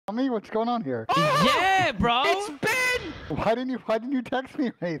Tommy, what's going on here? Yeah, bro. It's Ben! Why didn't you text me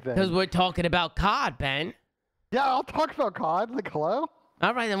or anything? Because we're talking about COD, Ben. Yeah, I'll talk about COD. Like, hello?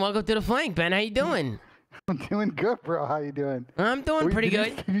 All right, then welcome to the flank, Ben. How you doing? I'm doing good, bro. How you doing? I'm doing pretty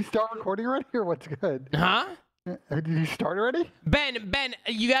good. Did you start recording already, or what's good? Huh? Did you start already? Ben,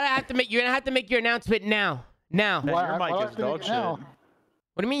 you're gonna have to make your announcement now. Now. Ben, your Why mic is dog shit. What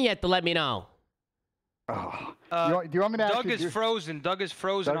do you mean you have to let me know? Oh. Do you want me to Doug is frozen. Doug is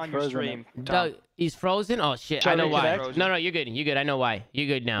frozen on your stream. Doug, he's frozen? Oh, shit. I know why. No, you're good. You're good. I know why. You're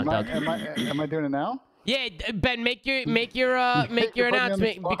good now, Doug. Am I doing it now? Yeah, Ben, make your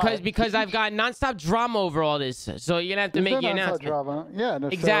announcement because I've got nonstop drama over all this. So you're gonna have to make your announcement. Drama. Yeah, no,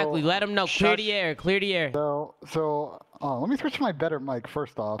 exactly. So, let them know. Clear the air. Clear the air. So let me switch to my better mic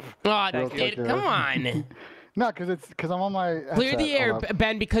first off. Oh, come on. No, because I'm on my headset. Clear the air,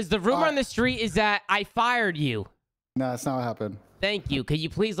 Ben, because the rumor on the street is that I fired you. No, that's not what happened. Thank you. Could you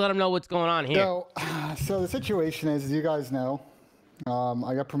please let them know what's going on here? So the situation is, as you guys know,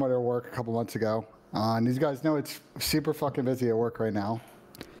 I got promoted at work a couple months ago. And these guys know it's super fucking busy at work right now.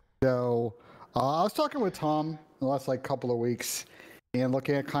 So I was talking with Tom in the last couple of weeks and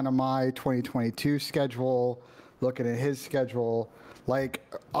looking at kind of my 2022 schedule, looking at his schedule. I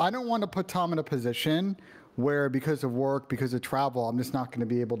don't want to put Tom in a position where because of work, because of travel, I'm just not going to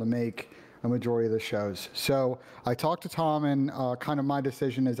be able to make a majority of the shows. So I talked to Tom, and kind of my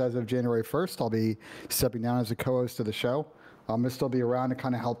decision is as of January 1st, I'll be stepping down as a co-host of the show. I'm going to still be around to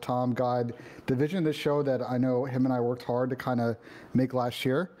kind of help Tom guide the vision of the show that I know him and I worked hard to kind of make last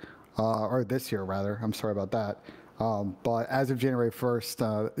year, or this year rather. I'm sorry about that. But as of January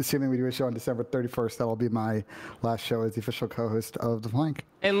 1st, assuming we do a show on December 31st, that'll be my last show as the official co-host of The Flank.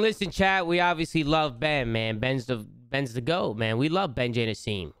 And listen, chat, we obviously love Ben, man. Ben's the GOAT, man. We love Ben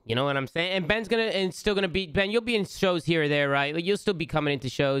Nassim. You know what I'm saying? And Ben's still gonna be, Ben, you'll be in shows here or there, right? You'll still be coming into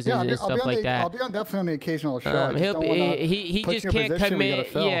shows and stuff like that. I'll be definitely on the occasional show. He just can't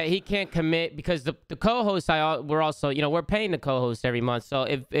commit. Yeah, he can't commit because the co-hosts, we're also, we're paying the co-host every month. So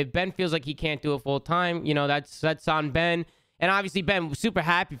if Ben feels like he can't do it full time, that's on Ben. And obviously, Ben, we're super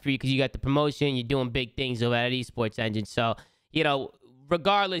happy for you because you got the promotion. You're doing big things over at Esports Engine. So,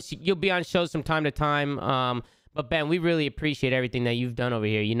 regardless, you'll be on shows from time to time. But Ben, we really appreciate everything that you've done over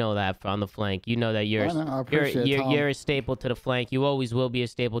here. You know that on the flank. You know that you're a staple to the flank. You always will be a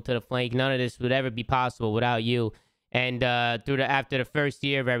staple to the flank. None of this would ever be possible without you. And after the first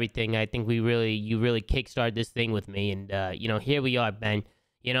year of everything, I think you really kickstarted this thing with me. And here we are, Ben.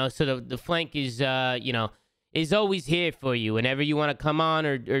 So the flank is is always here for you whenever you want to come on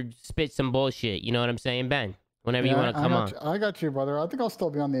or spit some bullshit. You know what I'm saying, Ben? Whenever you want to come on. I got you, brother. I think I'll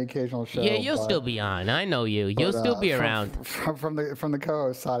still be on the occasional show. Yeah, you'll still be on. I know you. You'll still be around. From the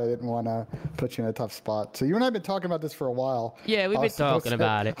co-host side, I didn't want to put you in a tough spot. So you and I have been talking about this for a while. Yeah, we've been talking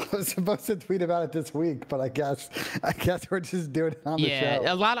about it. I was supposed to tweet about it this week, but I guess we're just doing it on the show.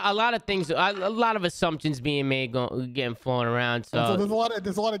 Yeah, a lot of things, a lot of assumptions being made, getting flown around. So there's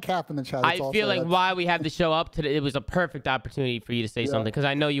a lot of cap in the chat. I feel like why we have the show up today, it was a perfect opportunity for you to say something because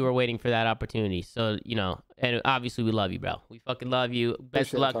I know you were waiting for that opportunity. So and obviously, we love you, bro. We fucking love you.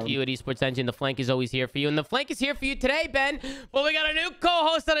 Best of luck to you at Esports Engine. The flank is always here for you. And the flank is here for you today, Ben. Well, we got a new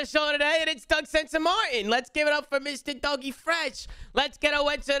co-host on the show today, and it's Doug Sensen Martin. Let's give it up for Mr. Dougie Fresh. Let's get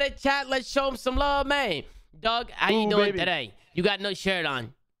away to the chat. Let's show him some love, man. Doug, how you doing today? You got no shirt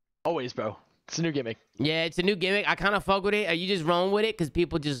on. Always, bro. It's a new gimmick. Yeah, it's a new gimmick. I kind of fuck with it. Are you just rolling with it? Because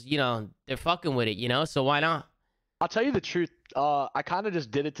people just, they're fucking with it, So why not? I'll tell you the truth. I kind of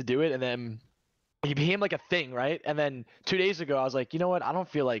just did it to do it, and then he became like a thing, right? And then 2 days ago, I was like, you know what? I don't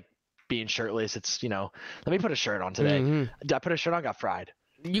feel like being shirtless. It's, let me put a shirt on today. I put a shirt on, got fried.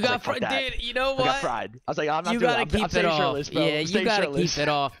 You got fried, dude. You know what? I got fried. I was like, I'm not doing it. I'm keep it off. Shirtless, bro. Yeah, you gotta keep it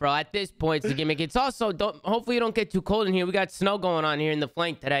off, bro. At this point, it's a gimmick. It's also, hopefully you don't get too cold in here. We got snow going on here in the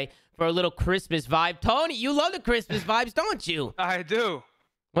flank today for a little Christmas vibe. Tony, you love the Christmas vibes, don't you? I do.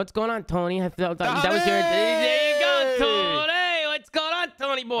 What's going on, Tony? I felt that was your. There you go, Tony. What's going on,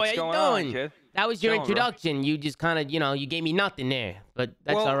 Tony boy? What's How you doing? on, kid? That was your introduction. Bro. You just kind of, you gave me nothing there, but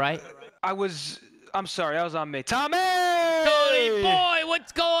that's all right. I'm sorry, that was on me. Tommy! Tony boy,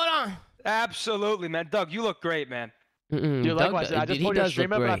 what's going on? Absolutely, man. Doug, you look great, man. Dude, likewise. I just pulled your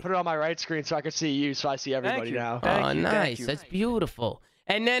stream up and I put it on my right screen so I could see you, so I see everybody now. Oh, nice. That's beautiful.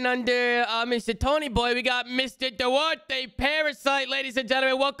 And then under Mr. Tony Boy, we got Mr. Duarte Parasite, ladies and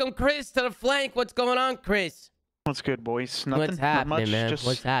gentlemen. Welcome, Chris, to the flank. What's going on, Chris? What's good, boys? Nothing. What's happening, man? Just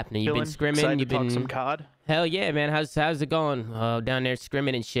what's happening? You've been scrimming. You've been some COD. Hell yeah, man. How's it going down there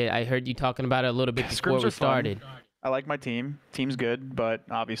scrimming and shit? I heard you talking about it a little bit before we started. I like my team. Team's good, but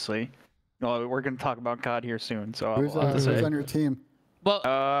obviously, we're gonna talk about COD here soon. So who's on your team?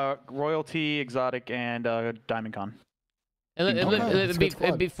 Well, Royalty, Exotic, and Diamond Con.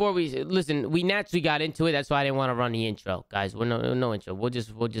 Before we listen, we naturally got into it. That's why I didn't want to run the intro, guys. We're no intro. We'll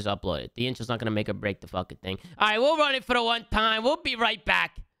just upload it. The intro's not gonna make or break the fucking thing. All right, we'll run it for the one time. We'll be right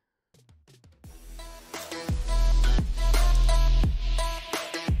back.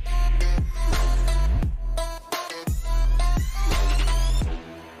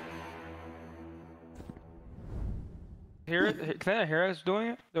 Can I hear us doing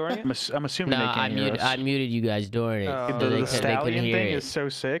it? I'm assuming No, they can't hear us. I muted you guys during it. The stallion thing is so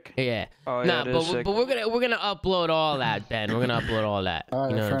sick. Yeah. Oh, nah, yeah, but we're gonna upload all that, Ben. We're gonna upload all that. All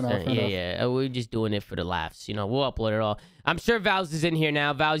right, you know fair what I'm enough, saying? fair Yeah. We're just doing it for the laughs. You know, we'll upload it all. I'm sure Val's is in here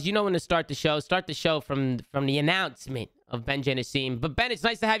now. Val's, you know when to start the show. Start the show from the announcement of Ben Genesim. But Ben, it's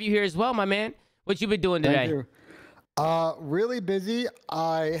nice to have you here as well, my man. What you been doing today? Thank you. Really busy.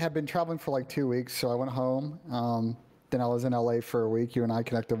 I have been traveling for like 2 weeks, so I went home. Then I was in LA for a week. You and I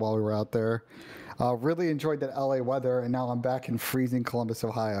connected while we were out there. Really enjoyed that LA weather, and now I'm back in freezing Columbus,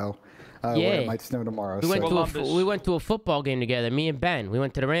 Ohio. Where it might snow tomorrow. We went to a football game together, me and Ben. We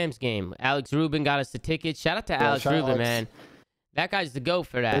went to the Rams game. Alex Rubin got us the tickets. Shout out to Alex Rubin, man. That guy's the GOAT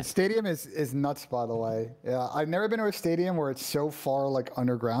for that. The stadium is nuts, by the way. Yeah, I've never been to a stadium where it's so far like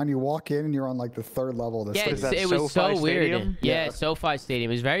underground. You walk in and you're on like the third level of the stadium. It was so weird. Stadium? Yeah, SoFi Stadium.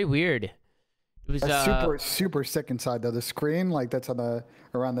 It was very weird. It was super sick inside though. The screen like that's on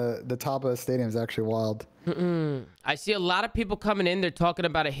around the top of the stadium is actually wild. I see a lot of people coming in. They're talking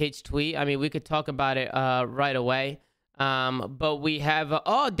about a Hitch tweet. I mean, we could talk about it right away. But we have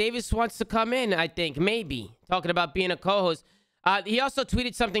Davis wants to come in. I think maybe talking about being a co-host. He also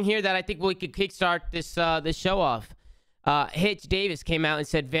tweeted something here that I think we could kickstart this show off. Hitch Davis came out and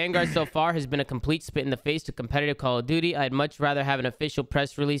said, Vanguard so far has been a complete spit in the face to competitive Call of Duty. I'd much rather have an official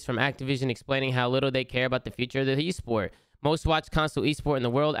press release from Activision explaining how little they care about the future of the esport. Most watched console esport in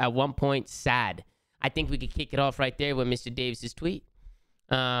the world at one point. Sad. I think we could kick it off right there with Mr. Davis's tweet.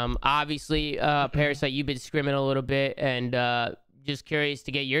 Obviously, Parasite, you've been scrimming a little bit, and just curious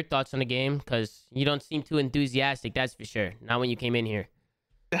to get your thoughts on the game because you don't seem too enthusiastic, that's for sure. Not when you came in here.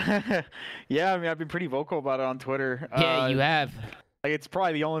 Yeah, I mean, I've been pretty vocal about it on Twitter. Yeah, you have. Like, it's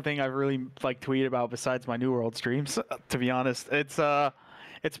probably the only thing I've really tweeted about besides my New World streams. To be honest,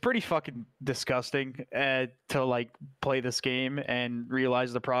 it's pretty fucking disgusting to play this game and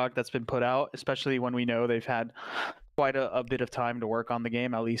realize the product that's been put out, especially when we know they've had quite a bit of time to work on the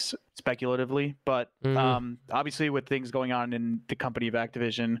game, at least speculatively. But obviously, with things going on in the company of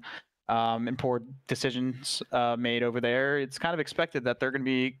Activision. And poor decisions made over there, it's kind of expected that they're going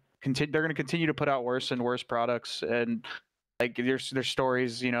to continue to put out worse and worse products. And like there's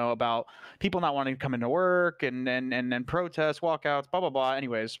stories, about people not wanting to come into work and protests, walkouts, blah blah blah.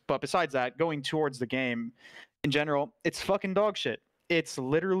 Anyways, but besides that, going towards the game in general, it's fucking dog shit. It's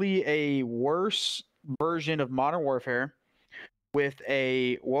literally a worse version of Modern Warfare with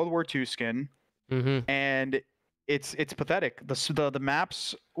a World War II skin, and it's pathetic. The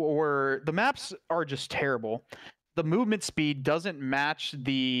maps are just terrible. The movement speed doesn't match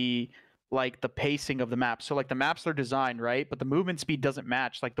the pacing of the map. So the maps are designed right, but the movement speed doesn't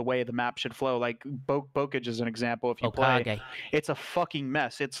match the way the map should flow. Like Bokage is an example. If you play, it's a fucking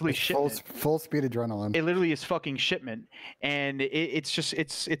mess. It's full speed adrenaline. It literally is fucking shipment, and it's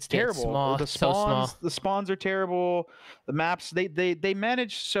terrible. Small. The spawns are terrible. The maps they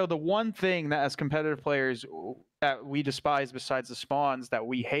manage. So the one thing that as competitive players that we despise besides the spawns that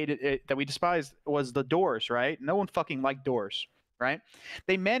we despised was the doors, right? No one fucking liked doors, right?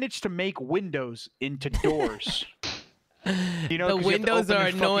 They managed to make windows into doors. The windows are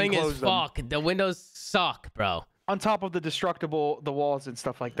annoying as fuck. The windows suck, bro. On top of the walls and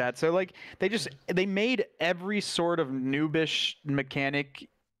stuff like that. So they made every sort of noobish mechanic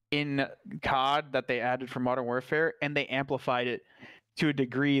in COD that they added for Modern Warfare, and they amplified it to a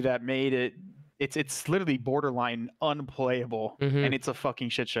degree that made it it's literally borderline unplayable, and it's a fucking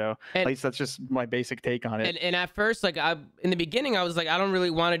shit show. At least that's just my basic take on it. And at first, in the beginning, I was like, I don't really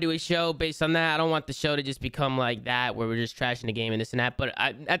want to do a show based on that. I don't want the show to just become like that, where we're just trashing the game and this and that. But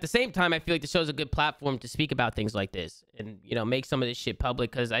at the same time, I feel like the show's a good platform to speak about things like this and make some of this shit public,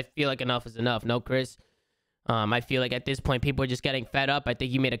 because I feel like enough is enough. No, Chris? I feel like at this point, people are just getting fed up. I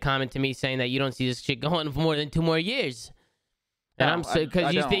think you made a comment to me saying that you don't see this shit going for more than 2 more years. And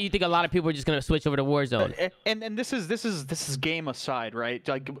because you think a lot of people are just gonna switch over to Warzone. And this is game aside, right?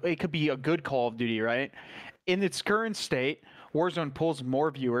 Like, it could be a good Call of Duty, right? In its current state, Warzone pulls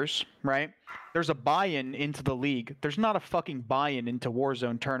more viewers, right? There's a buy-in into the league. There's not a fucking buy-in into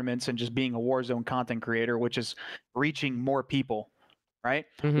Warzone tournaments and just being a Warzone content creator, which is reaching more people. right?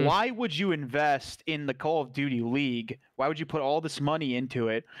 Why would you invest in the Call of Duty League? Why would you put all this money into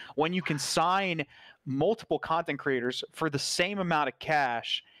it when you can sign multiple content creators for the same amount of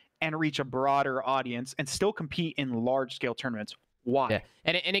cash and reach a broader audience and still compete in large-scale tournaments? Why? Yeah.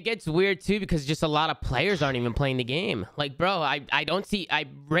 And it gets weird too because just a lot of players aren't even playing the game. Like, bro, I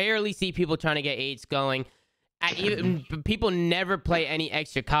rarely see people trying to get 8s going. People never play any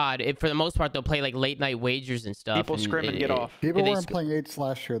extra COD. For the most part, they'll play like late night wagers and stuff. People scrim and get off. People weren't playing 8s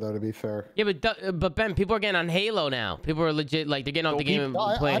last year, though, to be fair. Yeah, but Ben, people are getting on Halo now. People are legit like they're getting off the game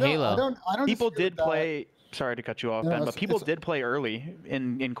and playing Halo. I don't people did play. Sorry to cut you off, Ben, but people did play early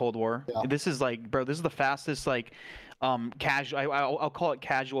in Cold War. Yeah. This is like, bro, this is the fastest like casual. I'll call it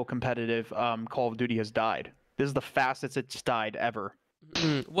casual competitive. Call of Duty has died. This is the fastest it's died ever.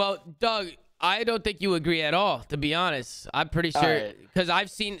 Well, Doug, I don't think you agree at all, to be honest. I'm pretty sure because I've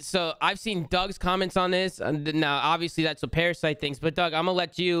seen Doug's comments on this. And now, obviously, that's what Parasite thinks. But Doug, I'm gonna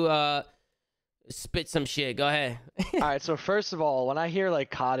let you spit some shit. Go ahead. All right. So first of all, when I hear like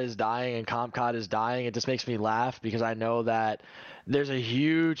COD is dying and Comp COD is dying, it just makes me laugh because I know that there's a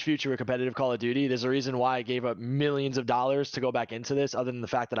huge future with competitive Call of Duty. There's a reason why I gave up millions of dollars to go back into this. Other than the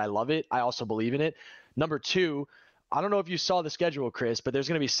fact that I love it, I also believe in it. Number two, I don't know if you saw the schedule, Chris, but there's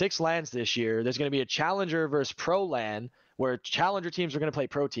going to be 6 LANs this year. There's going to be a Challenger versus Pro LAN where Challenger teams are going to play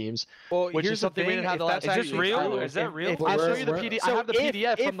Pro teams. Well, which is something we didn't have the last time. Is this real? Is that real? I'll show you the PDF. I have the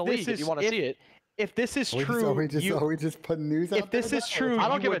PDF from the league if you want to see it. If this is true, we just put news out if this is true, I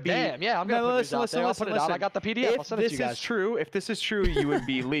don't give a damn. Yeah, I'm gonna put news out there. I'll put it out. I got the PDF. I'll send it to you guys. If this is true, you would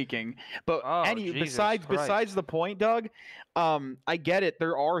be leaking. But besides the point, Doug, I get it.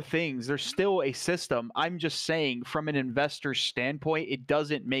 There are things. There's still a system. I'm just saying, from an investor standpoint, it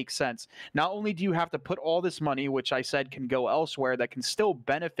doesn't make sense. Not only do you have to put all this money, which I said can go elsewhere, that can still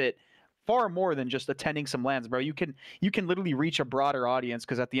benefit far more than just attending some LANs, bro. You can literally reach a broader audience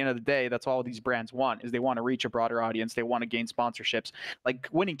because at the end of the day, that's all these brands want is they want to reach a broader audience. They want to gain sponsorships. Like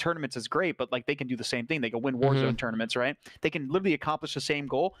winning tournaments is great, but like they can do the same thing. They can win Warzone tournaments, right? They can literally accomplish the same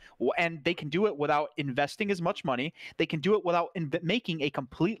goal, and they can do it without investing as much money. They can do it without making a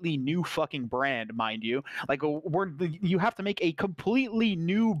completely new fucking brand, mind you. Like you have to make a completely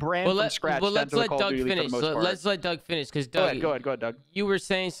new brand from scratch. Well, let's let Doug finish. Let's let Doug finish because Doug, go ahead, Doug. You were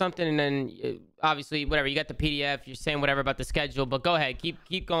saying something and then obviously whatever, you got the PDF, you're saying whatever about the schedule, but go ahead,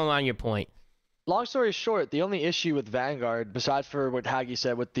 keep going on your point. Long story short, the only issue with Vanguard, besides for what Haggy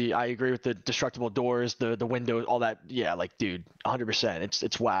said with I agree with the destructible doors, the windows, all that. Yeah, like dude, 100%,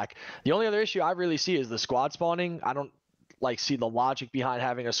 it's whack. The only other issue I really see is the squad spawning. I don't like see the logic behind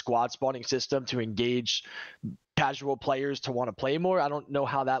having a squad spawning system to engage casual players to want to play more. I don't know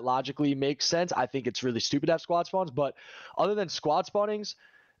how that logically makes sense. I think it's really stupid to have squad spawns, but other than squad spawnings,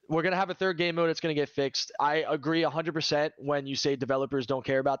 we're going to have a third game mode. It's going to get fixed. I agree 100% when you say developers don't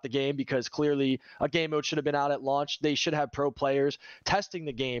care about the game because clearly a game mode should have been out at launch. They should have pro players testing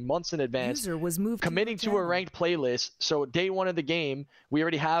the game months in advance, committing to a ranked playlist. So day one of the game, we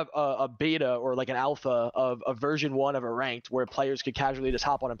already have a beta or like an alpha of a version 1 of a ranked where players could casually just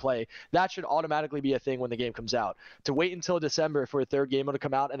hop on and play. That should automatically be a thing when the game comes out. To wait until December for a third game mode to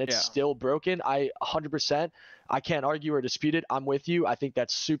come out and it's still broken, I 100%. I can't argue or dispute it. I'm with you. I think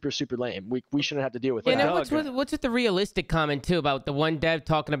that's super lame. We shouldn't have to deal with that. What's with the realistic comment too about the one dev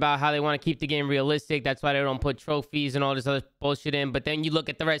talking about how they want to keep the game realistic? That's why they don't put trophies and all this other bullshit in. But then you look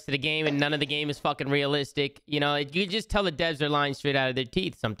at the rest of the game and none of the game is fucking realistic. You know, you just tell the devs they're lying straight out of their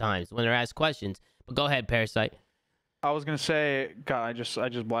teeth sometimes when they're asked questions. But go ahead, Parasite. I was gonna say, God, I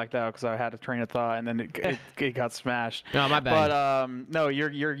just blacked out because I had a train of thought and then it got smashed. No, my bad. But no,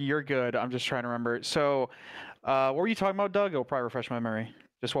 you're good. I'm just trying to remember. So. What were you talking about, Doug? It'll probably refresh my memory.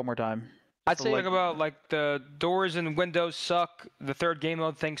 Just one more time. I'd say about like the doors and windows suck. The third game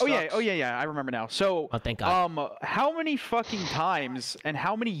mode thing sucks. Oh yeah. I remember now. So, thank God. How many fucking times and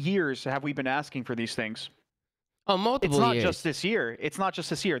how many years have we been asking for these things? Oh, multiple years. It's not just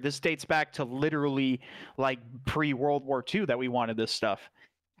this year. This dates back to literally like pre-World War II that we wanted this stuff.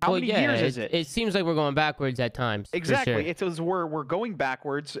 How many years is it? It seems like we're going backwards at times. Exactly. For sure. We're going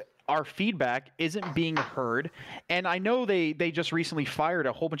backwards. Our feedback isn't being heard, and I know they just recently fired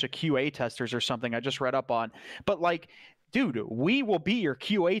a whole bunch of QA testers or something I just read up on, but like, dude, we will be your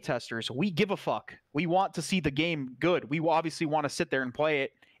QA testers. We give a fuck. We want to see the game good. We obviously want to sit there and play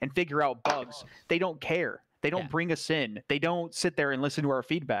it and figure out bugs. They don't care. They don't bring us in. They don't sit there and listen to our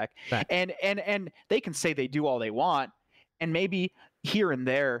feedback. Right. And they can say they do all they want, and maybe here and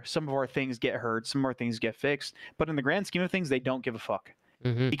there some of our things get heard, some of our things get fixed, but in the grand scheme of things, they don't give a fuck.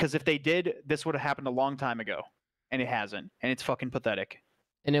 Because if they did, this would have happened a long time ago, and it hasn't, and it's fucking pathetic.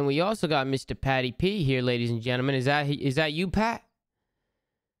 And then we also got Mr. Patty P here, ladies and gentlemen. Is that you, Pat?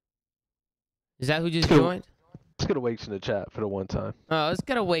 Is that who just joined? Let's get Awakes in the chat for the one time. Oh, let's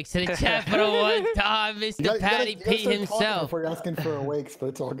get Awakes in the chat for the one time, Mr. Patty P himself. Before you're asking for Awakes, but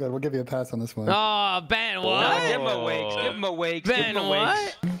it's all good. We'll give you a pass on this one. Oh, Ben, what? No, give him Awakes. Give him Awakes. Ben, give him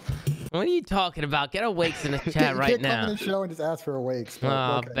Awakes. what? What are you talking about? Get Awakes in the chat right now. You can't come in the show and just ask for Awakes.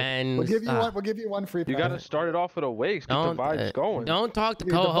 Oh, okay. Ben. We'll give you one free pass. You got to start it off with Awakes. Get the vibes going. Don't talk to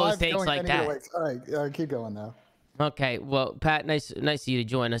co-host takes like that. All right, keep going now. Okay, well, Pat, nice of you to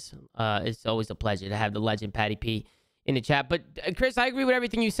join us. It's always a pleasure to have the legend Patty P in the chat. But Chris, I agree with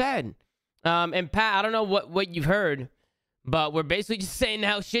everything you said. And Pat, I don't know what you've heard, but we're basically just saying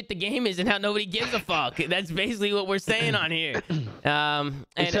how shit the game is and how nobody gives a fuck. That's basically what we're saying on here.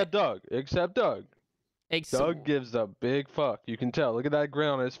 Except Doug. Doug gives a big fuck. You can tell. Look at that grin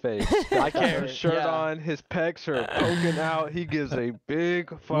on his face. I can't. His shirt on. His pecs are poking out. He gives a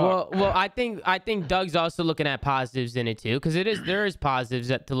big fuck. Well, I think Doug's also looking at positives in it too, because there is positives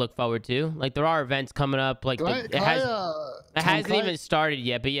to look forward to. Like there are events coming up. Like it hasn't even started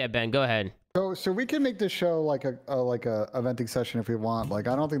yet. But yeah, Ben, go ahead. So we can make this show like a eventing session if we want. Like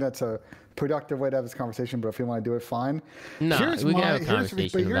I don't think that's a productive way to have this conversation, but if you want to do it, fine. No, we can have a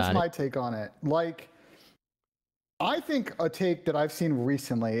conversation here's my take on it. Like. I think a take that I've seen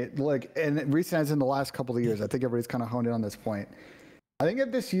recently, and recent as in the last couple of years, I think everybody's kind of honed in on this point. I think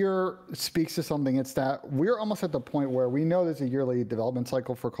if this year speaks to something, it's that we're almost at the point where we know there's a yearly development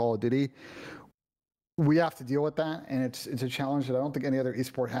cycle for Call of Duty. We have to deal with that, and it's a challenge that I don't think any other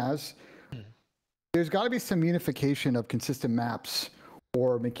esport has. There's got to be some unification of consistent maps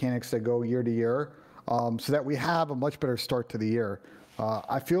or mechanics that go year to year, so that we have a much better start to the year.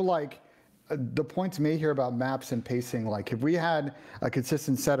 I feel like the points made here about maps and pacing, like if we had a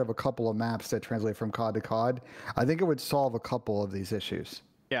consistent set of a couple of maps that translate from COD to COD, I think it would solve a couple of these issues.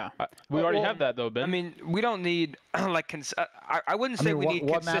 Yeah, we already have that though, Ben. I mean, we don't need like I wouldn't say we need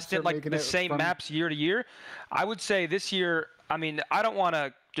consistent like the same maps year to year. I would say this year. I mean, I don't want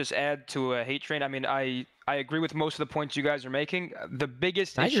to just add to a hate train. I mean, I agree with most of the points you guys are making. The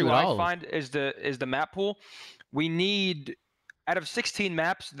biggest issue I find is the map pool. We need. Out of 16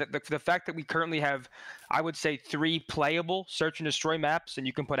 maps, the fact that we currently have, I would say, 3 playable search and destroy maps, and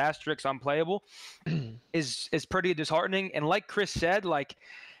you can put asterisks on playable, is pretty disheartening. And like Chris said, like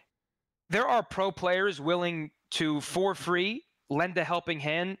there are pro players willing to, for free, lend a helping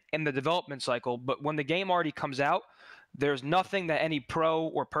hand in the development cycle. But when the game already comes out, there's nothing that any pro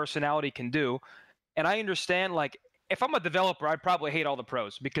or personality can do. And I understand, like, if I'm a developer, I'd probably hate all the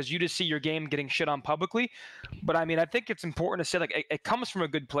pros because you just see your game getting shit on publicly. But I mean, I think it's important to say, like, it comes from a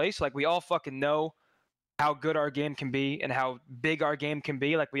good place. Like, we all fucking know how good our game can be and how big our game can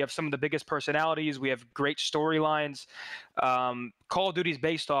be. Like, we have some of the biggest personalities. We have great storylines. Call of Duty is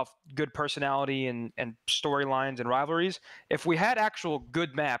based off good personality and storylines and rivalries. If we had actual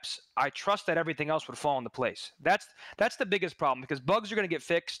good maps, I trust that everything else would fall into place. That's the biggest problem because bugs are going to get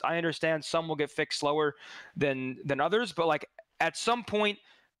fixed. I understand some will get fixed slower than others, but like at some point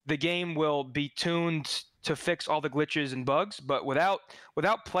the game will be tuned to fix all the glitches and bugs. But without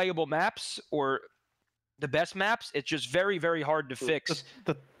playable maps or the best maps, it's just very, very hard to fix.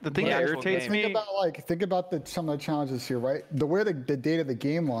 The thing that irritates me. Think about some of the challenges here, right? The date of the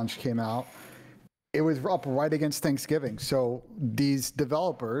game launch came out, it was up right against Thanksgiving. So these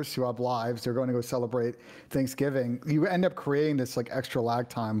developers who have lives, they're going to go celebrate Thanksgiving. You end up creating this like extra lag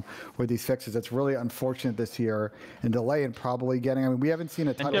time with these fixes. It's really unfortunate this year and delay in probably getting. I mean, we haven't seen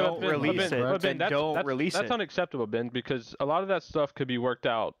a ton of release it. Ben, Don't release it. That's unacceptable, Ben, because a lot of that stuff could be worked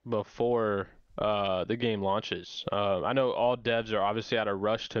out before the game launches. I know all devs are obviously at a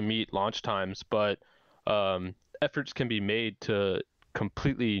rush to meet launch times, but efforts can be made to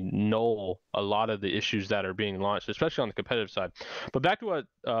completely null a lot of the issues that are being launched, especially on the competitive side. But back to what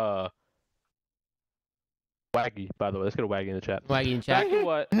Waggy, by the way, let's get a Waggy in the chat. Waggy in chat.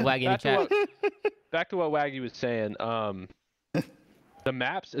 Back to what Waggy was saying. The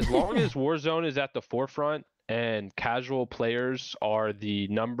maps, as long as Warzone is at the forefront and casual players are the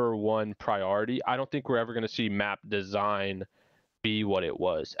 #1 priority, I don't think we're ever going to see map design be what it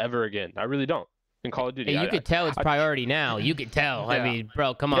was ever again. I really don't. In Call of Duty, you could tell it's priority now. You could tell. Yeah. I mean,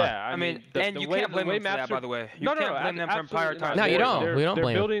 bro, come on. Yeah, I mean, and you can't blame them for that, by the way. You can't blame them for prioritizing. No, you don't. We don't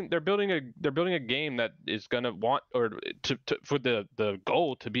blame them. They're building a game that is gonna want for the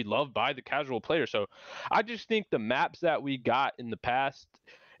goal to be loved by the casual player. So, I just think the maps that we got in the past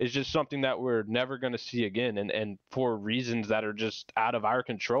is just something that we're never gonna see again, and for reasons that are just out of our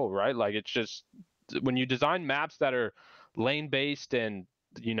control, right? Like it's just when you design maps that are lane based and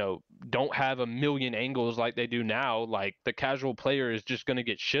don't have a million angles like they do now, like the casual player is just going to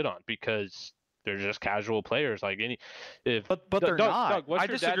get shit on because they're just casual players like any. But they're not. Doug, I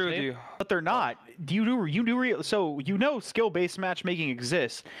disagree with you. But they're not. So skill-based matchmaking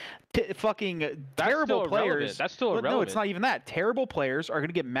exists. Fucking terrible players. That's still irrelevant. No, it's not even that. Terrible players are going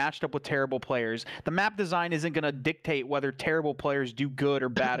to get matched up with terrible players. The map design isn't going to dictate whether terrible players do good or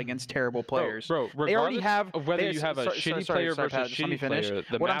bad against terrible players. Bro, they already have. Of whether you have a shitty player versus a shitty player,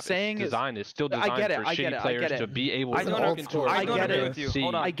 the map design is still designed for shitty players to be able to walk into I agree with you.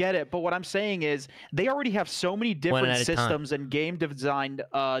 Hold on. I get it, but what I'm saying is they already have so many different systems and game design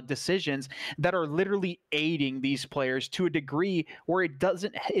decisions that are literally aiding these players to a degree where it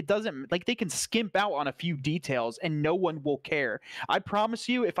doesn't like they can skimp out on a few details and no one will care. I promise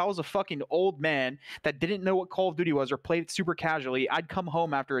you, if I was a fucking old man that didn't know what Call of Duty was or played it super casually, I'd come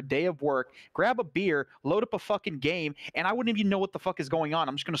home after a day of work, grab a beer, load up a fucking game, and I wouldn't even know what the fuck is going on.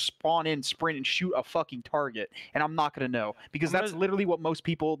 I'm just gonna spawn in, sprint, and shoot a fucking target, and I'm not gonna know, because that's literally what most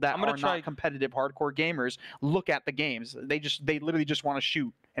people that are not competitive hardcore gamers look at the games. They literally just want to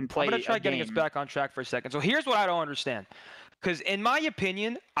shoot and play. I'm gonna try getting us back on track for a second. So here's what I don't understand. Because in my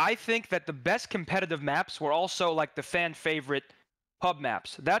opinion, I think that the best competitive maps were also like the fan favorite pub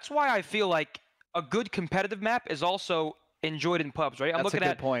maps. That's why I feel like a good competitive map is also enjoyed in pubs, right? That's a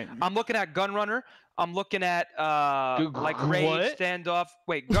good point. I'm looking at Gunrunner. I'm looking at like Raid, Standoff.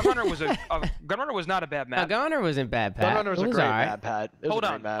 Wait, Gunrunner was Gunrunner was not a bad map. No, Gunrunner wasn't bad, Pat. Gunrunner was a great map, Pat. Hold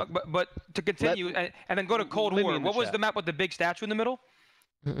on, but to continue and then go to Cold War. What was the map with the big statue in the middle?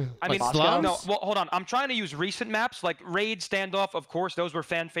 I mean, no. Well, hold on. I'm trying to use recent maps like Raid, Standoff. Of course, those were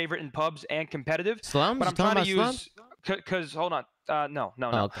fan favorite in pubs and competitive. Slums? But I'm trying to use because hold on. No.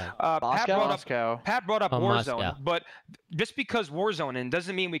 Okay. Pat brought up Warzone, Moscow. but just because Warzone in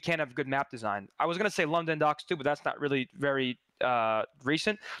doesn't mean we can't have good map design. I was gonna say London Docks too, but that's not really very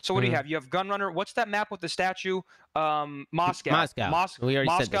recent. So what do you have? You have Gunrunner. What's that map with the statue? Moscow. We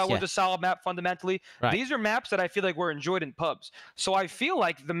already said this, was a solid map fundamentally. Right. These are maps that I feel like were enjoyed in pubs. So I feel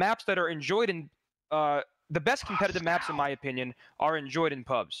like the maps that are enjoyed in the best competitive maps, in my opinion, are enjoyed in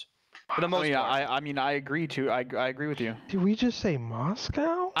pubs. For the most part. I mean, I agree I agree with you. Did we just say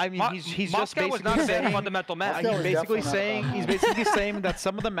Moscow? I mean, he's Moscow just basically was not a saying, fundamental map. He's basically saying that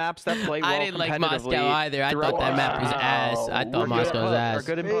some of the maps that play well I didn't like Moscow either. I thought that map was ass. I thought Moscow was ass. Are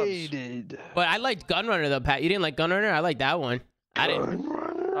good in pubs. But I liked Gunrunner though, Pat. You didn't like Gunrunner? I like that one. I didn't.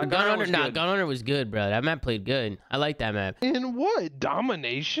 Gunrunner was good, bro. That map played good. I like that map. In what?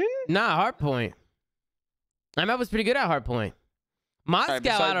 Domination? Nah, Hardpoint. That map was pretty good at Hardpoint. Moscow,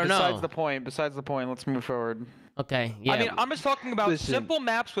 I don't know. Besides the point, let's move forward. Okay, yeah. I mean, I'm just talking about simple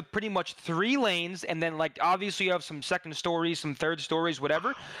maps with pretty much 3 lanes, and then like obviously you have some second stories, some third stories,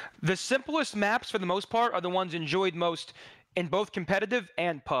 whatever. The simplest maps for the most part are the ones enjoyed most in both competitive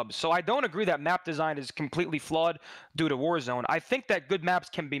and pubs. So I don't agree that map design is completely flawed due to Warzone. I think that good maps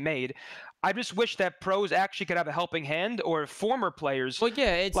can be made. I just wish that pros actually could have a helping hand, or former players. Well,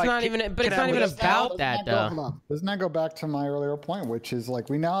 yeah, it's like, not even, but it's not even about that though. Doesn't that go back to my earlier point, which is like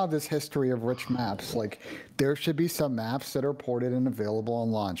we now have this history of rich maps. Like there should be some maps that are ported and available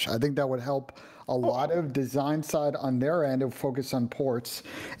on launch. I think that would help a lot of design side on their end to focus on ports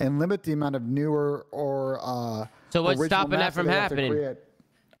and limit the amount of newer or so what's stopping that from happening?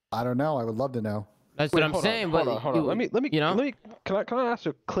 I don't know. I would love to know. That's what I'm saying. Hold on. Let me. You know? Can I ask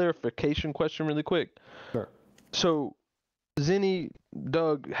a clarification question really quick? Sure. So, Zinni,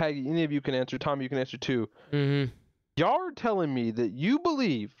 Doug, Haggy, any of you can answer. Tom, you can answer too. Mm-hmm. Y'all are telling me that you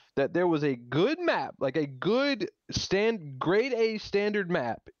believe that there was a good map, like a good grade A standard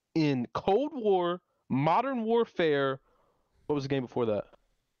map in Cold War, Modern Warfare. What was the game before that?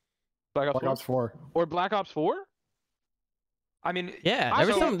 Black Ops 4. Or Black Ops 4? I mean, yeah,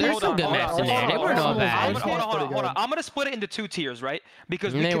 there's some good maps in there. They weren't all bad. Hold on. I'm gonna split it into 2 tiers, right?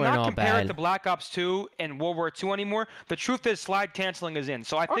 Because we cannot compare it to Black Ops 2 and World War II anymore. The truth is, slide canceling is in.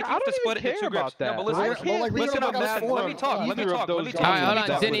 So I think you have to split it into 2 groups. No, but listen up. Let me talk. All right, hold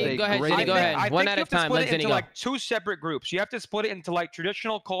on, Zinni, go ahead. One at a time. Let Zinni go. Like 2 separate groups. You have to split it into like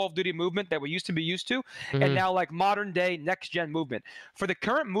traditional Call of Duty movement that we used to be used to, and now like modern day next gen movement. For the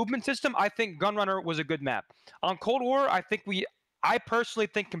current movement system, I think Gunrunner was a good map. On Cold War, I personally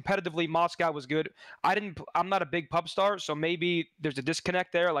think competitively Moscow was good. I'm not a big pub star, so maybe there's a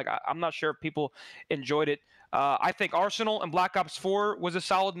disconnect there. Like I'm not sure if people enjoyed it. I think Arsenal and Black Ops 4 was a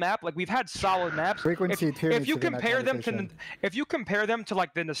solid map. Like we've had solid maps. If you compare them to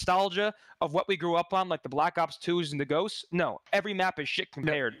like the nostalgia of what we grew up on, like the Black Ops 2s and the Ghosts, no, every map is shit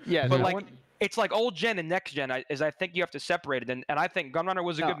compared. Yeah, but like it's like old gen and next gen. I think you have to separate it, and I think Gunrunner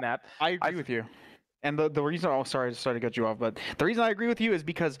was a good map. I agree with you. And the reason, oh, sorry to cut you off, but the reason I agree with you is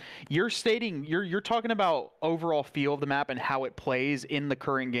because you're talking about overall feel of the map and how it plays in the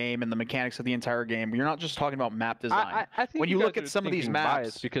current game and the mechanics of the entire game. You're not just talking about map design. I think when you look at some of these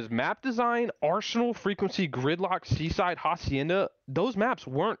maps, because map design, Arsenal, Frequency, Gridlock, Seaside, Hacienda, those maps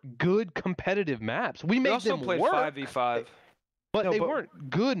weren't good competitive maps. We made them work. 5v5. But they weren't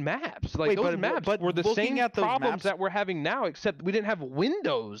good maps. Like those maps were the same problems that we're having now, except we didn't have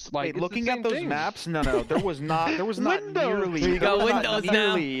windows. Like looking at those maps, no, there was not nearly. We got windows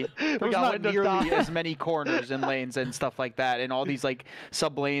now. There was not nearly as many corners and lanes and stuff like that, and all these like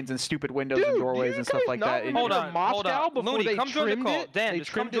sub lanes and stupid windows and doorways and stuff like that. Hold on. Looney, come join the call. Dan,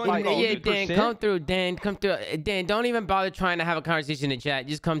 just come join the call. Yeah, Dan, come through. Dan, come through. Dan, don't even bother trying to have a conversation in the chat.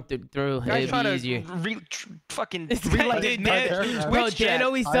 Just come through. It'll be easier. Fucking Bro, Dan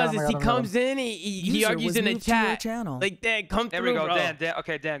always does this. He comes in, he argues in the chat. Like, Dan, come through, There we go, bro. Dan.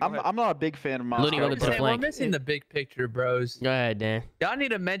 Okay, Dan, go ahead. I'm not a big fan of Moscow. Looney, welcome to the flank. We're missing the big picture, bros. Go ahead, Dan. Y'all need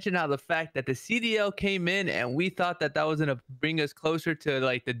to mention how the fact that the CDL came in and we thought that was gonna bring us closer to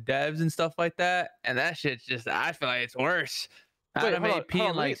like the devs and stuff like that, and that shit's just, I feel like it's worse. Adam AP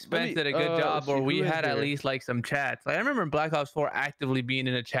and like Spence did a good job, or we had at least like some chats. Like I remember in Black Ops 4 actively being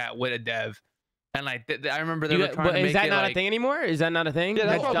in a chat with a dev. And like I remember they were trying to make it. Is that not a thing anymore? Is that not a thing? Yeah,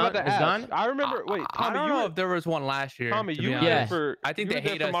 that's done. It's gone. I remember. Wait, Tommy, I don't know if there was one last year. Tommy, you were there for. I think they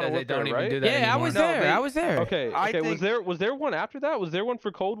hate us as they don't even do that Yeah, anymore. I was there. Okay. Was there one after that? Was there one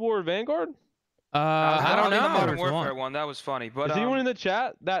for Cold War or Vanguard? I don't know. The Modern Warfare one. That was funny. But is anyone in the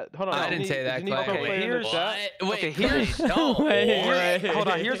chat that? Hold on. I didn't say that. Hold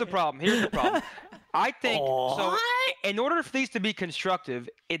on. Here's the problem. I think so. In order for these to be constructive,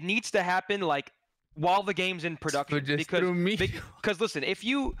 it needs to happen like while the game's in production. Because listen, if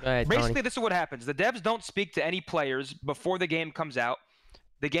you basically this is what happens. The devs don't speak to any players before the game comes out.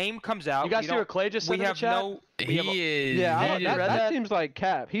 The game comes out. You guys see what Clay just said in the chat? Yeah, that seems like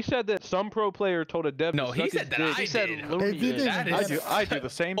cap. He said that some pro player told a dev. No, he said that. He said I do the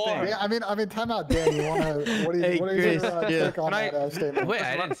same thing. Yeah, I mean, time out, Dan. You wanna? What do you take on that statement? Wait,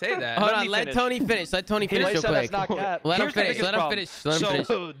 I didn't say that. Hold on, let Tony finish. Let Tony finish real quick. Let him finish.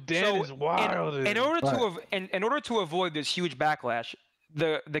 So Dan is wild. In order to avoid this huge backlash,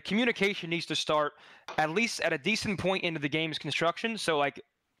 the communication needs to start at least at a decent point into the game's construction. So like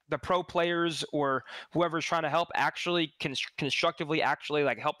the pro players or whoever's trying to help actually constructively actually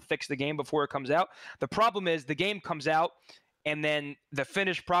like help fix the game before it comes out. The problem is the game comes out and then the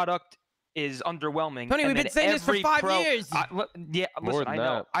finished product is underwhelming. Tony, we've been saying this for 5 years. Listen, I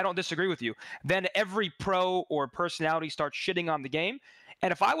know. I don't disagree with you. Then every pro or personality starts shitting on the game.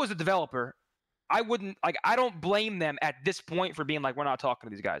 And if I was a developer, I wouldn't I don't blame them at this point for being like, we're not talking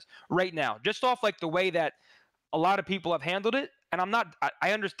to these guys right now, just off like the way that a lot of people have handled it. And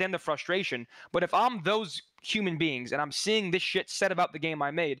I understand the frustration, but if I'm those human beings and I'm seeing this shit said about the game I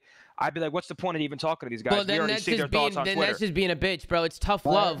made, I'd be like, what's the point of even talking to these guys? Well, then that's just being a bitch, bro. It's tough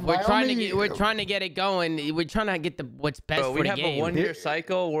love. We're trying to get it going. We're trying to get what's best for the game. We have a 1 year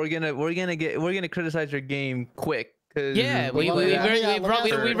cycle. We're gonna criticize your game quick. Yeah, we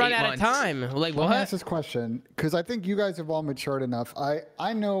run out of time. Like, what? Let me ask this question, because I think you guys have all matured enough.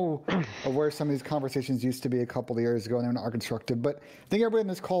 I know where some of these conversations used to be a couple of years ago, and they're not constructive. But I think everybody in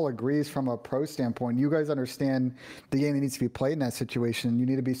this call agrees from a pro standpoint. You guys understand the game that needs to be played in that situation. You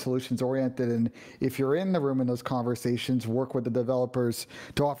need to be solutions oriented, and if you're in the room in those conversations, work with the developers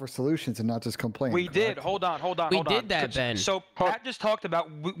to offer solutions and not just complain. We did. Hold on. We did that, Ben. So Pat just talked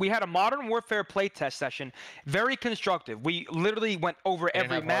about we had a Modern Warfare playtest session, very constructive. We literally went over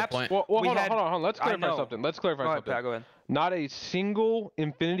every map. Well, hold on. Let's clarify something. Pat, go ahead. Not a single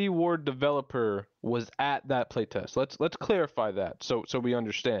Infinity Ward developer was at that playtest. Let's clarify that so we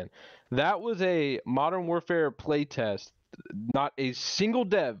understand. That was a Modern Warfare playtest. Not a single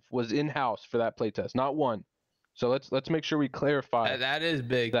dev was in-house for that playtest. Not one. So let's make sure we clarify. That is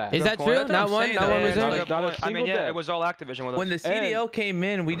big. Is that true? Not one was there? I mean, yeah, it was all Activision with us. When the CDL came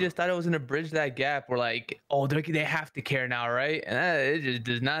in, we just thought it was going to bridge that gap. We're like, oh, they have to care now, right? And it just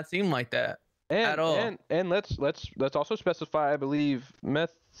does not seem like that at all. And let's also specify, I believe,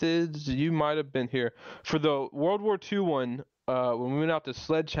 methods. You might have been here for the World War II one when we went out to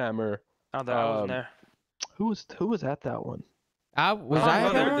Sledgehammer. Oh, that I wasn't there. Who was at that one? Was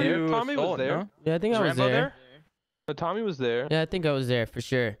I there? Tommy was there. No? Yeah, I think I was there. Tommy was there. Yeah, I think I was there for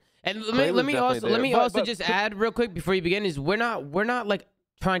sure. And let me also just add real quick before you begin is we're not like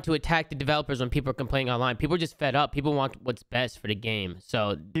trying to attack the developers when people are complaining online. People are just fed up. People want what's best for the game.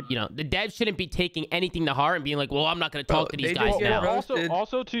 So, you know, the devs shouldn't be taking anything to heart and being like, well, I'm not going to talk to these guys now.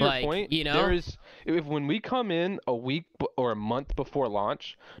 Also to your point, you know, there is, when we come in a week or a month before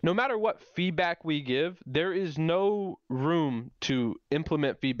launch, no matter what feedback we give, there is no room to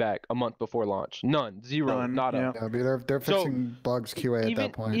implement feedback a month before launch. None. Zero. Not a. Yeah, they're fixing bugs QA at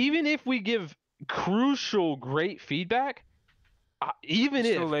that point. Even if we give crucial great feedback, even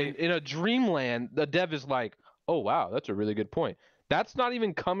if in a dreamland the dev is like, oh wow, that's a really good point, that's not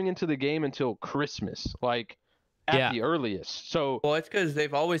even coming into the game until Christmas, like at the earliest. So well, it's because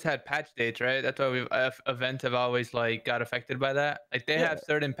they've always had patch dates, right? That's why events have always like got affected by that. Like they have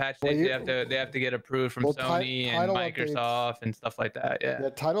certain patch dates they have to get approved from Sony and Microsoft and stuff like that. Yeah,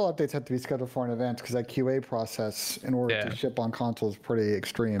 title updates have to be scheduled for an event because that QA process in order to ship on console is pretty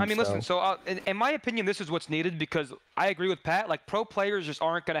extreme. I mean, listen. So in my opinion, this is what's needed, because I agree with Pat. Like pro players just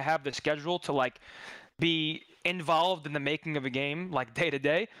aren't going to have the schedule to like be involved in the making of a game like day to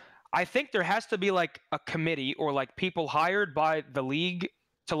day. I think there has to be like a committee or like people hired by the league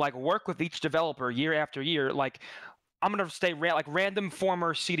to like work with each developer year after year. Like I'm going to say like random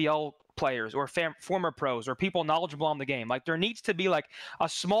former CDL players or former pros or people knowledgeable on the game. Like there needs to be like a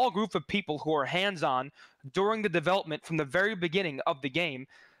small group of people who are hands-on during the development from the very beginning of the game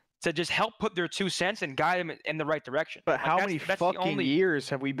to just help put their 2 cents and guide them in the right direction. But like how many fucking years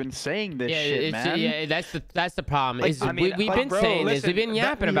have we been saying this shit, man? Yeah, that's the problem. Like, we've been saying this. We've been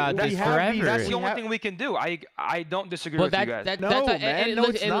yapping about this forever. That's the only thing we can do. I don't disagree with you guys. No,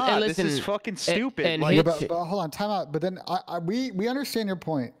 it's not. This is fucking stupid. But hold on, time out. But then we understand your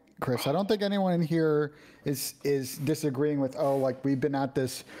point, Chris. I don't think anyone in here is disagreeing with, like we've been at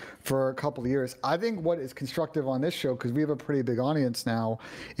this for a couple of years. I think what is constructive on this show, because we have a pretty big audience now,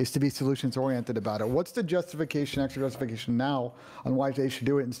 is to be solutions oriented about it. What's the extra justification now on why they should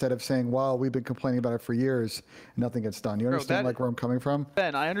do it instead of saying, well, we've been complaining about it for years and nothing gets done? You understand where I'm coming from?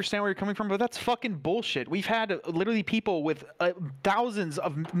 Ben, I understand where you're coming from, but that's fucking bullshit. We've had literally people with thousands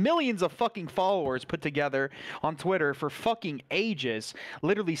of millions of fucking followers put together on Twitter for fucking ages,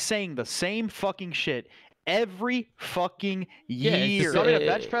 literally saying the same fucking shit every fucking year.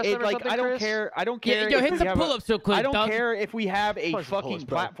 I don't care. I don't care. Yo, hit the pull-ups real quick. I don't care if we have a fucking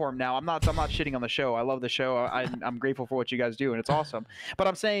platform now. I'm not shitting on the show. I love the show. I'm grateful for what you guys do, and it's awesome. But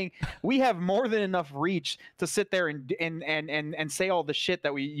I'm saying we have more than enough reach to sit there and say all the shit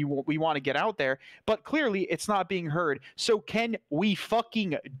that we want to get out there. But clearly, it's not being heard. So can we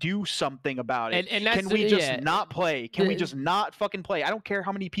fucking do something about it? And that's, can we just not play? Can we just not fucking play? I don't care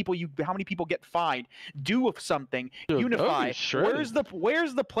how many people get fined. Do something. Unify. Where's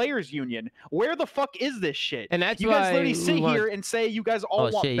the players union? Where the fuck is this shit? And that's you guys literally sit here and say you guys all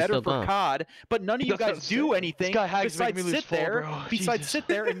want better for COD, but none of you guys do anything besides sit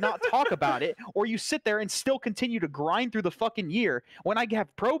there and not talk about it, or you sit there and still continue to grind through the fucking year. When I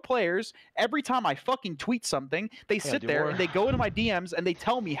have pro players, every time I fucking tweet something, they sit there and they go into my DMs and they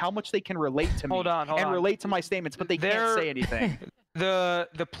tell me how much they can relate to me and relate to my statements, but they can't say anything.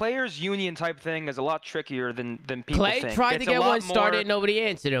 The players union type thing is a lot trickier than people think. Clay tried to get one started, nobody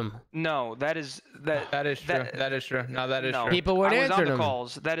answered him. No, that is true. That is true. No, that is true. People weren't answering the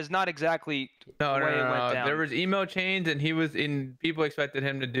calls. That is not exactly the way it went down. There was email chains, and he was in. People expected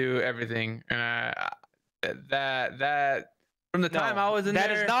him to do everything. That from the time I was in there.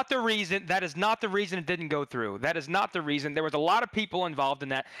 That is not the reason. That is not the reason it didn't go through. That is not the reason. There was a lot of people involved in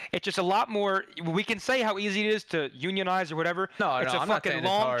that. It's just a lot more. We can say how easy it is to unionize or whatever. It's a fucking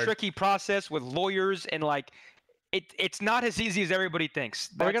long, tricky process with lawyers and like. It's not as easy as everybody thinks.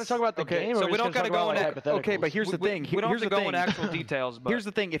 We're going to talk about the game, so we don't got to go into okay, but here's the thing. We don't have to go into actual details. But here's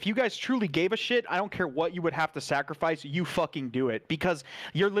the thing. If you guys truly gave a shit, I don't care what you would have to sacrifice. You fucking do it, because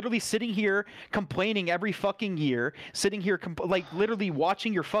you're literally sitting here complaining every fucking year, sitting here like literally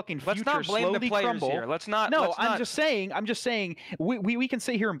watching your fucking future slowly crumble. Let's not blame the players here. Let's not. No, I'm just saying. We can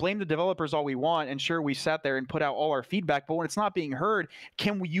sit here and blame the developers all we want, and sure, we sat there and put out all our feedback, but when it's not being heard,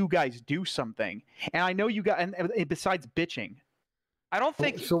 can you guys do something? And I know you got, and besides bitching. I don't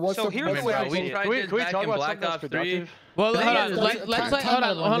think so. Here's the way I see it. Can we talk about Black Ops 3? Well, hold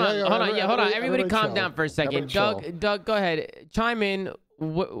on. Everybody calm down for a second. Doug, go ahead. Chime in.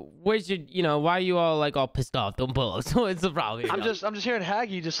 Where's your, why are you all pissed off? Don't pull us. What's the problem? I'm just hearing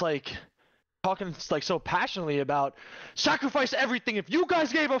Haggy just talking so passionately about sacrifice everything. If you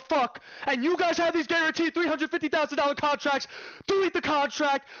guys gave a fuck and you guys have these guaranteed $350,000 contracts, delete the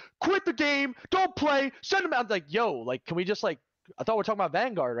contract, quit the game, don't play, send them out. Can we just I thought we're talking about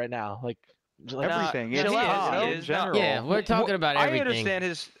Vanguard right now. Everything. Yeah, we're talking about everything. I understand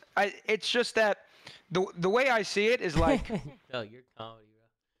it's just that the way I see it is like. No, you're comedy.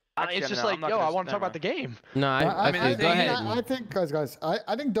 it's just like, yo, I want to talk about the game. No, I mean, go ahead. I think, guys,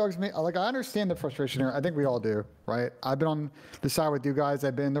 I think Doug's like, I understand the frustration here. I think we all do, right? I've been on the side with you guys.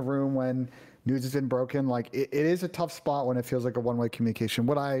 I've been in the room when news has been broken. Like, it is a tough spot when it feels like a one-way communication.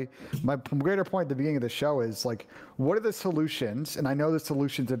 My greater point at the beginning of the show is, like, what are the solutions? And I know the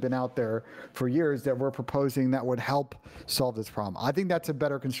solutions have been out there for years that we're proposing that would help solve this problem. I think that's a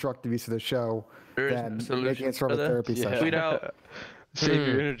better constructive use of the show than making it sort of a therapy session. Tweet out. Save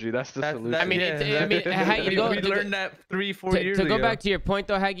your energy. That's the solution. I mean, we learned that 3-4 years ago. To go back to your point,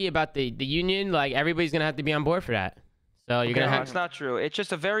 though, Haggy, about the union, like, everybody's going to have to be on board for that. So you're going to have... It's not true. It's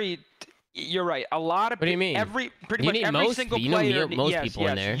just a very... You're right. A lot of... What do you mean? Pretty much every single player... You need most people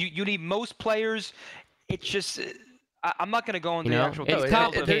in there. You need most players. It's just... I'm not going to go into the actual... It's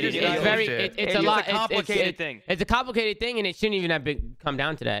complicated. It's a lot. It's a complicated thing. It's a complicated thing, and it shouldn't even have come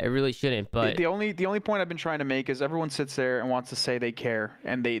down to that. It really shouldn't. But the only point I've been trying to make is everyone sits there and wants to say they care,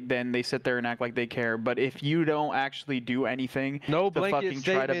 and they sit there and act like they care. But if you don't actually do anything to fucking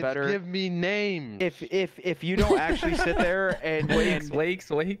try to better, give me names. If you don't actually sit there and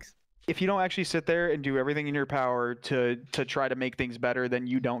wakes. If you don't actually sit there and do everything in your power to try to make things better, then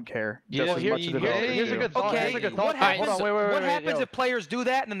you don't care. Here's a good thought. Okay, what happens if players do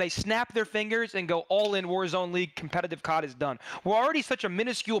that and then they snap their fingers and go all in Warzone League? Competitive COD is done. We're already such a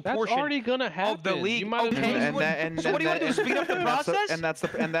minuscule portion of the league. Okay, so what do you want to do? Speed up the process? And that's the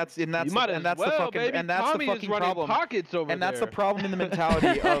fucking problem. And that's the problem in the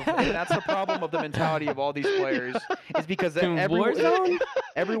mentality of the mentality of all these players is because everyone is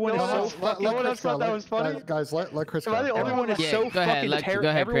let thought that was funny. Guys, let Chris go. Everyone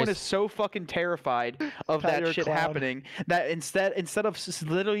is so fucking terrified of that shit happening that instead of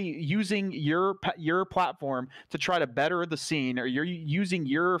literally using your platform to try to better the scene, or you're using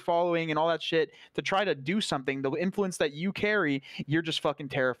your following and all that shit to try to do something, the influence that you carry, you're just fucking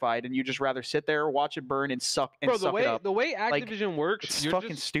terrified, and you just rather sit there, watch it burn, and suck it up. The way Activision works, it's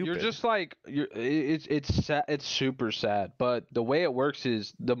fucking stupid. You're just like it's sad, it's super sad, but the way it works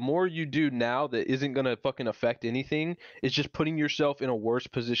is the more you do now that isn't gonna fucking affect anything, it's just putting yourself in a worse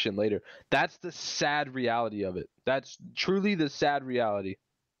position later. That's the sad reality of it. That's truly the sad reality.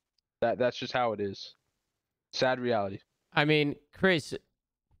 That's just how it is. Sad reality. I mean, Chris,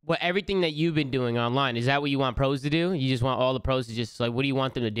 everything that you've been doing online, is that what you want pros to do? You just want all the pros to just, like, what do you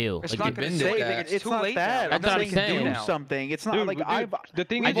want them to do? It's like, not going to say anything. It's too late. That's what I'm saying. Do something. It's not like the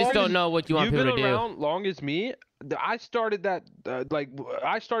thing. I just don't know what you want people to do. You've been around long as me. I started that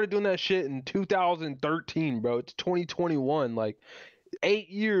I started doing that shit in 2013, bro. It's 2021. Like, 8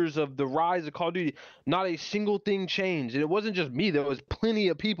 years of the rise of Call of Duty, not a single thing changed. And it wasn't just me. There was plenty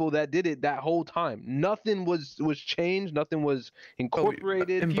of people that did it that whole time. Nothing was changed. Nothing was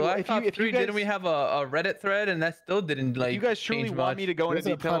incorporated. In Black Ops 3, didn't we have a Reddit thread, and that still didn't, like, you guys truly want me to go into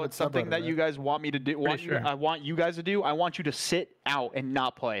detail with something that you guys want me to do? I want you guys to do. I want you to sit out and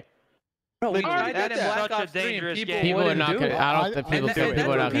not play. Bro, we tried that in Black Ops 3, and people are not gonna. I don't think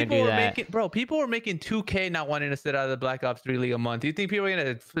people are not gonna do that. Bro, people were making 2K not wanting to sit out of the Black Ops 3 League a month. Do you think people are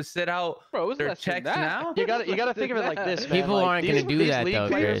gonna sit out their checks now? You gotta think of it like this, man. People aren't gonna do that though,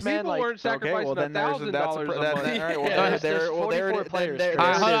 Chris. People weren't sacrificing $1,000 a month.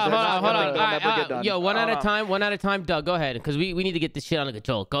 Hold on. Yo, one at a time. Doug, go ahead, because we need to get this shit under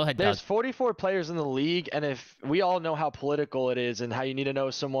control. Go ahead, Doug. There's 44 players in the league, and if we all know how political it is and how you need to know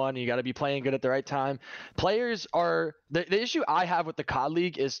someone, you got to be playing good at the right time. Players are the issue I have with the COD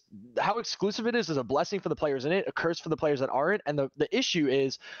League is how exclusive it is a blessing for the players in it, a curse for the players that aren't. And the issue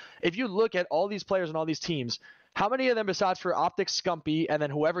is, if you look at all these players and all these teams, how many of them, besides for Optics, Scumpy, and then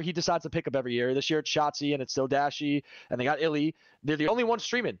whoever he decides to pick up every year? This year it's Shotzi, and it's still Dashy, and they got Illy. They're the only ones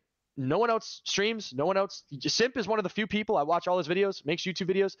streaming. No one else streams. No one else. Simp is one of the few people. I watch all his videos, makes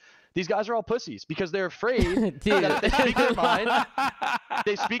YouTube videos. These guys are all pussies because they're afraid that if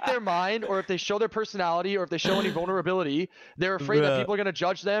they speak their mind, or if they show their personality, or if they show any vulnerability, they're afraid that people are going to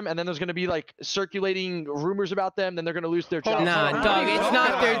judge them, and then there's going to be, like, circulating rumors about them, then they're going to lose their job. Nah, Doug, it's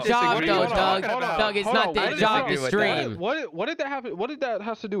not their job, though, Doug. Doug, it's not their job to stream. What did that happen? What did that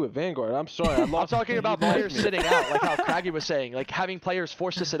have to do with Vanguard? I'm sorry. I'm talking about players sitting out, like how Craggy was saying, like having players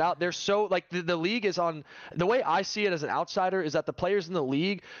forced to sit out. They're so, like, the league is on, the way I see it as an outsider is that the players in the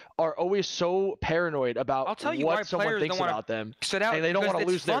league are always so paranoid about what someone thinks about them. Sit out, and they don't want to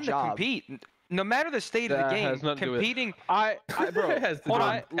lose their job. no matter the state of the game, competing.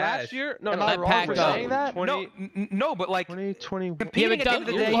 Bro, last year. No, am I wrong for saying that? No, but like 2020. Competing at the end of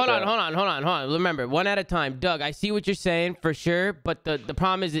the day. Hold on. Remember, one at a time. Doug, I see what you're saying for sure, but the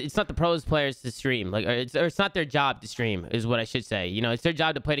problem is it's not the pros players to stream. Like, or it's not their job to stream, is what I should say. You know, it's their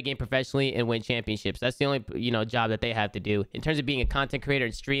job to play the game professionally and win championships. That's the only job that they have to do. In terms of being a content creator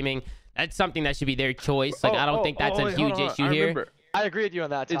and streaming, that's something that should be their choice. Like, I don't think that's a huge issue here. I agree with you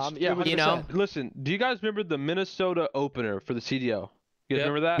on that, Tom. Yeah, 100%. Listen, do you guys remember the Minnesota opener for the CDL? You guys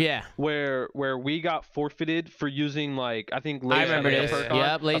remember that? Yeah. Where we got forfeited for using, like, I think I remember this.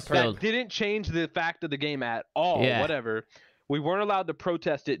 Yep, Lacefield. That didn't change the fact of the game at all. Yeah. Whatever. We weren't allowed to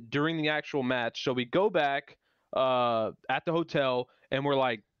protest it during the actual match, so we go back at the hotel and we're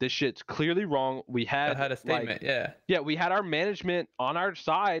like, this shit's clearly wrong. We had a statement, Yeah, we had our management on our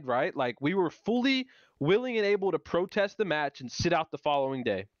side, right? Like, we were fully willing and able to protest the match and sit out the following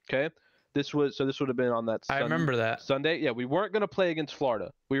day. Okay, this would have been on that. I remember that Sunday. Yeah, we weren't gonna play against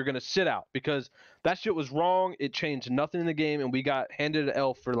Florida. We were gonna sit out because that shit was wrong. It changed nothing in the game, and we got handed an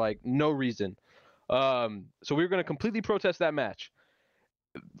L for like no reason. So we were gonna completely protest that match.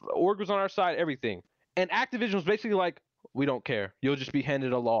 Org was on our side, everything, and Activision was basically like, we don't care. You'll just be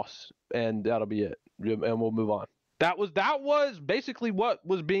handed a loss, and that'll be it, and we'll move on. That was basically what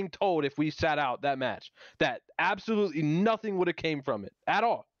was being told if we sat out that match. That absolutely nothing would have came from it at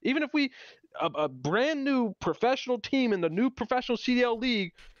all. Even if we, a brand new professional team in the new professional CDL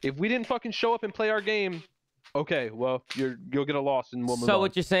league, if we didn't fucking show up and play our game, okay, well, you'll get a loss and we'll move on. So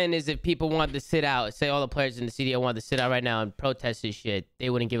what you're saying is if people wanted to sit out, say all the players in the CDL wanted to sit out right now and protest this shit, they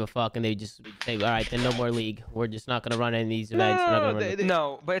wouldn't give a fuck and they just say, all right, then no more league. We're just not going to run any of these events.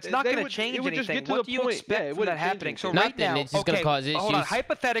 No, but it's not going to change anything. What do you expect from that happening? So right now, it's just going to cause issues. Hold on.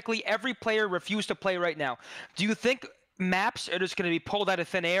 Hypothetically, every player refused to play right now. Do you think maps are just going to be pulled out of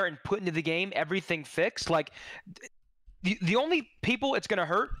thin air and put into the game, everything fixed? Like, the only people it's going to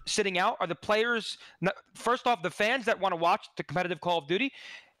hurt sitting out are the players. First off, the fans that want to watch the competitive Call of Duty,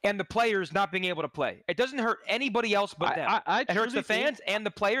 and the players not being able to play. It doesn't hurt anybody else but them. It hurts the fans and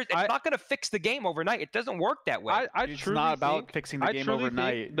the players. It's not going to fix the game overnight. It doesn't work that way. It's not about fixing the game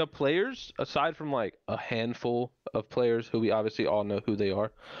overnight. Think the players, aside from like a handful of players who we obviously all know who they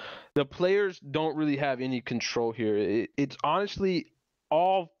are, the players don't really have any control here. It's honestly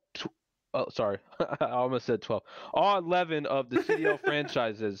all. Oh, sorry, I almost said 12. All 11 of the CDL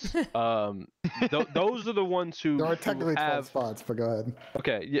franchises. Those are the ones who there are technically 12 spots, but go ahead.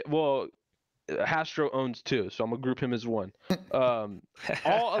 Okay, yeah. Well, Hastro owns 2, so I'm gonna group him as 1. All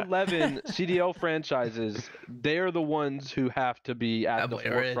 11 CDL franchises. They're the ones who have to be at the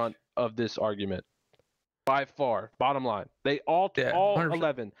forefront of this argument. By far, bottom line, they all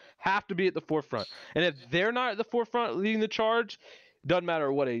 11 have to be at the forefront. And if they're not at the forefront leading the charge, doesn't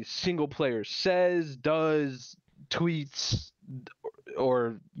matter what a single player says, does, tweets,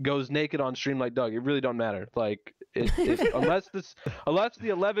 or goes naked on stream like Doug. It really don't matter. Like, unless the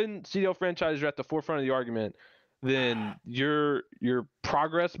 11 CDL franchises are at the forefront of the argument, then your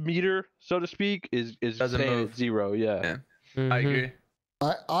progress meter, so to speak, is staying at 0. Yeah. I agree.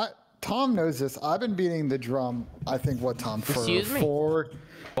 Tom knows this. I've been beating the drum. I think Tom for.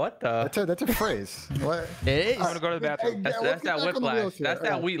 What the? That's a phrase. What? It is. I'm gonna go to the bathroom. That's that whiplash. That's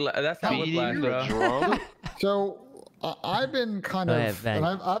that whiplash, bro. So I've been kind of, and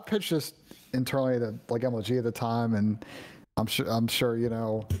I've pitched this internally to like MLG at the time, and I'm sure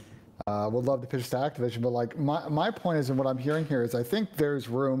would love to pitch to Activision, but like my point is, and what I'm hearing here is, I think there's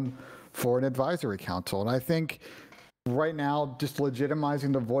room for an advisory council, and I think. Right now, just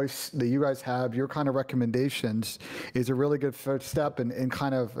legitimizing the voice that you guys have, your kind of recommendations, is a really good first step in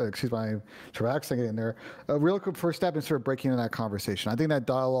kind of, excuse my sort of accent in there, a real good first step in sort of breaking into that conversation. I think that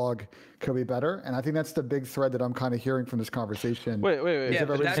dialogue could be better, and I think that's the big thread that I'm kind of hearing from this conversation. Wait. Yeah,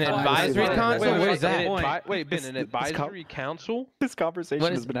 an advisory council? What is that? Wait, Ben, an advisory council? This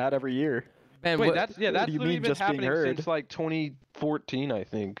conversation has been had every year. Ben, that's literally been happening since like 2014, I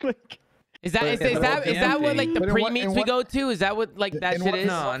think. Is that what like the pre-meets we go to? Is that what like that shit is?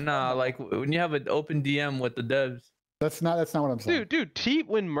 No. Like when you have an open DM with the devs. That's not what I'm saying. Dude,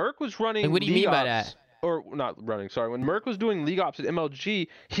 when Merc was running, like, what do you mean by that? Or not running? Sorry, when Merc was doing League Ops at MLG,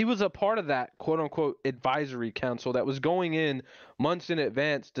 he was a part of that quote-unquote advisory council that was going in months in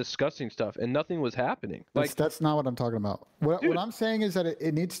advance discussing stuff, and nothing was happening. Like that's not what I'm talking about. What I'm saying is that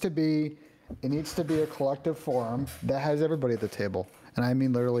it needs to be a collective forum that has everybody at the table. And I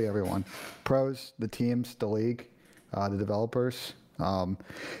mean literally everyone. Pros, the teams, the league, the developers,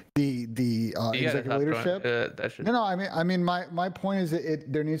 the executive leadership. No, I mean my point is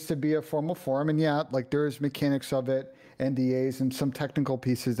that there needs to be a formal forum, and like there's mechanics of it, NDAs and some technical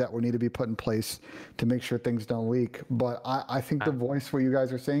pieces that will need to be put in place to make sure things don't leak. But I think the voice what you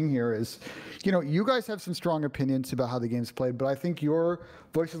guys are saying here is, you guys have some strong opinions about how the game's played, but I think your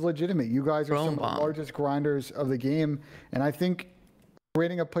voice is legitimate. You guys are some of the largest grinders of the game, and I think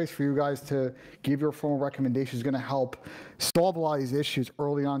creating a place for you guys to give your formal recommendations is going to help solve a lot of these issues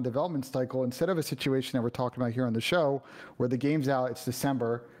early on in development cycle, instead of a situation that we're talking about here on the show where the game's out, it's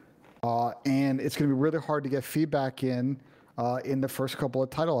December, and it's going to be really hard to get feedback in the first couple of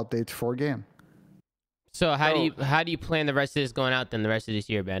title updates for a game. So how do you plan the rest of this going out then, the rest of this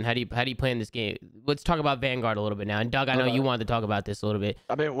year, Ben? How do you plan this game? Let's talk about Vanguard a little bit now. And Doug, I know you wanted to talk about this a little bit.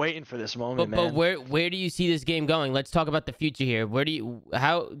 I've been waiting for this moment, man. But where do you see this game going? Let's talk about the future here.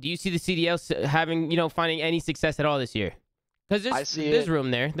 How do you see the CDL having, finding any success at all this year? Because there's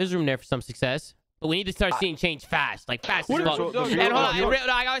room there. There's room there for some success. But we need to start seeing change fast, like fast as fuck. And hold on,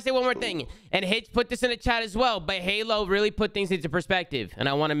 I gotta say one more thing. And Hitch put this in the chat as well, but Halo really put things into perspective, and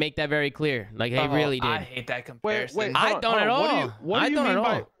I want to make that very clear. Like, they really did. I hate that comparison. Wait, I don't at all.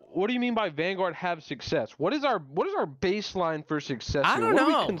 What do you mean by Vanguard have success? What is our baseline for success? I don't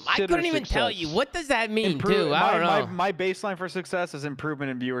know. I couldn't even tell you. What does that mean, too? I don't know. My baseline for success is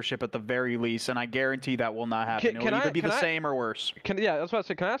improvement in viewership at the very least, and I guarantee that will not happen. It will either be the same or worse. Yeah, that's what I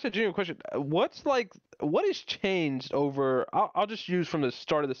said. Can I ask a genuine question? What has changed over? I'll just use from the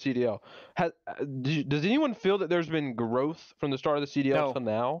start of the CDL. Does anyone feel that there's been growth from the start of the CDL to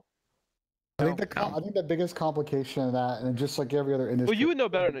now? I think the biggest complication of that, and just like every other industry. Well, you would know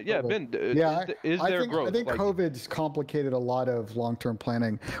better. Yeah, Ben. Is there growth? I think COVID's complicated a lot of long-term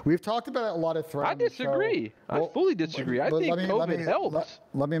planning. We've talked about a lot of threats. I disagree. I fully disagree. I think COVID helps.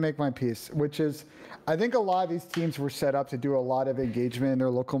 Let me make my piece, which is, I think a lot of these teams were set up to do a lot of engagement in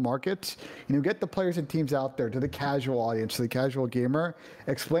their local markets. Get the players and teams out there to the casual audience, to the casual gamer,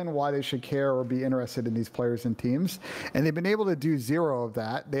 explain why they should care or be interested in these players and teams. And they've been able to do zero of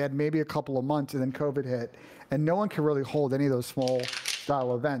that. They had maybe a couple of months, and then COVID hit, and no one can really hold any of those small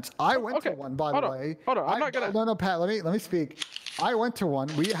style events. I went to one, by the way. Hold on. I'm not gonna. No, Pat. Let me speak. I went to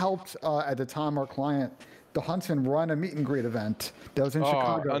one. We helped at the time our client, the Huntsman, run a meet and greet event that was in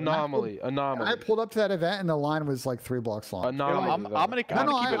Chicago. Anomaly. I pulled up to that event, and the line was like 3 blocks long. Anomaly. I'm gonna keep it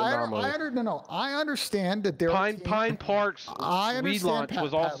anomaly. I understand that there. Pine Park's Weed launch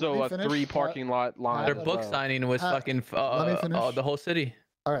was also a 3 parking lot line. Their book signing was fucking the whole city.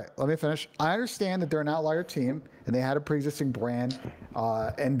 All right, let me finish. I understand that they're an outlier team, and they had a pre-existing brand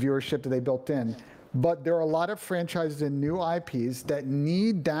and viewership that they built in. But there are a lot of franchises and new IPs that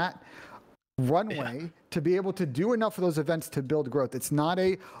need that runway to be able to do enough of those events to build growth. It's not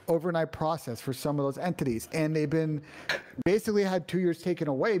a overnight process for some of those entities, and they've been basically had 2 years taken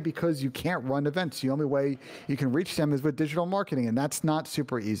away because you can't run events. The only way you can reach them is with digital marketing, and that's not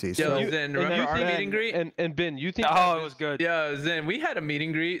super easy. So Zen, remember our meet and greet? And Ben, you think? Oh, it was good. Yeah, Zen, we had a meet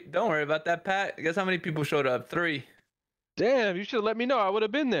and greet. Don't worry about that, Pat. Guess how many people showed up? 3. Damn, you should have let me know. I would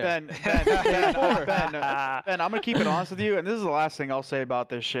have been there. Ben, I'm gonna keep it honest with you, and this is the last thing I'll say about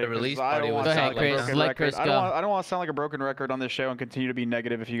this shit. The release party was go ahead, Chris. Let Chris go. I don't want to sound like a broken record on this show and continue to be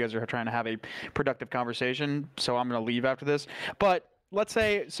negative if you guys are trying to have a productive conversation. So I'm gonna leave after this. But let's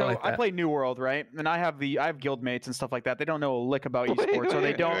say, I play New World, right? And I have guild mates and stuff like that. They don't know a lick about esports, so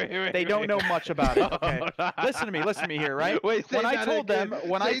they don't know much about it. Okay, listen to me here, right? When I told them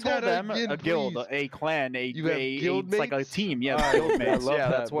a guild, a clan, it's like a team, yeah, guild mates, yeah,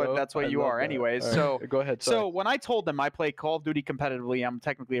 that's what you are, anyways. So go ahead. So when I told them I play Call of Duty competitively, I'm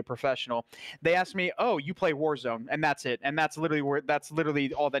technically a professional. They asked me, "Oh, you play Warzone," and that's it. And that's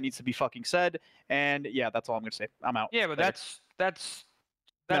literally all that needs to be fucking said. And yeah, that's all I'm gonna say. I'm out. Yeah, but that's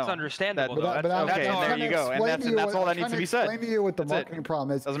understandable. But okay, and there you go. And that's all that needs to be said. Explain to you what the marketing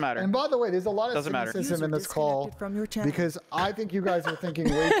problem is. Doesn't matter. And by the way, there's a lot of cynicism in this call because I think you guys are thinking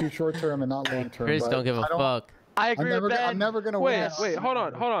way too short term and not long term. Chris don't give a fuck. I agree with Ben. I'm never gonna win. Wait, hold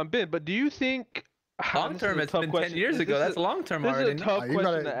on, Ben. But do you think long term? It's been 10 years ago. That's long term already. This is a tough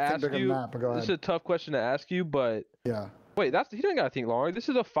question to ask you. This is a tough question to ask you, but yeah. Wait, he don't gotta think long. This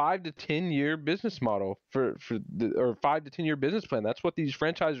is a 5 to 10 year business model or 5 to 10 year business plan. That's what these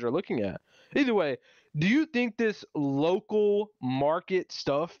franchises are looking at. Either way, do you think this local market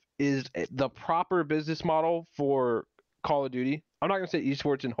stuff is the proper business model for Call of Duty? I'm not gonna say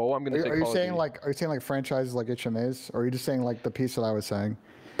esports in whole. I'm gonna say. Are you saying like franchises like HMAs, or are you just saying like the piece that I was saying?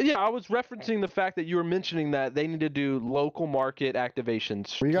 Yeah, I was referencing the fact that you were mentioning that they need to do local market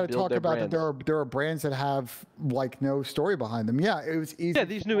activations. Well, you got to talk about that there are brands that have like no story behind them. Yeah, it was easy. Yeah,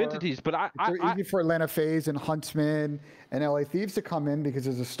 these new entities, but they're easy for Atlanta FaZe and Huntsman and LA Thieves to come in because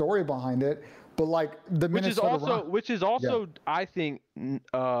there's a story behind it. But like the which is also I think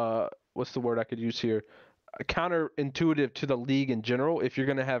what's the word I could use here? counterintuitive to the league in general if you're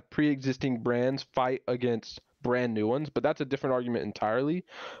going to have pre-existing brands fight against brand new ones, but that's a different argument entirely.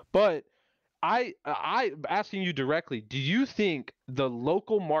 But I asking you directly, do you think the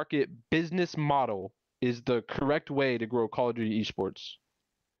local market business model is the correct way to grow Call of Duty esports?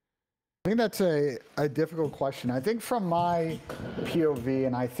 I think that's a difficult question. I think from my POV,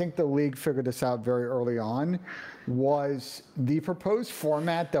 and I think the league figured this out very early on, was the proposed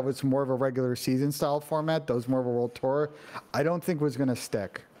format that was more of a regular season style format, that was more of a world tour, I don't think was going to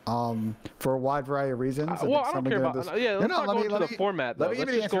stick. For a wide variety of reasons. Well, I don't care about let's not go into the format, though. Let's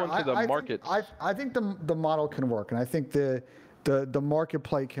just go into the markets. I think the model can work, and I think the market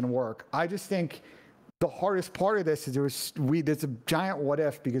play can work. I just think the hardest part of this is there's a giant what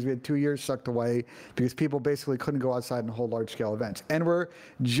if, because we had 2 years sucked away because people basically couldn't go outside and hold large scale events, and we're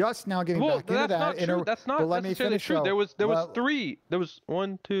just now getting back into that. That's not necessarily true. There was three. There was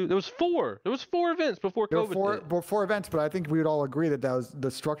one, two. There was four. There was 4 events before COVID. There were 4 events, but I think we would all agree that was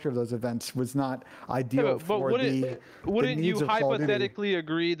the structure of those events was not ideal for the wouldn't needs you of Call of Duty. hypothetically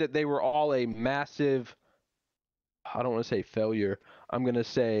agree that they were all a massive? I don't want to say failure. I'm gonna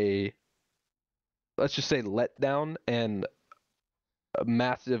say, let's just say letdown and a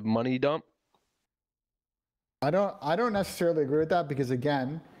massive money dump. I don't necessarily agree with that, because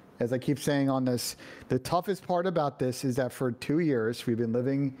again, as I keep saying on this, the toughest part about this is that for 2 years we've been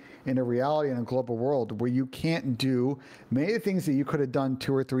living in a reality in a global world where you can't do many of the things that you could have done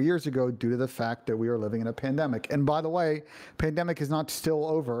 2 or 3 years ago due to the fact that we are living in a pandemic. And by the way, pandemic is not still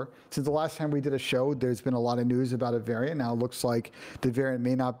over. Since the last time we did a show, there's been a lot of news about a variant. Now it looks like the variant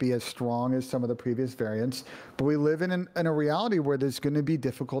may not be as strong as some of the previous variants, but we live in a reality where there's going to be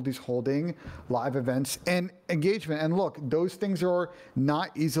difficulties holding live events and engagement. And look, those things are not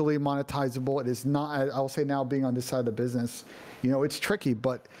easily monetizable. It is not, I'll say now, being on this side of the business, it's tricky,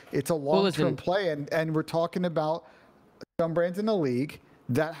 but it's a long-term play. And we're talking about some brands in the league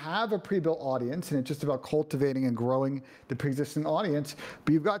that have a pre-built audience, and it's just about cultivating and growing the pre-existing audience.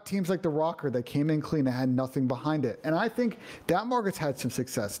 But you've got teams like the Rocker that came in clean and had nothing behind it. And I think that market's had some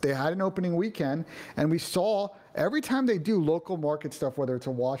success. They had an opening weekend, and we saw every time they do local market stuff, whether it's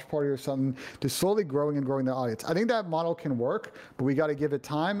a watch party or something, they're slowly growing and growing the audience. I think that model can work, but we got to give it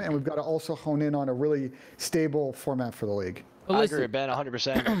time, and we've got to also hone in on a really stable format for the league. Well, I agree with Ben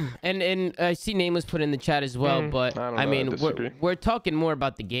 100%. And I see name was put in the chat as well, but I mean, we're talking more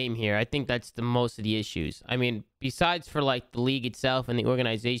about the game here. I think that's the most of the issues. I mean, besides for like the league itself and the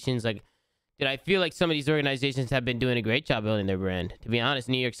organizations, like, dude, I feel like some of these organizations have been doing a great job building their brand. To be honest,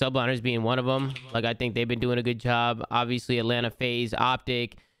 New York Subliners being one of them. Like, I think they've been doing a good job. Obviously, Atlanta FaZe,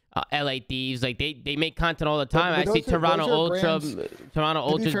 Optic, LA Thieves, like they make content all the time. I see Toronto Ultra's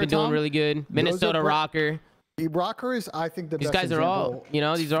been doing really good. Minnesota Rocker. Rocker is, I think, these guys are all,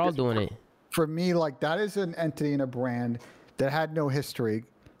 these are all doing it. For me, like, that is an entity and a brand that had no history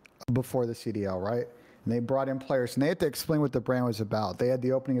before the CDL, right? And they brought in players, and they had to explain what the brand was about. They had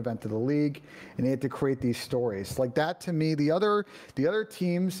the opening event of the league, and they had to create these stories. Like that, to me, the other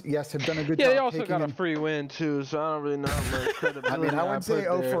teams, yes, have done a good job. Yeah, they also got a free win too, so I don't really know how much credibility. I mean, I wouldn't say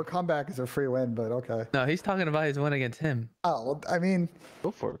 0-4 comeback is a free win, but okay. No, he's talking about his win against him. Oh, well, I mean,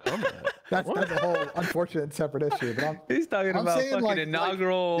 0-4 comeback. That's a whole unfortunate separate issue. But he's talking about fucking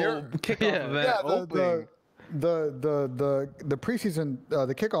inaugural kickoff event opening. The preseason,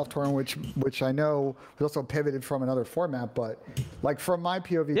 the kickoff tournament, which I know was also pivoted from another format, but like from my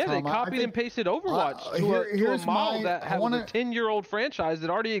POV, yeah, they copied and pasted Overwatch to a model that had a 10-year-old franchise that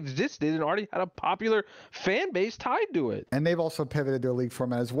already existed and already had a popular fan base tied to it. And they've also pivoted their league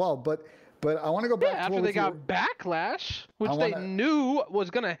format as well, but I want to go back to after they got backlash, which they knew was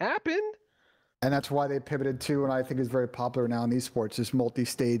going to happen. And that's why they pivoted to, and I think is very popular now in esports, this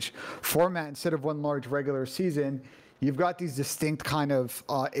multi-stage format. Instead of one large regular season, you've got these distinct kind of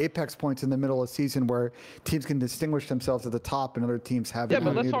apex points in the middle of the season where teams can distinguish themselves at the top and other teams haven't. Yeah,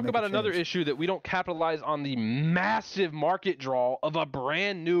 but let's talk about another issue that we don't capitalize on: the massive market draw of a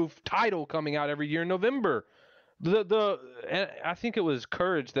brand new title coming out every year in November. And I think it was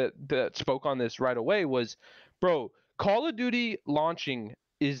Courage that spoke on this right away. Was, bro, Call of Duty launching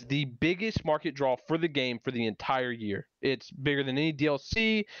is the biggest market draw for the game for the entire year. It's bigger than any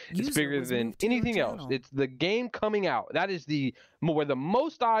DLC. It's bigger than anything else. It's the game coming out. That is where the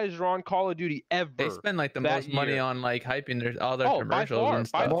most eyes are on Call of Duty ever. They spend like the most money on like hyping all their commercials and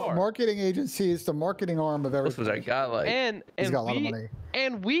stuff. Marketing agencies, the marketing arm of everything. This was a guy like, he's got a lot of money.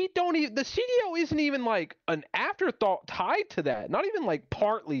 And we don't even, the CDO isn't even like an afterthought tied to that. Not even like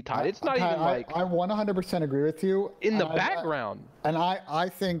partly tied. It's not even like. I 100% agree with you. In the background. And I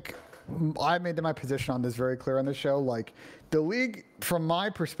think I made my position on this very clear on the show. Like, the league, from my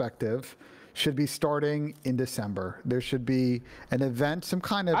perspective, should be starting in December. There should be an event, some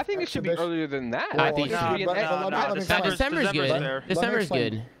kind of. I think it should be earlier than that. I think it should be. December's good. December's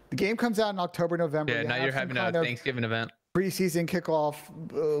good. The game comes out in October, November. Yeah, now you're having a Thanksgiving event. Preseason kickoff.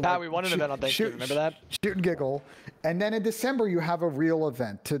 We won an event on Thanksgiving. Remember that? Shoot and giggle, and then in December you have a real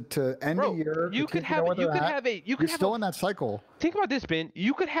event to end the year. You're still in that cycle. Think about this, Ben.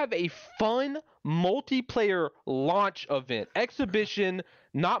 You could have a fun multiplayer launch event, exhibition.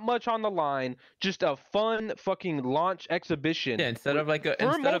 Not much on the line, just a fun fucking launch exhibition. Yeah, instead of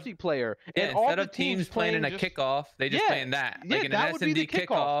multiplayer. Yeah, instead of teams playing in a kickoff, they just play in that. Like in an S&D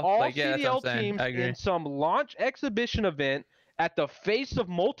kickoff. All like, yeah, CDL teams in some launch exhibition event at the face of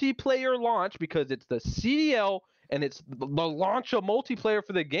multiplayer launch, because it's the CDL and it's the launch of multiplayer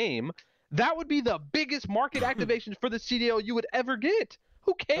for the game. That would be the biggest market activation for the CDL you would ever get.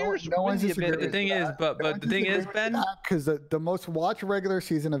 Who cares? No one's the thing is, but the thing is, Ben, because the most watched regular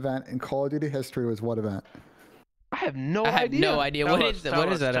season event in Call of Duty history was what event? I have no idea. What is that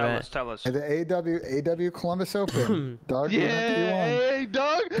event? Tell us. The AW Columbus Open. Doug, hey,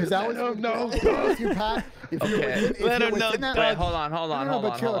 Doug. Because that was Let him know. Hold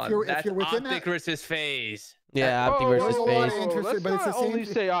on. That's Optic versus FaZe. Yeah, Optic versus FaZe. But it's the same.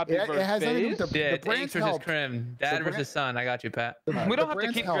 Say Optic versus FaZe. The Tanks versus Crim. Dad versus son. I got you, Pat. We don't have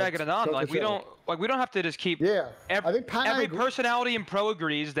to keep dragging it on. We don't have to just keep. Yeah. Every personality in pro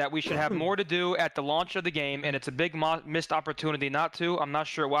agrees that we should have more to do at the launch of the game, and it's a big missed opportunity not to. I'm not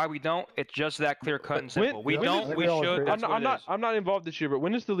sure why we don't. It's just that clear cut and simple. We don't. We should. I'm not involved this year, but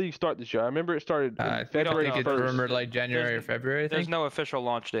when does the league start this year? I remember it started February 1st. It's rumored like January or February. There's no official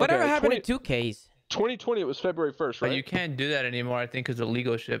launch date. Whatever happened to 2Ks? 2020, it was February 1st, right? But you can't do that anymore, I think, because of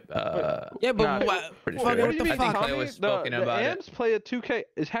legal ship. Yeah, but what the fuck? I think Clay was spoken about the Ams play a 2K.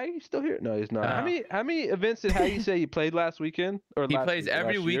 Is Haggy still here? No, he's not. How many events did Haggy say he played last weekend? He plays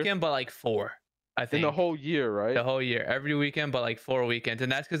every weekend, but like 4. I think. In the whole year, right? The whole year, every weekend, but like 4 weekends, and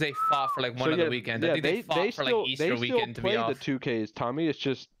that's because they fought for like one of the weekends. I think they fought for like Easter weekend to be off. They still play the 2Ks, Tommy. It's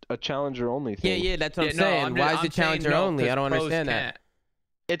just a challenger only thing. Yeah, that's what I'm saying. Why is it challenger only? I don't understand that.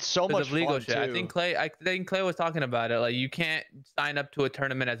 It's so much of legal fun shit. too. I think Clay was talking about it. Like you can't sign up to a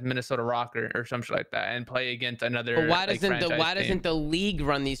tournament as Minnesota Rocker or something like that and play against another. But why doesn't the league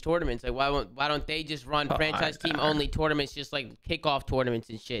run these tournaments? Like why don't they just run franchise team only tournaments, just like kickoff tournaments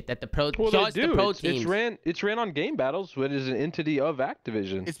and shit that the pro teams. It's ran on Game Battles, which is an entity of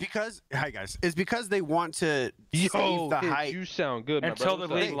Activision. It's because it's because they want to save the hype. You sound good, until the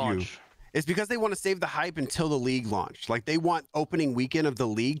league launch. It's because they want to save the hype until the league launch. Like they want opening weekend of the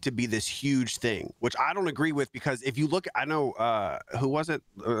league to be this huge thing, which I don't agree with, because if you look, I know who was it?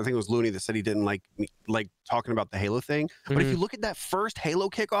 I think it was Looney that said he didn't like talking about the Halo thing. But if you look at that first Halo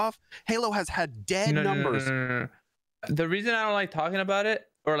kickoff, Halo has had dead numbers. No. The reason I don't like talking about it,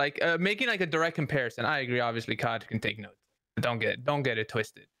 or like making like a direct comparison, I agree. Obviously, COD can take notes. Don't get it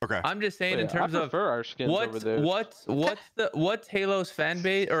twisted. Okay. I'm just saying in terms of our skins over there. what's Halo's fan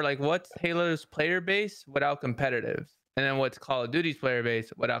base, or like what's Halo's player base without competitive, and then what's Call of Duty's player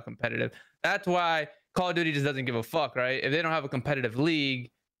base without competitive. That's why Call of Duty just doesn't give a fuck, right? If they don't have a competitive league,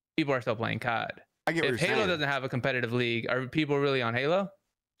 people are still playing COD. If Halo doesn't have a competitive league, are people really on Halo?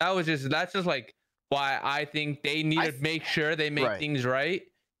 That's just like why I think they need to make sure they make things right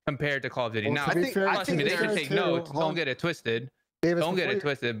compared to Call of Duty. Well, now, I think they should take notes. Don't get it twisted. Davis, don't get it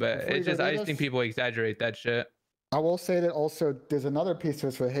twisted, but it's just I just think people exaggerate that shit. I will say that also there's another piece to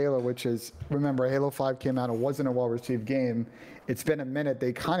this with Halo, which is, remember, Halo 5 came out, it wasn't a well-received game. It's been a minute.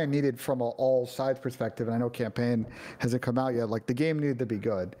 They kind of needed, from an all sides perspective, and I know campaign hasn't come out yet, like the game needed to be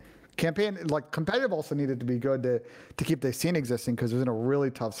good. Campaign, like competitive, also needed to be good to keep the scene existing, because it was in a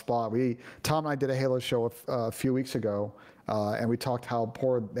really tough spot. Tom and I did a Halo show a few weeks ago, and we talked how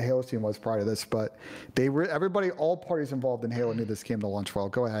poor the Halo team was prior to this, but all parties involved in Halo knew this game to launch well.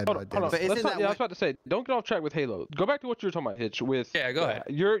 Go ahead. Hold on. I was about to say, don't get off track with Halo. Go back to what you were talking about, Hitch. Go ahead.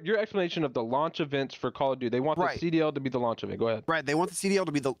 Your explanation of the launch events for Call of Duty. They want the CDL to be the launch event. Go ahead. Right. They want the CDL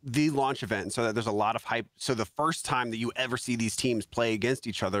to be the launch event, so that there's a lot of hype. So the first time that you ever see these teams play against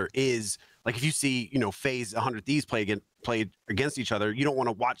each other is like if you see, FaZe 100 Thieves play against each other, you don't want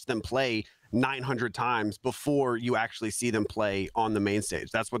to watch them play 900 times before you actually see them play on the main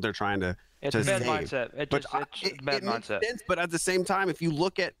stage. That's what they're trying to It's a bad mindset. It's a bad mindset. Makes sense, but at the same time, if you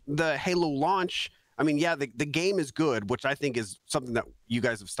look at the Halo launch, I mean, yeah, the game is good, which I think is something that you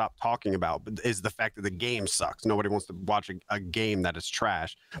guys have stopped talking about, but is the fact that the game sucks. Nobody wants to watch a game that is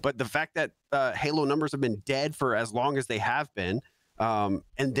trash. But the fact that Halo numbers have been dead for as long as they have been, and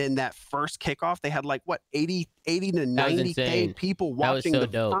then that first kickoff, they had like, what, 80 to 90K people watching the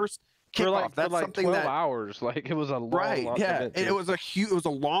first kickoff. That's like something 12 hours. Like it was a long event. It was a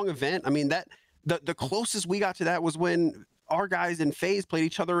long event. I mean, that the closest we got to that was when our guys in FaZe played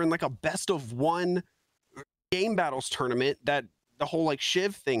each other in like a best of one game battles tournament that the whole like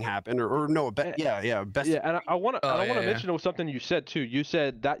Shiv thing happened, or no, best. And I want to mention something you said too. You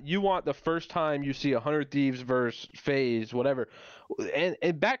said that you want the first time you see 100 Thieves versus FaZe, whatever. And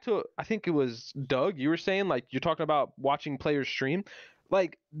back to, I think it was Doug, you were saying, like, you're talking about watching players stream.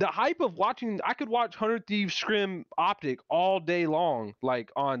 Like, the hype of watching, I could watch 100 Thieves scrim Optic all day long,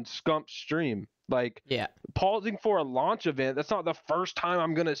 like, on Scump's stream. Like, pausing for a launch event, that's not the first time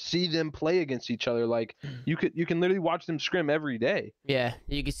I'm going to see them play against each other. Like, you can literally watch them scrim every day. Yeah,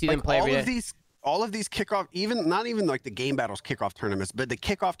 you can see them play every day. All of these kickoff, not even like the game battles kickoff tournaments, but the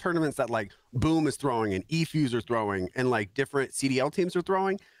kickoff tournaments that like Boom is throwing and eFuse are throwing and like different CDL teams are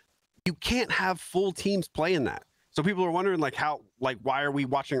throwing, you can't have full teams playing that. So people are wondering like why are we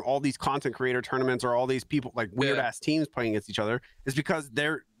watching all these content creator tournaments or all these people like weird ass teams playing against each other? It's because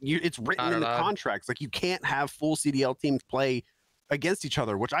it's written in the contracts. Like you can't have full CDL teams play against each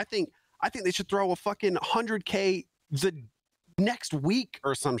other, which I think they should throw a fucking 100K the next week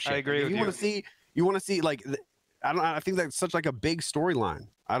or some shit. I agree with you. You want to see like I think that's such like a big storyline.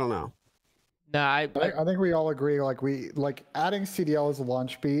 I don't know. No, I think we all agree. Like adding CDL as a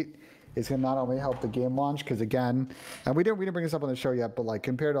launch beat is going to not only help the game launch, because again, and we didn't bring this up on the show yet, but like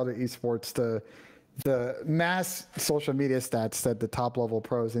compared to other esports, the mass social media stats that the top level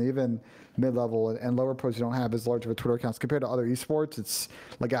pros and even mid-level and lower pros you don't have as large of a Twitter accounts compared to other esports, it's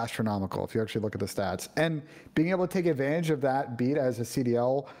like astronomical if you actually look at the stats. And being able to take advantage of that beat as a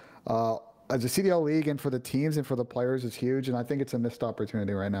CDL league and for the teams and for the players is huge, and I think it's a missed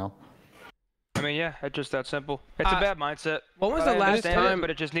opportunity right now. I mean, yeah, it's just that simple. It's a bad mindset. When was the last time?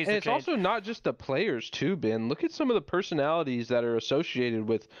 But it just needs to change. It's also not just the players too, Ben. Look at some of the personalities that are associated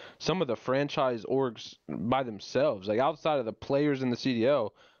with some of the franchise orgs by themselves. Like outside of the players in the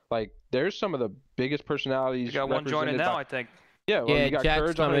CDL, like there's some of the biggest personalities. You got one joining now, I think. Yeah, well, you got Jack's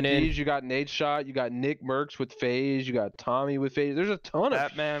Courage on coming in. These, you got Nate Shot, you got Nick Merckx with FaZe, you got Tommy with FaZe. There's a ton of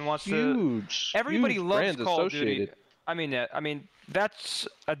Batman wants huge. Everybody huge loves brands Call of Duty. associated. I mean, that's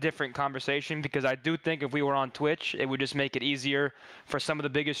a different conversation because I do think if we were on Twitch, it would just make it easier for some of the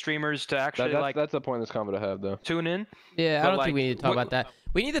biggest streamers to actually that's a pointless comment to have, though. Tune in. Yeah, I don't think we need to talk about that.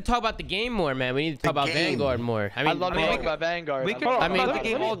 We need to talk about the game more, man. We need to talk about Vanguard more. I love talking about Vanguard. We could talk about the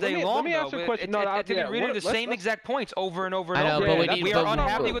game all day long. Let me ask you a question. It's really the same exact points over and over and over. But we are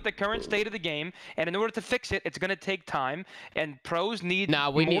unhappy with the current state of the game, and in order to fix it, it's going to take time. And pros need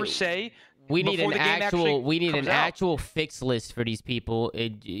more say. We need an actual fix list for these people.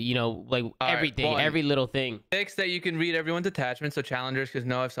 Like everything, every little thing. Fix that you can read everyone's attachments, so challengers can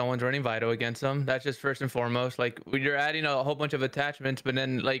know if someone's running Vito against them. That's just first and foremost. Like when you're adding a whole bunch of attachments, but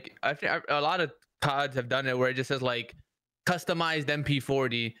then like I think a lot of CODs have done it where it just says like customized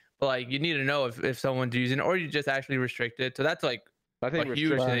MP40, but like you need to know if someone's using, or you just actually restrict it. So that's like I think a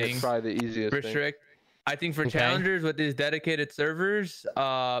huge thing. Is probably the easiest thing. I think for challengers with these dedicated servers,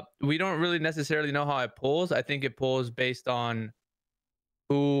 we don't really necessarily know how it pulls. I think it pulls based on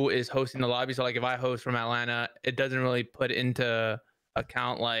who is hosting the lobby. So like if I host from Atlanta, it doesn't really put into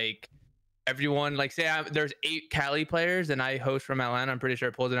account like everyone. Like say there's 8 Cali players and I host from Atlanta. I'm pretty sure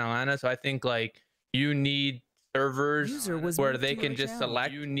it pulls in Atlanta. So I think like you need servers where they can just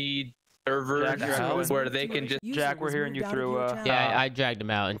select. You need servers where they can just Jack, we're hearing you through I dragged him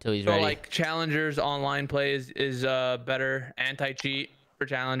out until he's ready. So like challengers online play is better. Anti-cheat for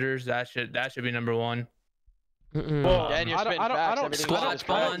challengers, that should be number 1. Well, I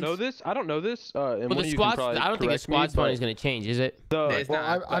don't know this. I don't know this. Well, the squad. I don't think the squad spawn is going to change, is it? The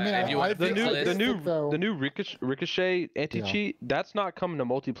new Ricochet anti-cheat, that's not coming to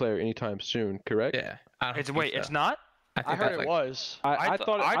multiplayer anytime soon, correct? Yeah. It's not. I heard it was. I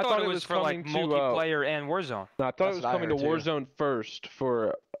thought it was for like multiplayer and Warzone. No, I thought it was coming to Warzone first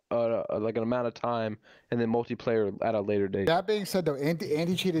for like an amount of time, and then multiplayer at a later date. That being said, though,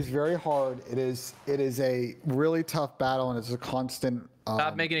 anti-cheat is very hard. It is a really tough battle, and it's a constant.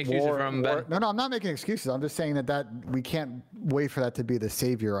 Stop making excuses for him, Ben. No, I'm not making excuses. I'm just saying that we can't wait for that to be the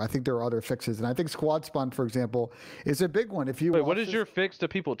savior. I think there are other fixes, and I think squad spawn, for example, is a big one. If you what is your fix to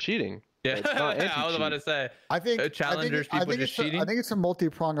people cheating? Yeah, I was about to say. I think challengers, people just cheating. I think it's a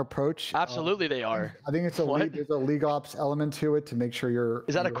multi-prong approach. Absolutely, they are. I think it's there's a league ops element to it to make sure you're.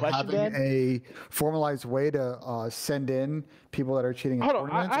 Is that a question, having Dan? a formalized way to send in people that are cheating in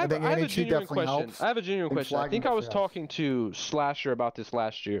tournaments. I have a genuine question. Helps I have a genuine question. I think I was talking to Slasher about this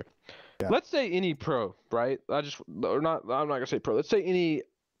last year. Yeah. Let's say any pro, right? I'm not gonna say pro. Let's say any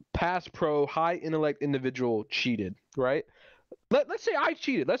past pro, high intellect individual cheated, right? let's say I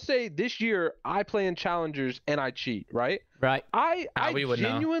cheated. Let's say this year I play in challengers and I cheat, right? Right. I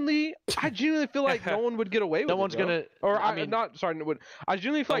genuinely feel like no one would get away with it. No one's gonna. Or I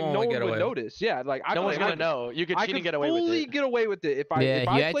genuinely feel like no one would notice. Yeah, like no one's gonna know. You could cheat and get away with it. fully get away with it if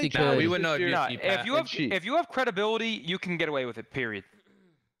I play challengers. We would know if you have credibility, you can get away with it. Period.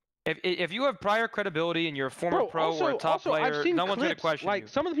 If you have prior credibility and you're a former pro or a top player, no one's gonna question you. Like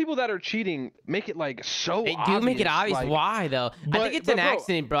some of the people that are cheating make it like so. They do make it obvious. Why though? I think it's an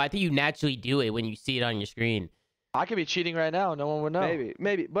accident, bro. I think you naturally do it when you see it on your screen. I could be cheating right now. No one would know.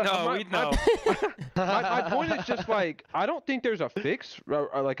 Maybe. But no, we'd know. My point is just like I don't think there's a fix,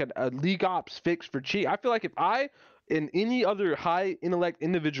 or like a league ops fix for cheat. I feel like if in any other high intellect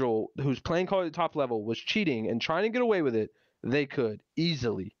individual who's playing Call at the top level was cheating and trying to get away with it, they could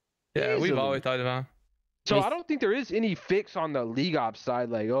easily. Yeah, we've always thought about. So I don't think there is any fix on the league ops side,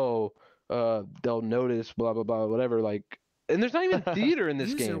 like they'll notice, blah blah blah, whatever. Like, and there's not even theater in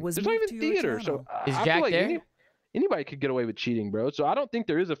this game. There's not even theater. So is I Jack feel like there? Anybody could get away with cheating, bro. So I don't think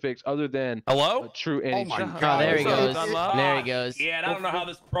there is a fix other than a true NHL. Oh my God. Oh, there he goes. There he goes. Yeah, I don't know how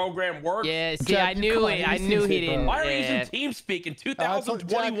this program works. Yeah, see, I knew it. I knew he didn't. Why are we using TeamSpeak in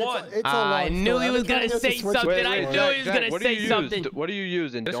 2021? I knew he was gonna say something. I knew he was gonna say something. What are you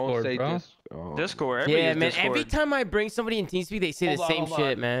using? Discord, don't say bro. this. Discord. Yeah, man. Discord. Every time I bring somebody in TeamSpeak, they say the same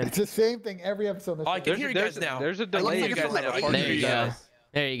shit, man. It's the same thing every episode. I can hear you guys now. There's a delay. There you go.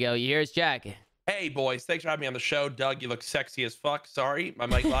 There you go. You hear it's Jack. Hey, boys. Thanks for having me on the show. Doug, you look sexy as fuck. Sorry, my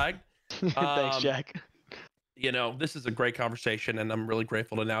mic lagged. Thanks, Jack. You know, this is a great conversation, and I'm really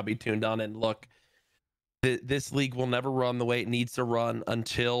grateful to now be tuned on. And look, this league will never run the way it needs to run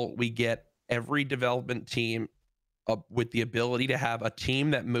until we get every development team with the ability to have a team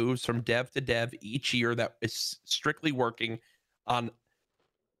that moves from dev to dev each year that is strictly working on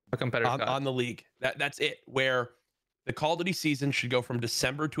A competitive on the league. That's it. Where the Call of Duty season should go from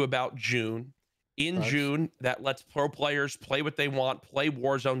December to about June. In June, that lets pro players play what they want, play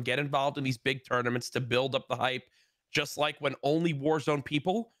Warzone, get involved in these big tournaments to build up the hype. Just like when only Warzone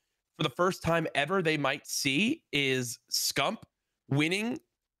people, for the first time ever, they might see is Scump winning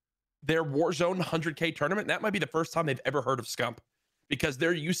their Warzone 100K tournament. That might be the first time they've ever heard of Scump, because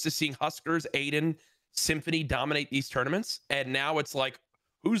they're used to seeing Huskers, Aiden, Symphony dominate these tournaments. And now it's like,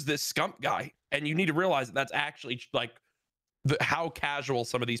 who's this Scump guy? And you need to realize that that's actually like how casual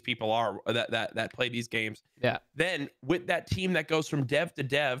some of these people are that play these games. Yeah. Then with that team that goes from dev to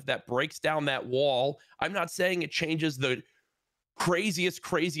dev, that breaks down that wall. I'm not saying it changes the craziest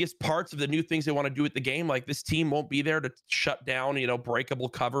parts of the new things they want to do with the game. Like this team won't be there to shut down, breakable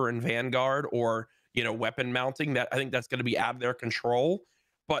cover in Vanguard or, weapon mounting. That I think that's going to be out of their control.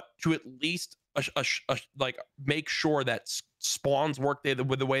 But to at least like make sure that spawns work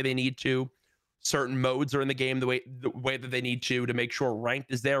the way they need to. Certain modes are in the game the way that they need to make sure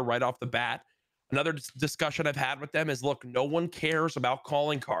ranked is there right off the bat. Another discussion I've had with them is, look, no one cares about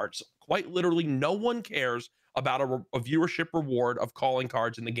calling cards. Quite literally, no one cares about a viewership reward of calling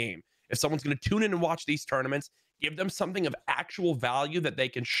cards in the game. If someone's going to tune in and watch these tournaments, give them something of actual value that they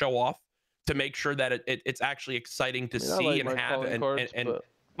can show off to make sure that it's actually exciting to see and have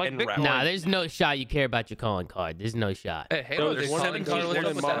Nah, there's no shot you care about your calling card. There's no shot. Hey, Halo, there's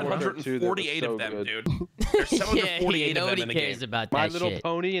 748 of them, dude. There's 748 of them in the game. Cares about My that Little shit.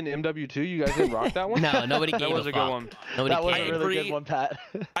 Pony and MW2, you guys didn't rock that one? No, nobody gave That was a good one. That was a really good one, Pat.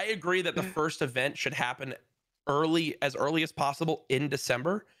 I agree that the first event should happen as early as possible in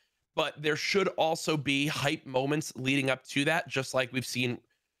December, but there should also be hype moments leading up to that, just like we've seen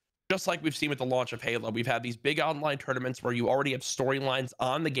with the launch of Halo. We've had these big online tournaments where you already have storylines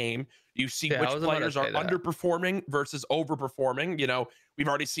on the game. You see which players are underperforming versus overperforming. We've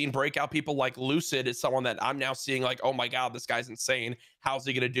already seen breakout people like Lucid is someone that I'm now seeing like, oh my God, this guy's insane. How's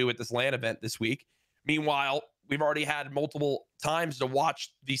he going to do at this LAN event this week? Meanwhile, we've already had multiple times to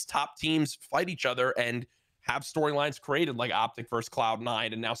watch these top teams fight each other and have storylines created like Optic versus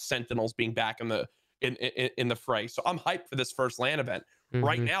Cloud9 and now Sentinels being back in the fray. So I'm hyped for this first LAN event. Mm-hmm.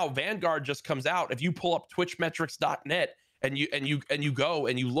 Right now, Vanguard just comes out. If you pull up twitchmetrics.net and you go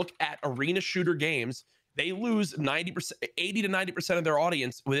and you look at arena shooter games, they lose 80 to 90% of their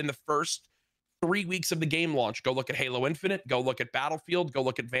audience within the first 3 weeks of the game launch. Go look at Halo Infinite, go look at Battlefield, go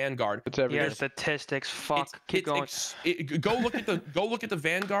look at Vanguard. Yeah, statistics. Fuck. Keep going. Go look at the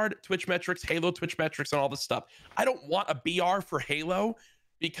Vanguard Twitch metrics, Halo Twitch metrics, and all this stuff. I don't want a BR for Halo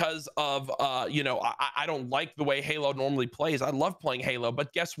because of I don't like the way Halo normally plays. I love playing Halo,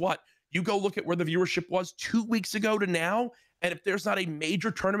 but guess what? You go look at where the viewership was 2 weeks ago to now, and if there's not a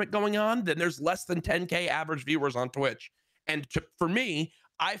major tournament going on, then there's less than 10K average viewers on Twitch. And for me,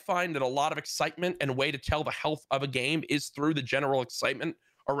 I find that a lot of excitement and a way to tell the health of a game is through the general excitement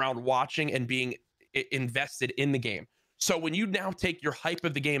around watching and being invested in the game. So when you now take your hype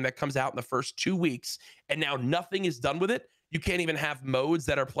of the game that comes out in the first 2 weeks and now nothing is done with it, you can't even have modes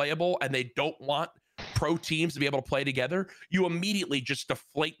that are playable and they don't want pro teams to be able to play together, you immediately just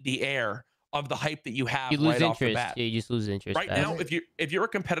deflate the air of the hype that you have. You lose right interest. Off the bat. Yeah, you just lose interest. Right now, if you're a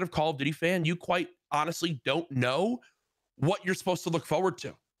competitive Call of Duty fan, you quite honestly don't know what you're supposed to look forward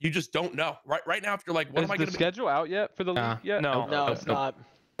to. You just don't know. Right now, if you're like, what am I going to schedule out yet for the league yet? No, it's not.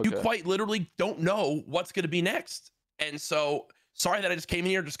 You quite literally don't know what's going to be next. And so, sorry that I just came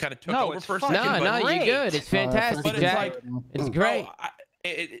in here, just kind of took over for a second. No, you're good. It's fantastic, but Jack. It's great.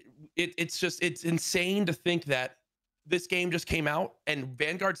 It's insane to think that this game just came out and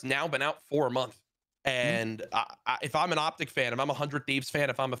Vanguard's now been out for a month. And if I'm an Optic fan, if I'm a 100 Thieves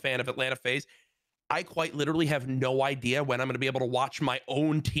fan, if I'm a fan of Atlanta FaZe, I quite literally have no idea when I'm going to be able to watch my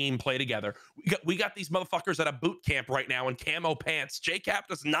own team play together. We got these motherfuckers at a boot camp right now in camo pants. JCap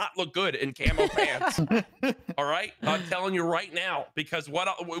does not look good in camo pants. All right, I'm telling you right now, because we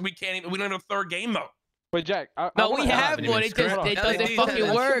don't have a third game mode. Wait, Jack. We have one. It doesn't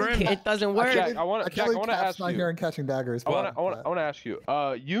fucking work. It doesn't work. Jack, I want to ask you. Here and catching daggers. I want to ask you.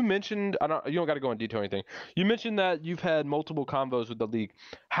 You mentioned you don't got to go in detail or anything. You mentioned that you've had multiple convos with the league.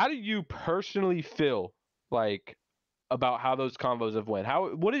 How do you personally feel like about how those convos have went?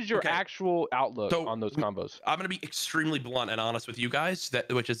 What is your actual outlook on those convos? I'm going to be extremely blunt and honest with you guys,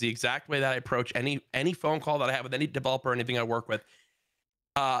 which is the exact way that I approach any phone call that I have with any developer or anything I work with.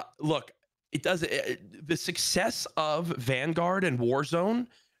 Look. The success of Vanguard and Warzone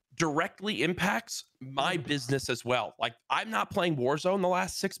directly impacts my business as well. Like, I'm not playing Warzone the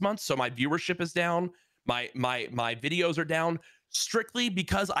last 6 months, so my viewership is down. My videos are down strictly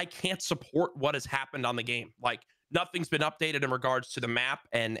because I can't support what has happened on the game. Like, nothing's been updated in regards to the map,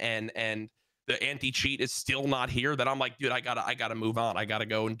 and the anti-cheat is still not here. That I'm like, dude, I gotta move on. I gotta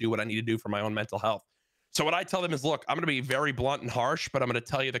go and do what I need to do for my own mental health. So what I tell them is, look, I'm going to be very blunt and harsh, but I'm going to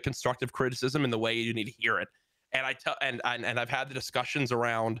tell you the constructive criticism in the way you need to hear it. And I've had the discussions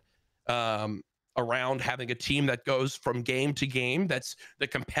around having a team that goes from game to game. That's the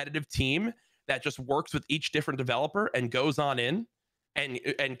competitive team that just works with each different developer and goes on in and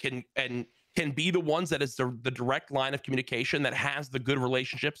can be the ones that is the direct line of communication that has the good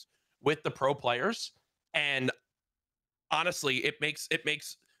relationships with the pro players. And honestly,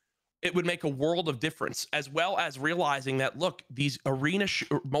 it would make a world of difference, as well as realizing that, look, these arena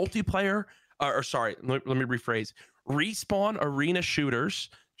multiplayer, let me rephrase, respawn arena shooters,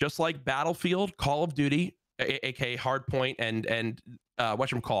 just like Battlefield, Call of Duty, aka Hardpoint, and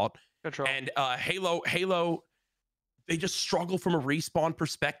whatchamacallit, and Halo, they just struggle from a respawn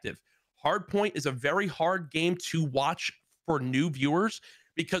perspective. Hardpoint is a very hard game to watch for new viewers,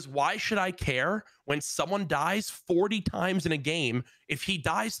 because why should I care when someone dies 40 times in a game if he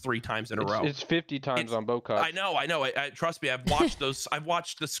dies 3 times in a row? It's 50 times on both cuts. I know. I trust me. I've watched those. I've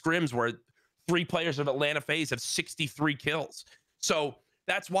watched the scrims where 3 players of Atlanta FaZe have 63 kills. So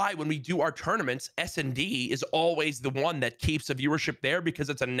that's why when we do our tournaments, S&D is always the one that keeps the viewership there, because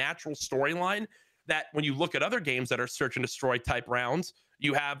it's a natural storyline that when you look at other games that are search and destroy type rounds,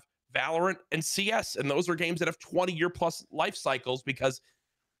 you have Valorant and CS, and those are games that have 20-year plus life cycles, because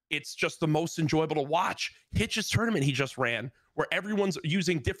it's just the most enjoyable to watch. Hitch's tournament he just ran, where everyone's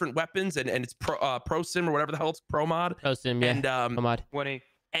using different weapons, and it's pro sim or whatever the hell it's pro mod. Pro sim, yeah. And pro mod.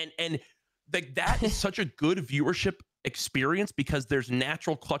 And that is such a good viewership experience, because there's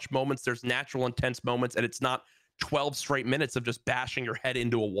natural clutch moments, there's natural intense moments, and it's not 12 straight minutes of just bashing your head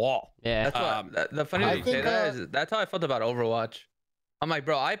into a wall. Yeah. The funny thing you say that is that's how I felt about Overwatch. I'm like,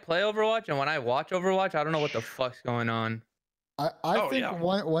 bro, I play Overwatch, and when I watch Overwatch, I don't know what the fuck's going on. I think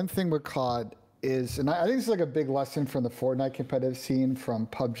one thing with COD is, and I think this is like a big lesson from the Fortnite competitive scene from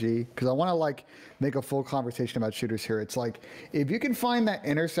PUBG, because I want to like make a full conversation about shooters here. It's like, if you can find that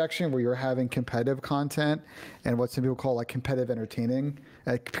intersection where you're having competitive content and what some people call like competitive entertainment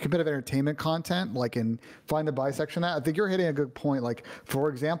content, like, and find the bisection of that, I think you're hitting a good point. Like, for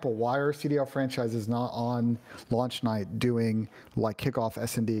example, why are CDL franchises not on launch night doing like kickoff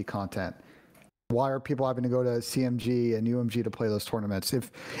S&D content? Why are people having to go to CMG and UMG to play those tournaments?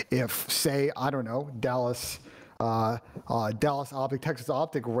 If say, I don't know, Dallas Optic, Texas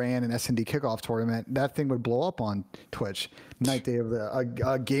Optic ran an S&D kickoff tournament, that thing would blow up on Twitch night day of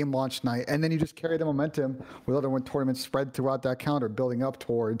a game launch night, and then you just carry the momentum with other tournaments spread throughout that calendar, building up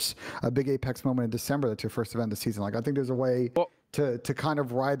towards a big Apex moment in December. That's your first event of the season. Like, I think there's a way to kind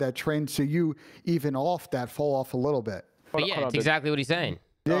of ride that train so you even off that fall off a little bit. But yeah, it's exactly what he's saying.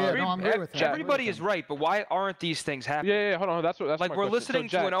 Yeah, no, I'm agree with him. Everybody is right, but why aren't these things happening? Yeah, hold on. That's like my we're question. listening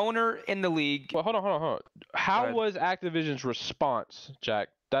so, Jack, to an owner in the league. Well, hold on. How was Activision's response, Jack?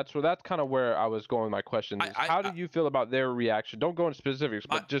 That's kind of where I was going with my question. How do you feel about their reaction? Don't go into specifics,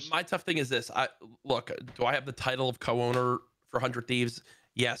 but just my tough thing is this. Look, do I have the title of co-owner for 100 Thieves?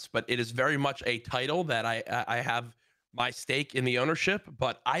 Yes, but it is very much a title that I have my stake in the ownership,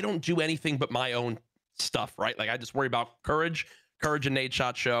 but I don't do anything but my own stuff, right? Like I just worry about Courage and Nate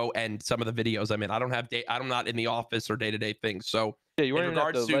Shot Show and some of the videos I'm in. I don't have I'm not in the office or day-to-day things. So yeah, you weren't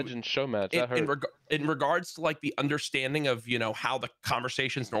at the Legends show match. In regards to like the understanding of, you know, how the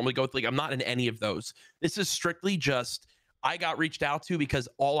conversations normally go with league, I'm not in any of those. This is strictly just I got reached out to because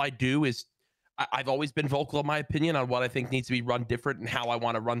all I do is I've always been vocal in my opinion on what I think needs to be run different and how I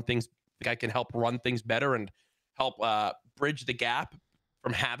want to run things. I can help run things better and help bridge the gap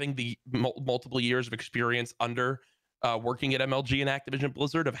from having the multiple years of experience under working at MLG and Activision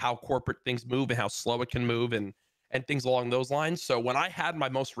Blizzard of how corporate things move and how slow it can move and things along those lines. So when I had my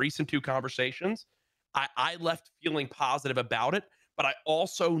most recent 2 conversations, I left feeling positive about it, but I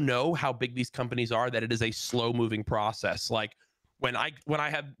also know how big these companies are, that it is a slow moving process. Like when I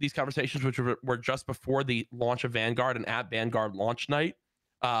had these conversations, which were just before the launch of Vanguard and at Vanguard launch night,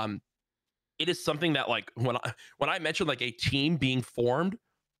 it is something that like when I mentioned like a team being formed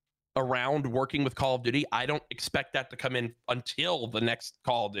around working with Call of Duty, I don't expect that to come in until the next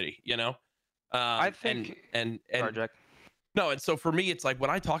Call of Duty, you know? I think and so for me, it's like when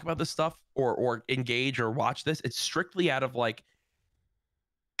I talk about this stuff or engage or watch this, it's strictly out of like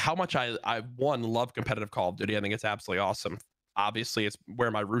how much I love competitive Call of Duty. I think it's absolutely awesome. Obviously, it's where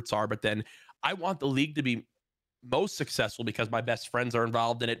my roots are, but then I want the league to be most successful because my best friends are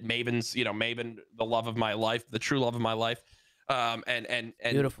involved in it. Maven, the love of my life, the true love of my life. And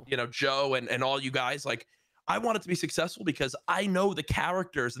Beautiful. You know, Joe and all you guys, like I want it to be successful because I know the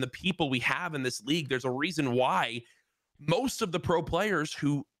characters and the people we have in this league. There's a reason why most of the pro players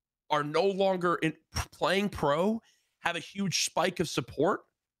who are no longer playing pro have a huge spike of support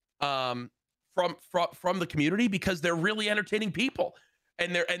from the community because they're really entertaining people.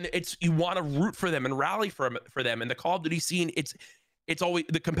 And you want to root for them and rally for them. And the Call of Duty scene, it's always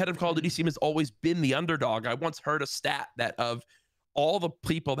the competitive Call of Duty scene has always been the underdog. I once heard a stat that of all the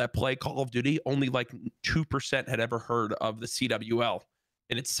people that play Call of Duty, only like 2% had ever heard of the CWL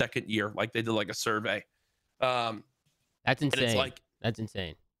in its second year. Like they did like a survey. That's insane. That's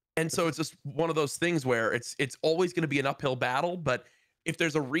insane. And so it's just one of those things where it's always going to be an uphill battle, but if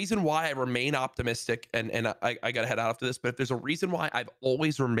there's a reason why I remain optimistic, and I got to head out after this, but if there's a reason why I've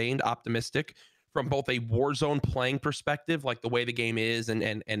always remained optimistic from both a Warzone playing perspective, like the way the game is and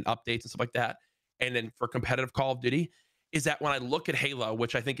updates and stuff like that, and then for competitive Call of Duty, is that when I look at Halo,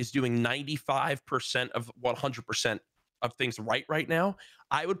 which I think is doing 95% of 100% of things right now,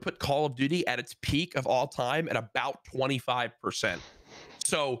 I would put Call of Duty at its peak of all time at about 25%.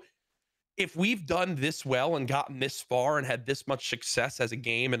 So if we've done this well and gotten this far and had this much success as a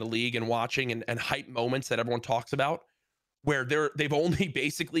game and a league and watching and hype moments that everyone talks about, where they've only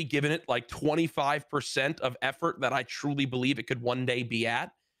basically given it like 25% of effort that I truly believe it could one day be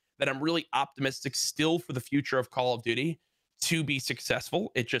at, that I'm really optimistic still for the future of Call of Duty to be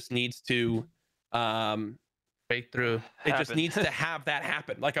successful. It just needs to breakthrough. It just needs to have that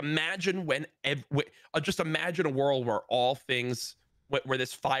happen. Like imagine just imagine a world where all things, where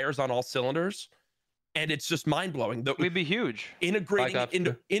this fires on all cylinders, and it's just mind blowing. It'd be huge. Integrating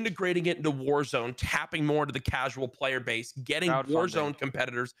it into Warzone, tapping more to the casual player base, getting Warzone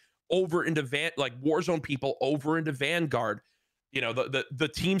competitors over into Warzone people over into Vanguard. You know, the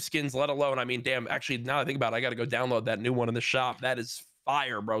team skins, let alone. I mean, damn. Actually, now I think about it, I got to go download that new one in the shop. That is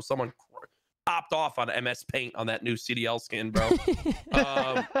fire, bro. Someone popped off on MS Paint on that new CDL skin, bro.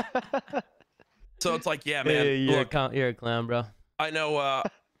 So it's like, yeah, man. You're a clown, bro. I know,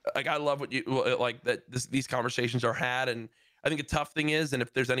 like I love what you like that these conversations are had, and I think the tough thing is, and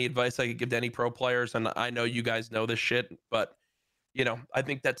if there's any advice I could give to any pro players, and I know you guys know this shit, but you know, I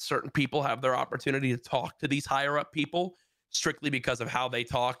think that certain people have their opportunity to talk to these higher up people strictly because of how they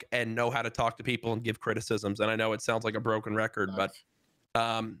talk and know how to talk to people and give criticisms. And I know it sounds like a broken record, but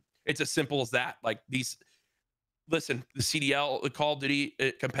it's as simple as that. Like listen, the CDL, the Call of Duty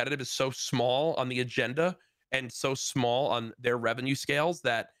competitive is so small on the agenda and so small on their revenue scales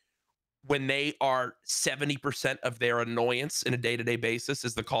that when they are 70% of their annoyance in a day-to-day basis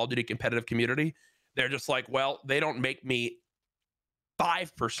is the Call of Duty competitive community, they're just like, well, they don't make me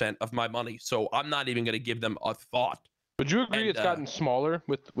 5% of my money, so I'm not even going to give them a thought. Would you agree it's gotten smaller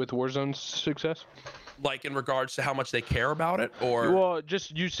with Warzone's success? Like in regards to how much they care about it, or well,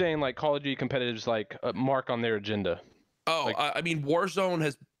 just you saying like Call of Duty competitive is like a mark on their agenda. Oh, like, I mean, Warzone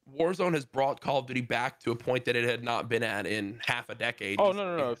has brought Call of Duty back to a point that it had not been at in half a decade. Oh,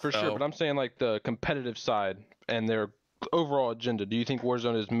 no, for sure. But I'm saying like the competitive side and their overall agenda. Do you think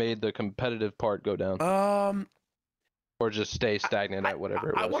Warzone has made the competitive part go down? Or just stay stagnant at whatever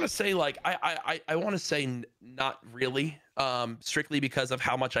it was? I want to say like I want to say not really. Strictly because of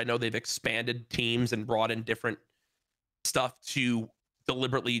how much I know they've expanded teams and brought in different stuff to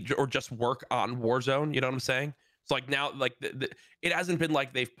deliberately or just work on Warzone. You know what I'm saying? So like now, like it hasn't been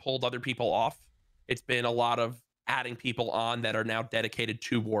like they've pulled other people off. It's been a lot of adding people on that are now dedicated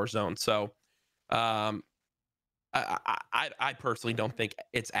to Warzone. So, I personally don't think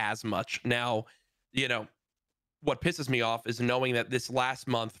it's as much now. You know, what pisses me off is knowing that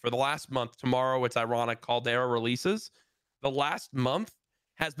for the last month, tomorrow it's ironic Caldera releases. The last month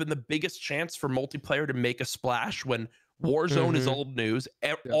has been the biggest chance for multiplayer to make a splash when Warzone is old news.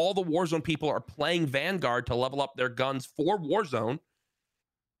 All the Warzone people are playing Vanguard to level up their guns for Warzone.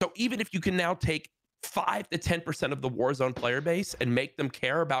 So even if you can now take 5 to 10% of the Warzone player base and make them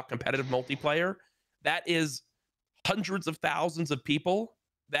care about competitive multiplayer, that is hundreds of thousands of people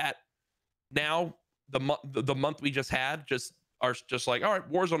that now the month we just had are just like, all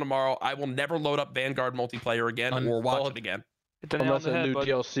right, Warzone tomorrow. I will never load up Vanguard multiplayer again or watch it again. Unless a new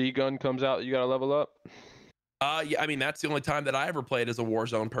DLC gun comes out, you gotta level up. Yeah, I mean, that's the only time that I ever played as a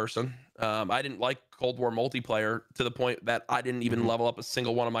Warzone person. I didn't like Cold War multiplayer to the point that I didn't even level up a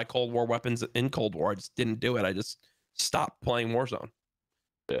single one of my Cold War weapons in Cold War. I just didn't do it. I just stopped playing Warzone.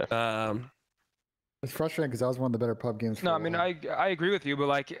 Yeah. It's frustrating because that was one of the better pub games. No, I mean, I agree with you, but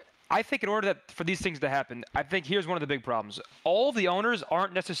like, I think in order for these things to happen, I think here's one of the big problems. All the owners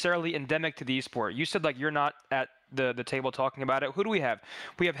aren't necessarily endemic to the esport. You said like you're not at the table talking about it. Who do we have?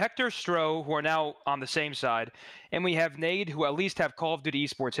 We have Hector, Stroh, who are now on the same side, and we have Nade, who at least have Call of Duty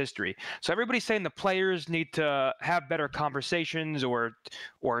esports history. So everybody's saying the players need to have better conversations or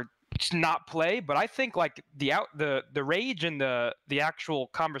not play, but I think like the rage and the actual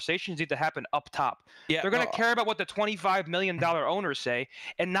conversations need to happen up top. Yeah, they're gonna care about what the $25 million owners say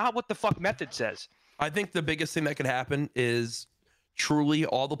and not what the fuck Method says. I think the biggest thing that could happen is truly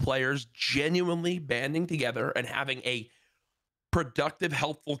all the players genuinely banding together and having a productive,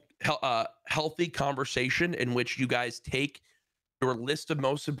 healthy conversation in which you guys take your list of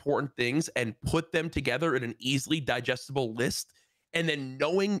most important things and put them together in an easily digestible list. And then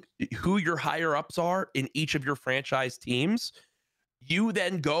knowing who your higher ups are in each of your franchise teams, you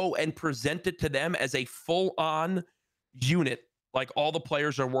then go and present it to them as a full on unit. Like all the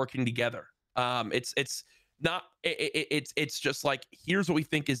players are working together. It's just like, here's what we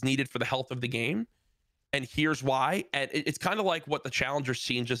think is needed for the health of the game. And here's why. And it's kind of like what the Challenger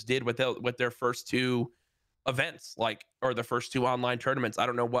scene just did with their first two events, or the first two online tournaments. I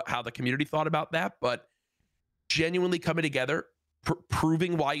don't know how the community thought about that, but genuinely coming together,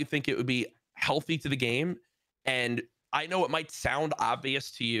 proving why you think it would be healthy to the game. And I know it might sound obvious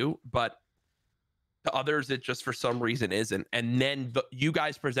to you, but to others, it just for some reason isn't. And then you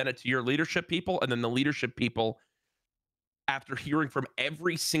guys present it to your leadership people, and then the leadership people, after hearing from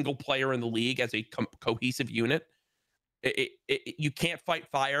every single player in the league as a cohesive unit, you can't fight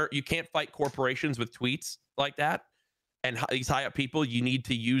fire. You can't fight corporations with tweets like that. And these high up people, you need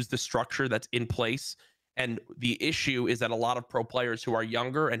to use the structure that's in place. And the issue is that a lot of pro players who are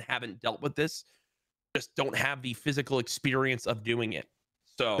younger and haven't dealt with this just don't have the physical experience of doing it.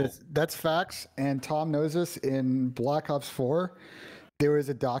 So that's facts. And Tom knows this. In Black Ops 4, there was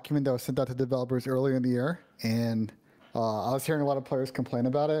a document that was sent out to developers earlier in the year. And I was hearing a lot of players complain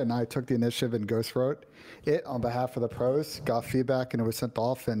about it. And I took the initiative and ghost wrote it on behalf of the pros, got feedback, and it was sent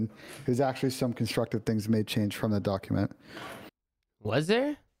off. And there's actually some constructive things made change from the document. Was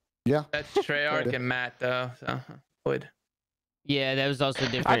there? Yeah. That's Treyarch and Matt, though. So would. Yeah, that was also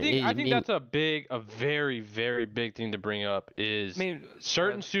different. I think that's a very, very big thing to bring up. Is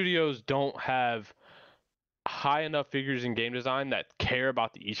certain studios don't have high enough figures in game design that care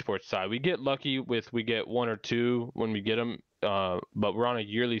about the esports side. We get lucky we get one or two when we get them, but we're on a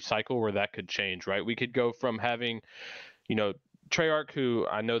yearly cycle where that could change, right? We could go from having, Treyarch, who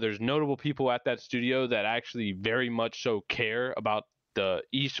I know there's notable people at that studio that actually very much so care about the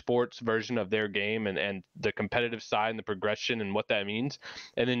esports version of their game and the competitive side and the progression and what that means.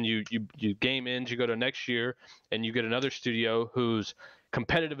 And then you game ends, you go to next year and you get another studio whose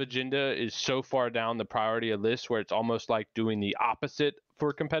competitive agenda is so far down the priority list where it's almost like doing the opposite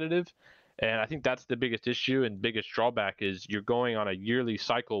for competitive. And I think that's the biggest issue and biggest drawback is you're going on a yearly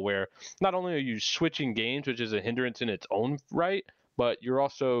cycle where not only are you switching games, which is a hindrance in its own right, but you're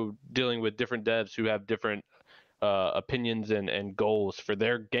also dealing with different devs who have different opinions and goals for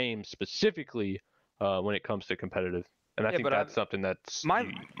their game specifically when it comes to competitive. And I think that's something that's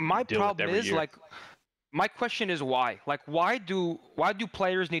my problem is like. My question is why? Like, why do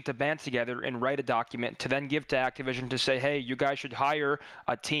players need to band together and write a document to then give to Activision to say, hey, you guys should hire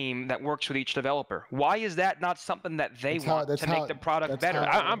a team that works with each developer? Why is that not something that they want to make the product better?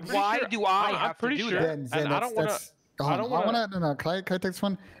 Why do I have to do that? Zen, I don't want to. No. Can I take this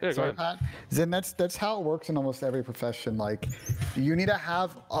one? Yeah, sorry, Pat. Zen, that's how it works in almost every profession. Like, you need to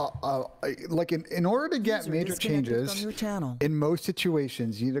have like in order to get major changes in most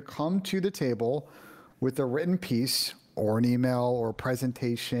situations, you need to come to the table with a written piece or an email or a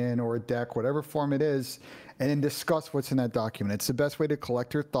presentation or a deck, whatever form it is, and then discuss what's in that document. It's the best way to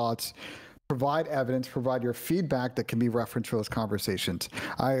collect your thoughts, provide evidence, provide your feedback that can be referenced for those conversations.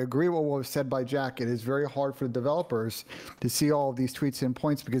 I agree with what was said by Jack. It is very hard for the developers to see all of these tweets and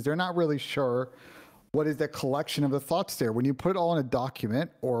points because they're not really sure what is the collection of the thoughts there. When you put it all in a document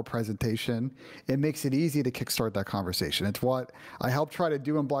or a presentation, it makes it easy to kickstart that conversation. It's what I helped try to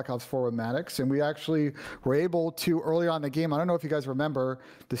do in Black Ops 4 with Maddox, and we actually were able to, early on in the game, I don't know if you guys remember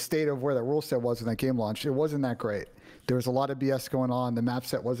the state of where that rule set was when that game launched. It wasn't that great. There was a lot of BS going on. The map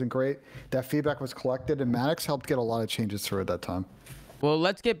set wasn't great. That feedback was collected, and Maddox helped get a lot of changes through at that time. Well,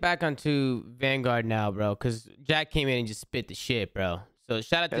 let's get back onto Vanguard now, bro, because Jack came in and just spit the shit, bro. So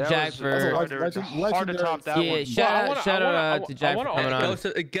shout out to Jack for hard to top that one. Shout out to Jack for coming on.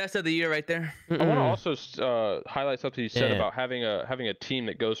 Guest of the year right there. I want to also highlight something you said about having a team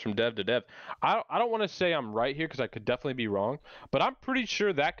that goes from dev to dev. I don't want to say I'm right here because I could definitely be wrong, but I'm pretty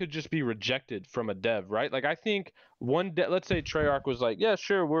sure that could just be rejected from a dev, right? Like I think let's say Treyarch was like, yeah,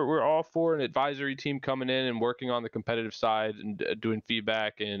 sure, we're all for an advisory team coming in and working on the competitive side and doing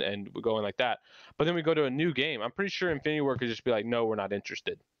feedback and going like that. But then we go to a new game. I'm pretty sure Infinity Ward could just be like, no, we're not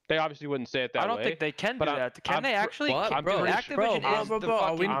interested. They obviously wouldn't say it that way. I don't think they can do that. Can they actually? Activision is the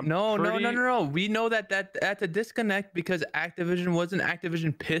fucking... No. We know that's a disconnect because wasn't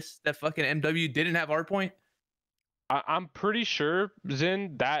Activision pissed that fucking MW didn't have Hardpoint? I'm pretty sure,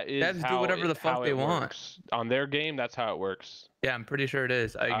 Zen, that is Devs do whatever the fuck they want. Works. On their game, that's how it works. Yeah, I'm pretty sure it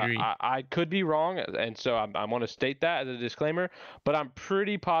is. I agree. I could be wrong, and so I want to state that as a disclaimer, but I'm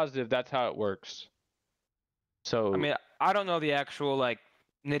pretty positive that's how it works. So I mean, I don't know the actual like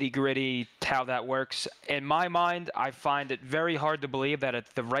nitty-gritty how that works. In my mind, I find it very hard to believe that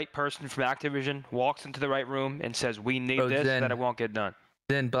if the right person from Activision walks into the right room and says, we need this, that it won't get done.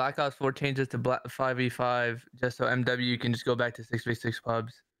 Then Black Ops 4 changes to 5v5 just so MW can just go back to 6v6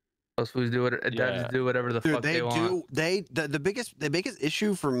 pubs. Those fools do it. Devs do whatever the fuck they want. The biggest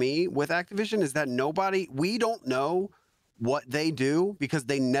issue for me with Activision is that we don't know what they do because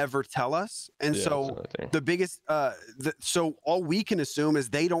they never tell us, and so the biggest so all we can assume is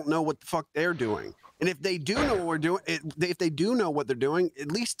they don't know what the fuck they're doing. And if they do know what we're doing, if they do know what they're doing, at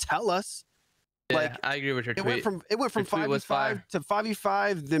least tell us. Yeah, like, I agree with your tweet. It went from 5v5 to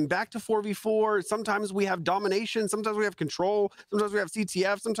 5v5, then back to 4v4. Sometimes we have domination, sometimes we have control, sometimes we have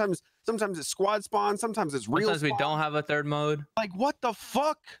CTF, sometimes it's squad spawn, sometimes it's real. Sometimes we don't have a third mode. Like what the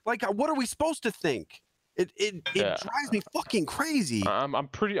fuck? Like what are we supposed to think? It drives me fucking crazy. I'm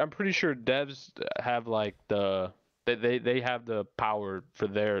pretty sure devs have like they have the power for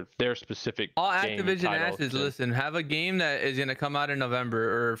their specific. All Activision asks is, listen, have a game that is gonna come out in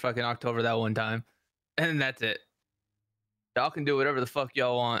November or fucking October that one time, and that's it. Y'all can do whatever the fuck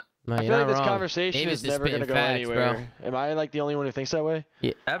y'all want. No, I feel like this conversation is never gonna go anywhere. Bro. Am I like the only one who thinks that way?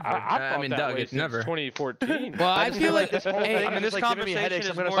 Yeah, ever. I mean, Doug, it's never. 2014. Well, I feel like this whole thing. I mean, this conversation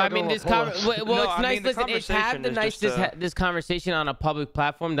is more. I mean, this it's nice. Listen, it's had the nice this conversation on a public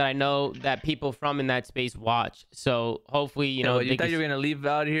platform that I know that people from in that space watch. So hopefully, you know. You thought you were gonna leave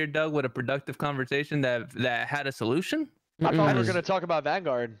out here, Doug, with a productive conversation that had a solution? I thought we were going to talk about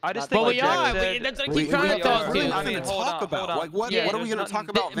Vanguard. I just think. But we are. That's what I keep trying to talk to. I mean, talk about. Like, what are we going to talk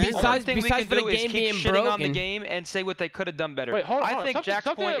about? Besides for the game being broken, on the game and say what they could have done better. Wait, hold on. I think Jack's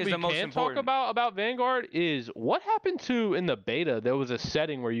point is the most important. Talk about Vanguard is what happened to in the beta. There was a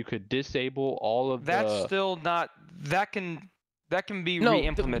setting where you could disable all of That's still not. That can be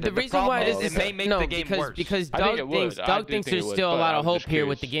re-implemented. The reason why it may make the game worse. Because Doug thinks there's still a lot of hope here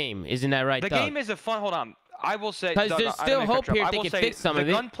with the game. Isn't that right, Doug? The game is a fun. Hold on. I will say, because there's still hope here they can fix some of it.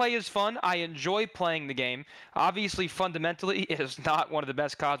 The gunplay is fun. I enjoy playing the game. Obviously, fundamentally, it is not one of the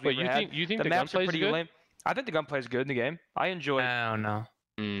best CODs we've ever had. You think the gunplay is good? Lame. I think the gunplay is good in the game. I enjoy it. I don't know.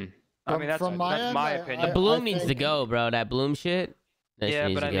 I mean, that's my opinion. The bloom needs to go, bro. That bloom shit. Yeah,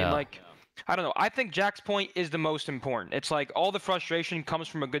 but I mean, like, I don't know. I think Jack's point is the most important. It's like all the frustration comes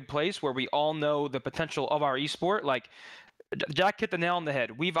from a good place where we all know the potential of our esport. Like, Jack hit the nail on the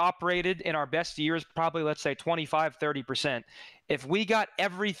head. We've operated in our best years, probably, let's say 25, 30%. If we got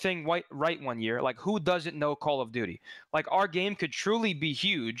everything right one year, like who doesn't know Call of Duty? Like our game could truly be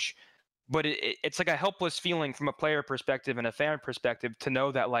huge, but it's like a helpless feeling from a player perspective and a fan perspective to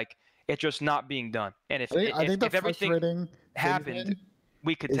know that like it's just not being done. And if everything happened,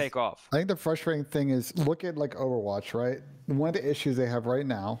 we could take off. I think the frustrating thing is look at like Overwatch, right? One of the issues they have right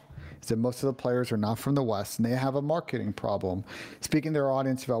now is that most of the players are not from the West, and they have a marketing problem, speaking to their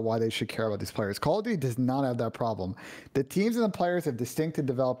audience about why they should care about these players. Call of Duty does not have that problem. The teams and the players have distinct and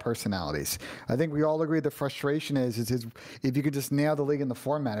developed personalities. I think we all agree the frustration is if you could just nail the league in the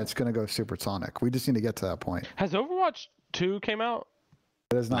format, it's going to go supersonic. We just need to get to that point. Has Overwatch 2 came out?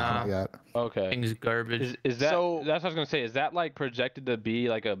 It has not come out yet. Okay. Things garbage. Is that, so, that's what I was going to say. Is that like projected to be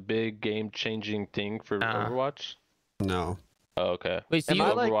like a big game-changing thing for Overwatch? No. Oh, okay. Wait, so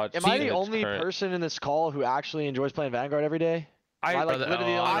am I the only person in this call who actually enjoys playing Vanguard every day? I have fun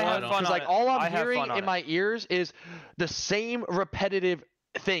because like all I'm hearing in my ears is the same repetitive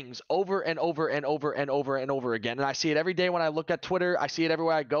things over and over and over and over and over again, and I see it every day when I look at Twitter. I see it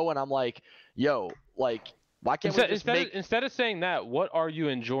everywhere I go, and I'm like, yo, like. Why can't we just instead of saying that, what are you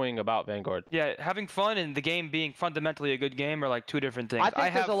enjoying about Vanguard? Yeah, having fun and the game being fundamentally a good game are like two different things. I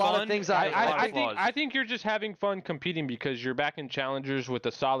think there's a lot of things I think you're just having fun competing because you're back in challengers with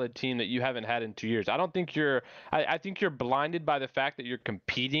a solid team that you haven't had in 2 years. I don't think you're. I think you're blinded by the fact that you're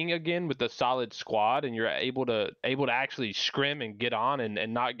competing again with a solid squad and you're able to actually scrim and get on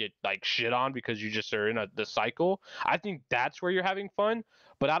and not get like shit on because you just are in the cycle. I think that's where you're having fun,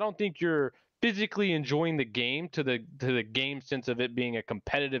 but I don't think you're physically enjoying the game to the game sense of it being a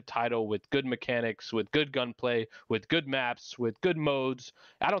competitive title with good mechanics, with good gunplay, with good maps, with good modes.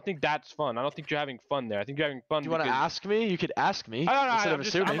 I don't think that's fun. I don't think you're having fun there. I think you're having fun. Do you want to ask me? You could ask me instead of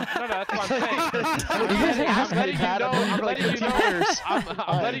assuming. No, that's what I'm saying.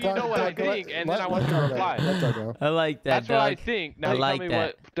 I'm letting you know what I think, and then I want you to reply. I like that. That's what I think. Now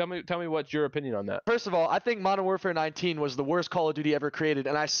tell me what's your opinion on that. First of all, I think Modern Warfare 19 was the worst Call of Duty ever created,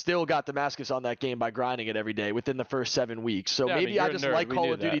 and I still got Damascus on that game by grinding it every day within the first 7 weeks. So maybe I just like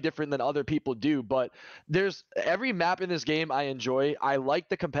Call of Duty different than other people do, but there's every map in this game I enjoy. I like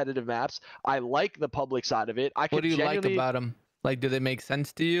the competitive maps. I like the public side of it. What do you like about them? Like, do they make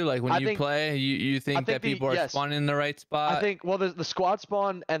sense to you? Like, when you play, you think that people are spawning in the right spot? I think, well, the squad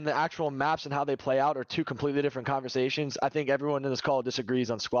spawn and the actual maps and how they play out are two completely different conversations. I think everyone in this call disagrees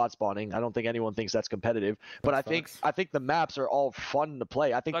on squad spawning. I don't think anyone thinks that's competitive. But I think the maps are all fun to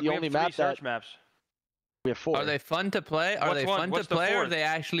play. I think the only map maps. We have 4. Are they fun to play? Are they fun to play, or are they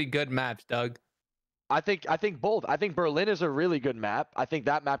actually good maps, Doug? I think both. I think Berlin is a really good map. I think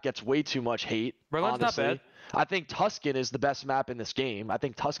that map gets way too much hate. Berlin's honestly. not bad. I think Tuscan is the best map in this game. I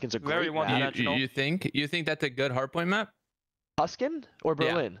think Tuscan's a great map. You think that's a good hardpoint map? Tuscan or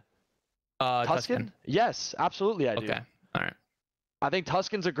Berlin? Yeah. Tuscan? Yes, absolutely I do. Okay. All right. I think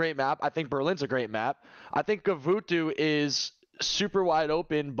Tuscan's a great map. I think Berlin's a great map. I think Gavutu is super wide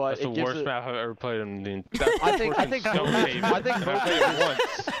open, but that's the worst map I've ever played in. I think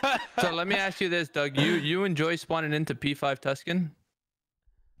So let me ask you this, Doug. You enjoy spawning into P5 Tuscan?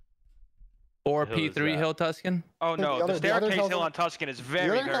 Or P3 Hill Tuscan? Oh no, the staircase hill on Tuscan is very,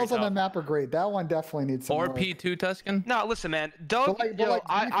 very tough. The other hills on the map are great. That one definitely needs some Or work. P2 Tuscan? No, listen, man. Doug,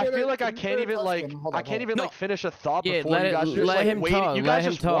 I feel like I can't even finish a thought before you guys just let him talk. You guys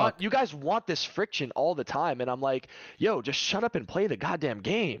just you guys want this friction all the time, and I'm like, yo, just shut up and play the goddamn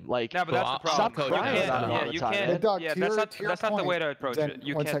game. Like, no, but that's the problem. Stop crying about it all the time. Hey, Doug, that's not the way to approach it.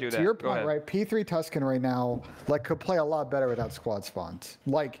 You can't do that. To your point, right? P3 Tuscan right now, like, could play a lot better without squad spawns.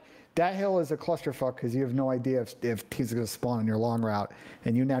 Like. That hill is a clusterfuck because you have no idea if he's going to spawn on your long route,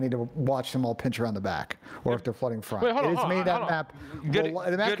 and you now need to watch them all pinch around the back, or if they're flooding front. Wait, hold on, Good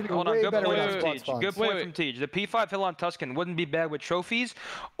point from Tej. The P5 hill on Tuscan wouldn't be bad with trophies,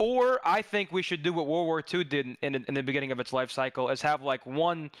 or I think we should do what World War II did in the beginning of its life cycle, is have like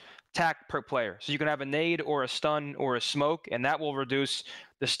one tack per player. So you can have a nade or a stun or a smoke, and that will reduce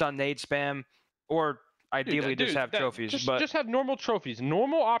the stun nade spam, or ideally just have trophies. Just have normal trophies,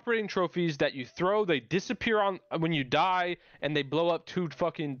 normal operating trophies that you throw, they disappear on when you die, and they blow up 2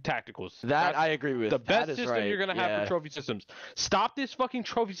 fucking tacticals. That's I agree with. The best system you're gonna have for trophy systems. Stop this fucking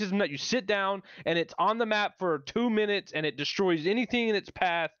trophy system that you sit down and it's on the map for 2 minutes and it destroys anything in its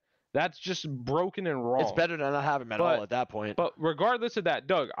path. That's just broken and wrong. It's better than not having them at all at that point. But regardless of that,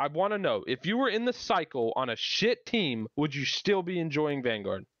 Doug, I want to know, if you were in the cycle on a shit team, would you still be enjoying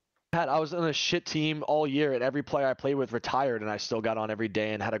Vanguard? Pat, I was on a shit team all year, and every player I played with retired, and I still got on every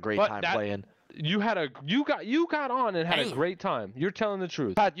day and had a great time playing. You got on and had a great time. You're telling the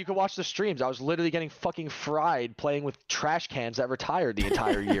truth. Pat, you could watch the streams. I was literally getting fucking fried playing with trash cans that retired the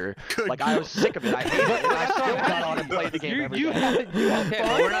entire year. Like I was sick of it. I hated it. And I still got on and played the game every day. Okay,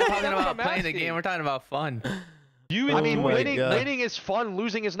 but we're not talking about playing the game. We're talking about fun. I mean, winning is fun.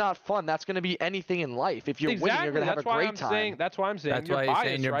 Losing is not fun. That's going to be anything in life. If you're winning, you're going to have a great time. That's why I'm saying. That's why you're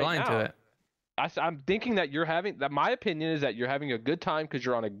saying you're blind to it. I'm thinking that my opinion is that you're having a good time because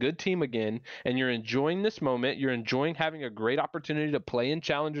you're on a good team again and you're enjoying this moment. You're enjoying having a great opportunity to play in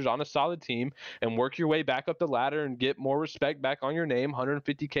challengers on a solid team and work your way back up the ladder and get more respect back on your name.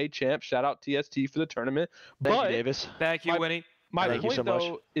 150K champ. Shout out TST for the tournament. Thank you, Davis. Thank you, Winnie. My point,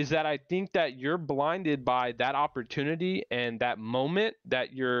 though, is that I think that you're blinded by that opportunity and that moment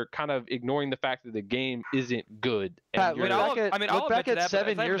that you're kind of ignoring the fact that the game isn't good. Pat, look back at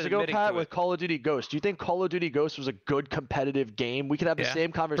 7 years ago, Pat, with Call of Duty Ghost. Do you think Call of Duty Ghost was a good competitive game? We could have the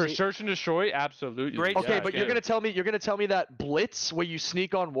same conversation. For Search and Destroy, absolutely. Great. Okay, but you're gonna tell me that Blitz where you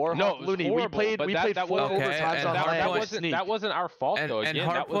sneak on Warhawk? No, Looney. We played 4 overtimes on Hardpoint. That wasn't our fault though. And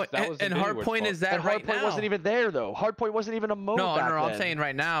Hardpoint is that right now. Hardpoint wasn't even there though. Hardpoint wasn't even a mode. No, I'm saying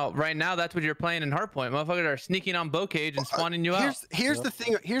right now that's what you're playing in Hardpoint. Motherfuckers are sneaking on Bocage and spawning you out. Here's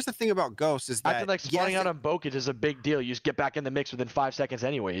the thing about Ghost is that I feel like spawning out on Bocage is a big deal. You just get back in the mix within 5 seconds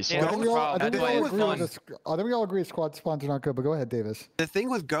anyways. Yeah, I think we all agree squad spawns are not good, but go ahead, Davis. The thing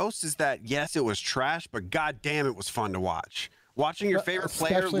with Ghost is that yes, it was trash, but god damn it was fun to watch. Watching your favorite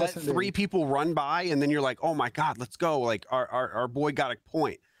player let 3 people run by and then you're like, oh my god, let's go. Like our boy got a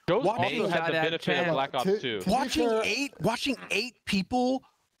point. Ghost also had the benefit of Black Ops 2. Watching 8 people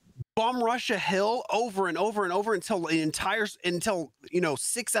bomb rush a hill over and over and over until 6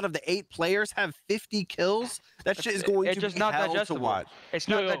 out of the 8 players have 50 kills. That shit is going to be hell to watch. It's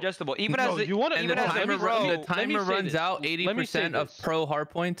not digestible. Even as the timer runs out 80% of pro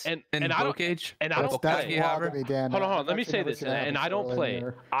hardpoints and Bocage. And I don't play. Hold on. Let me say this. And I don't play.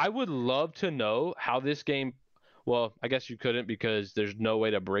 I would love to know how this game. Well, I guess you couldn't because there's no way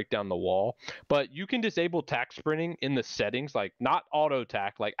to break down the wall. But you can disable tack sprinting in the settings, like not auto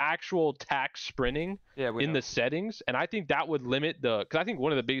tack, like actual tack sprinting in the settings. And I think that would limit because I think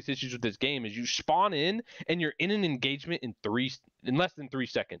one of the biggest issues with this game is you spawn in and you're in an engagement in less than 3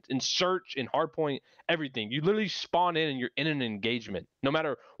 seconds. In Search, in Hardpoint, everything. You literally spawn in and you're in an engagement, no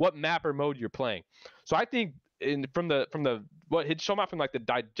matter what map or mode you're playing. So I think from like the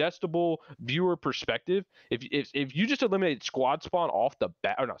digestible viewer perspective, if you just eliminate squad spawn off the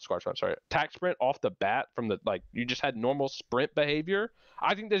bat, or not squad spawn, sorry, tack sprint off the bat from the you just had normal sprint behavior,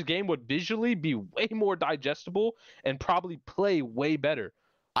 I think this game would visually be way more digestible and probably play way better.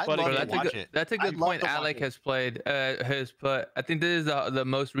 That's a good point. Alec has put. I think this is the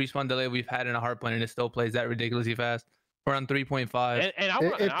most respawn delay we've had in a hardpoint, and it still plays that ridiculously fast. We're on 3.5. And I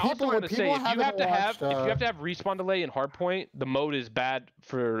also want to say, if you have to have respawn delay in Hardpoint, the mode is bad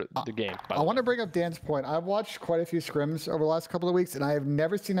for the game. I want to bring up Dan's point. I've watched quite a few scrims over the last couple of weeks, and I have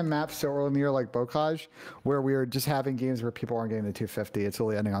never seen a map so early near like Bocage, where we are just having games where people aren't getting the 250. It's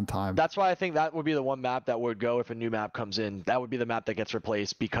really ending on time. That's why I think that would be the one map that would go if a new map comes in. That would be the map that gets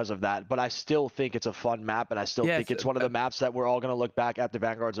replaced because of that. But I still think it's a fun map, and I still think it's one of the maps that we're all going to look back after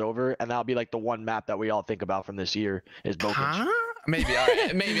Vanguard's over, and that'll be like the one map that we all think about from this year is Bocage. Maybe, all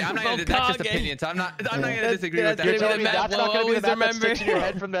right. Maybe. I'm not gonna, that's just opinion, so I'm not gonna disagree with that. You're telling me that's not gonna be the map that sticks in your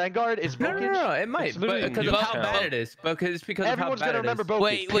head from Vanguard? Is Bocage? No, it might, because of how bad it is. Because of how bad it is. Everyone's gonna remember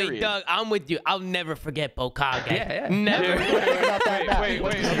Bocage. Wait, Doug, I'm with you. I'll never forget Bocage. Yeah. Never. Wait.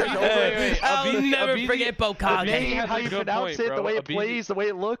 I'll never forget Bocage. How you pronounce it, the way it plays, the way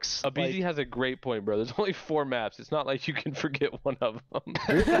it looks. Abizi has a great point, bro. There's only 4 maps. It's not like you can forget one of them.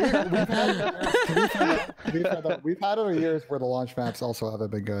 We've had other years where the launch maps also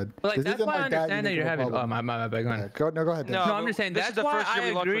haven't been good. Like, that's why I understand that you're having. Oh, my bad. Go ahead. No, I'm just saying that's why I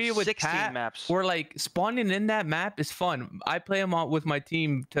agree with Pat. Maps. Where like spawning in that map is fun. I play them out with my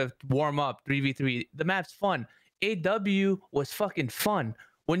team to warm up 3v3. The map's fun. AW was fucking fun.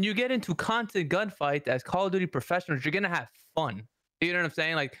 When you get into constant gunfights as Call of Duty professionals, you're gonna have fun. You know what I'm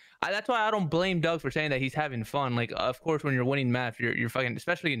saying? Like, that's why I don't blame Doug for saying that he's having fun. Like, of course, when you're winning maps, you're fucking,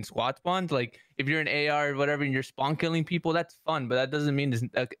 especially in squad spawns. Like, if you're an AR or whatever and you're spawn killing people, that's fun. But that doesn't mean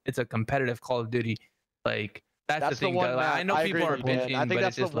it's a competitive Call of Duty. Like, that's the thing. Doug. Like, I know people are bitching, I think but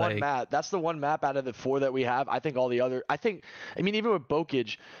that's it's just the one map. That's the one map out of the 4 that we have. I think all the other. I mean, even with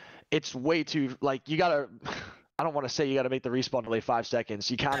Bocage, it's way too like you gotta. I don't want to say you got to make the respawn delay 5 seconds.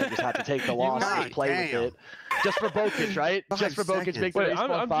 You kind of just have to take the loss and play with it. Just for Bokich, right? Just for Bokich, make the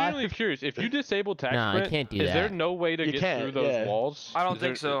respawn I'm 5. genuinely curious. If you disable tag sprint, I can't do that. Is there no way to get through those walls? I don't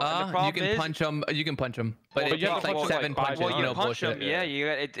think so. You can punch them. You can punch them, but it takes like 7 punches. Well, you know, punch bullshit. them. Yeah, you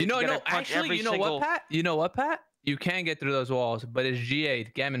got. No. Actually, you know what, Pat? You know what, Pat? You can get through those walls, but it's GA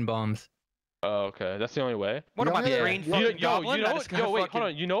gammon bombs. Oh, okay. That's the only way. What about the green fucking goblin? You know what? Wait, hold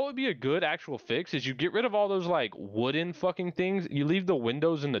on. You know what would be a good actual fix is you get rid of all those like wooden fucking things. You leave the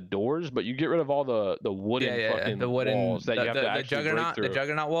windows and the doors, but you get rid of all the wooden fucking walls that you have to actually break through. The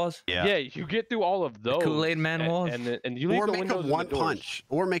juggernaut walls. Yeah, you get through all of those. Kool-Aid Man walls. And you leave the windows and the doors.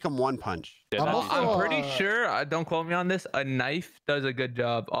 Or make them one punch. Yeah, I'm pretty sure. Don't quote me on this. A knife does a good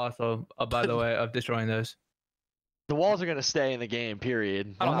job, also. By the way, of destroying those. The walls are gonna stay in the game.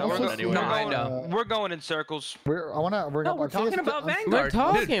 Period. We're going in circles. We're talking about Vanguard. We're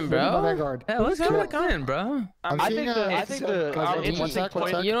talking, bro. Vanguard. Yeah, let's go, bro. I think the interesting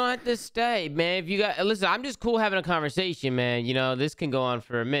point. You don't have to stay, man. If you got listen, I'm just cool having a conversation, man. You know, this can go on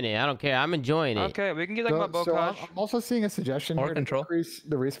for a minute. I don't care. I'm enjoying it. Okay, we can get like my Bokach. So I'm also seeing a suggestion here to increase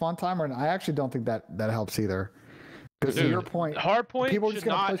the respawn timer, and I actually don't think that helps either. Because to your point, Hardpoint should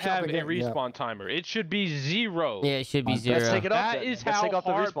not have a respawn timer. It should be 0. Yeah, it should be 0. Let's take it off. That is Let's how take off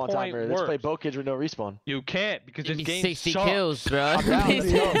the respawn timer. Let's play works. Bokich with no respawn. You can't because this game 60 sucks. kills, bro. I'm down.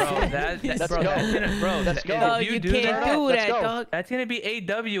 Let's go. Let's go. No, you can't do that, dog. That's gonna be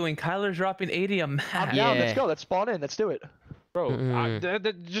AW and Kyler's dropping 80 a match. I'm down. Let's go. Let's spawn in. Let's do it. Bro,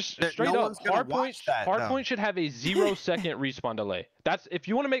 just straight up, Hardpoint should have a 0-second respawn delay. That's if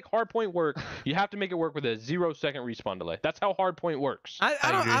you want to make Hardpoint work, you have to make it work with a 0-second respawn delay. That's how Hardpoint works.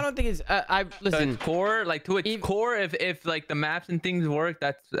 I don't think it's. Listen, core like to its core. If like the maps and things work,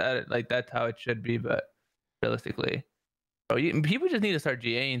 that's that's how it should be. But realistically, bro, people just need to start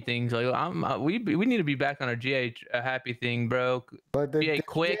GAing things. Like we need to be back on our GA happy thing, bro. But GA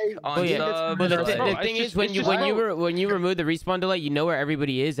quick on subs. But the thing is, when you remove the respawn delay, you know where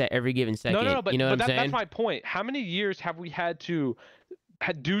everybody is at every given second. No, but, you know what I'm saying? That's my point. How many years have we had to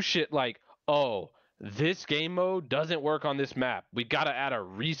do shit like, oh, this game mode doesn't work on this map. We gotta add a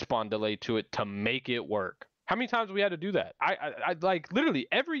respawn delay to it to make it work. How many times have we had to do that? I like literally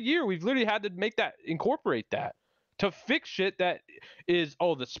every year we've literally had to incorporate that. To fix shit that is,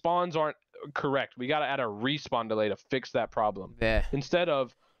 oh, the spawns aren't correct. We got to add a respawn delay to fix that problem. Yeah. Instead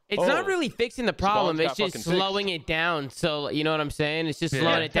of, it's not really fixing the problem. It's just slowing it down. So you know what I'm saying? It's just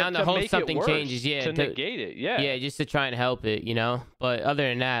slowing it down to hope something changes. Yeah. To negate it. Yeah. Yeah, just to try and help it. You know. But other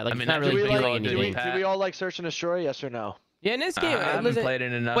than that, like, it's not really doing anything. Do we all like search and destroy? Yes or no? Yeah, in this game, I haven't played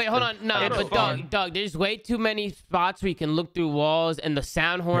it enough. Wait, hold on. No, but Doug, there's way too many spots where you can look through walls, and the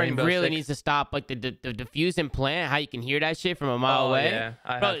sound horn really needs to stop. Like the diffuse and plant, how you can hear that shit from a mile away. Yeah,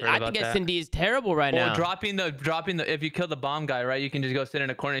 I think S&D is terrible right now. Dropping the if you kill the bomb guy, right? You can just go sit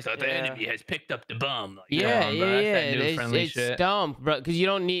in a corner and say, the enemy has picked up the bomb. Like, yeah. It's dumb, bro. Because you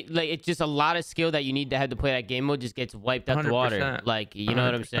don't need it's just a lot of skill that you need to have to play that game mode just gets wiped out the water. Like, you know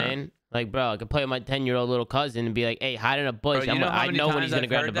what I'm saying? Like, bro, I could play with my 10-year-old little cousin and be like, hey, hide in a bush. Bro, I know when he's going to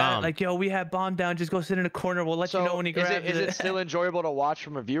grab the bomb. Like, yo, we have bomb down. Just go sit in a corner. We'll let you know when he grabs it. Is it still enjoyable to watch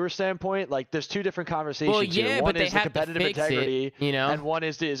from a viewer standpoint? Like, there's two different conversations. Well, yeah, here. One but they is the have competitive to fix integrity, it, you know? And one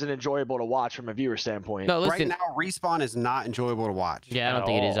is it enjoyable to watch from a viewer standpoint. No, listen. Right now, respawn is not enjoyable to watch. Yeah, I don't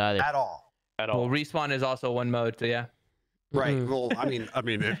think it is either. At all. Well, respawn is also one mode, so yeah. Right. Well, I mean,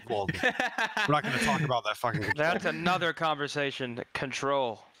 we're not going to talk about that fucking control. That's another conversation.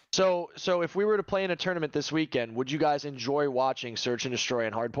 Control. So if we were to play in a tournament this weekend, would you guys enjoy watching Search and Destroy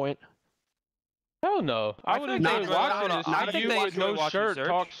and Hardpoint? Hell no. I would enjoy watching it. I think they no shirt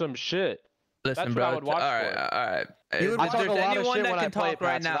talk some shit. Listen, bro. All right. If there's anyone that can talk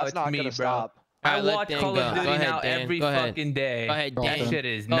right now, it's me, bro. I watch Call of Duty now every fucking day. That shit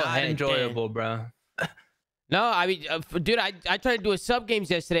is not enjoyable, bro. No, I mean, dude, I tried to do a sub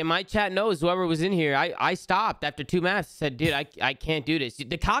games yesterday. My chat knows, whoever was in here. I stopped after 2 maps. Said, dude, I can't do this. The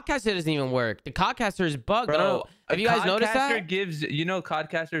Codcaster doesn't even work. The Codcaster is bugged. Bro, have you guys noticed that?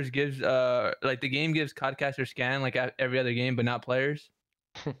 Codcasters gives like the game gives Codcaster scan like every other game, but not players.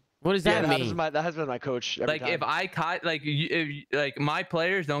 What does that mean? That has been my coach. Like time. if I caught like my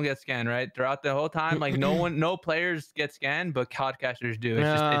players don't get scanned right throughout the whole time. Like no players get scanned, but Codcasters do. It's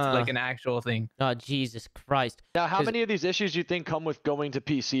just it's like an actual thing. Oh Jesus Christ! Now, how many of these issues do you think come with going to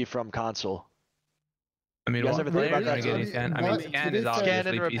PC from console? I mean, scan is obviously scan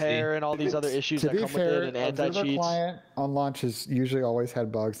and repair PC. and all these other issues that come with it, and anti-cheats. Client on launch has usually always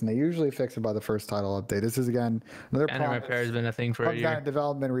had bugs, and they usually fix it by the first title update. This is again another problem. And repair has been a thing for a year.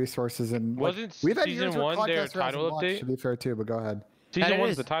 Development resources and we've had season 1 their title update. To be fair too, but go ahead. Season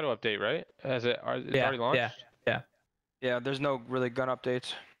 1's the title update, right? Has it already launched? Yeah. Yeah, there's no really gun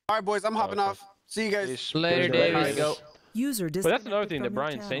updates. All right, boys, I'm hopping off. See you guys later, Davis. Go. But that's another thing that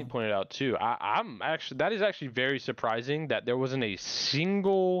Brian Saint pointed out too. That is actually very surprising that there wasn't a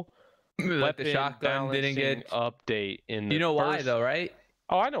single weapon the shotgun didn't get update in the You know why though, right?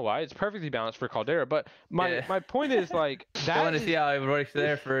 Oh, I know why. It's perfectly balanced for Caldera. But my point is like that. I want to see how it works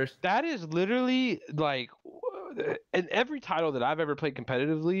there first. That is literally like in every title that I've ever played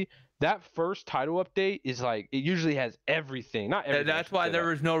competitively. That first title update is like it usually has everything. Not everything. That's why there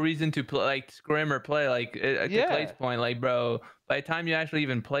was no reason to play like scrim or play like to Clay's point. Like, bro, by the time you actually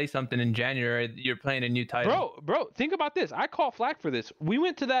even play something in January, you're playing a new title. Bro, think about this. I call flack for this. We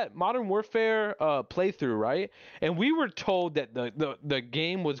went to that Modern Warfare playthrough, right? And we were told that the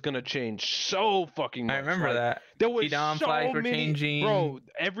game was gonna change so fucking much. I remember that. There was so flags were many, changing. bro.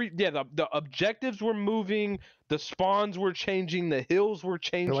 The objectives were moving. The spawns were changing. The hills were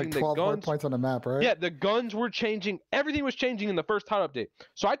changing. Like 12 the guns points on the map, right? Yeah, the guns were changing. Everything was changing in the first title update.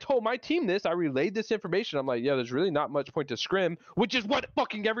 So I told my team this. I relayed this information. I'm like, yeah, there's really not much point to scrim, which is what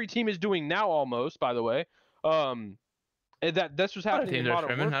fucking every team is doing now, almost. By the way, and this was happening in Modern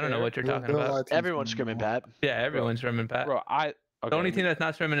Warfare. I don't know what you're talking about. Everyone's scrimming, Pat. Yeah, everyone's scrimming, Pat. Bro, the only team that's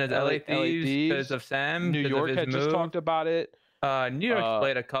not scrimming is LA Thieves because of Sam. New York had just talked about it. New York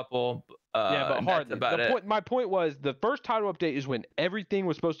played a couple. But hardly. My point was the first title update is when everything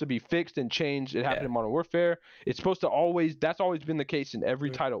was supposed to be fixed and changed. It happened in Modern Warfare. It's supposed to that's always been the case in every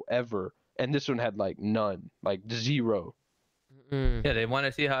title ever. And this one had like none, like 0. Yeah, they want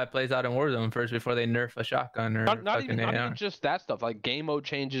to see how it plays out in Warzone first before they nerf a shotgun or not even just that stuff. Like game mode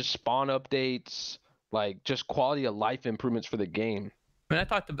changes, spawn updates, like just quality of life improvements for the game. I mean,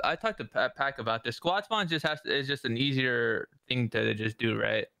 I talked to Pack about this. Squad spawn is just an easier thing to just do,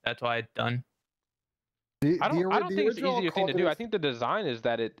 right? That's why it's done. I don't think it's an easier thing to do. I think the design is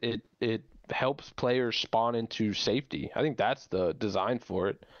that it helps players spawn into safety. I think that's the design for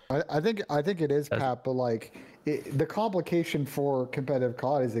it. I think it is, Pat, but like the complication for competitive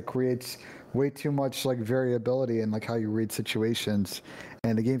COD is it creates way too much like variability in like how you read situations,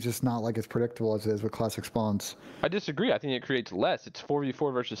 and the game's just not like as predictable as it is with classic spawns. I disagree. I think it creates less. It's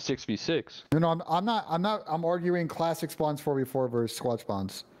 4v4 versus 6v6. No, I'm not. I'm arguing classic spawns 4v4 versus squad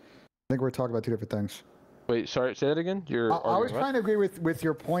spawns. I think we're talking about two different things. Wait, sorry, say that again. I was trying to agree with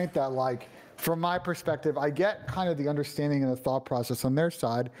your point that like from my perspective, I get kind of the understanding and the thought process on their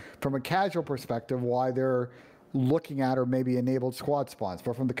side from a casual perspective why they're looking at or maybe enabled squad spawns,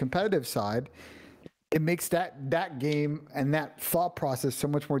 but from the competitive side, it makes that game and that thought process so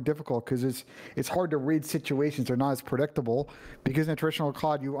much more difficult because it's hard to read situations. They're not as predictable because in a traditional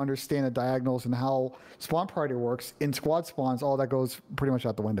COD you understand the diagonals and how spawn priority works. In squad spawns, all that goes pretty much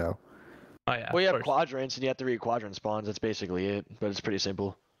out the window. Oh yeah. Well, you have quadrants and you have to read quadrant spawns. That's basically it, but it's pretty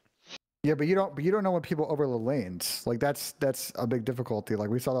simple. Yeah, but you don't know when people overload lanes. Like that's a big difficulty. Like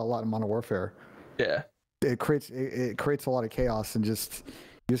we saw that a lot in Modern Warfare. Yeah. It creates a lot of chaos and just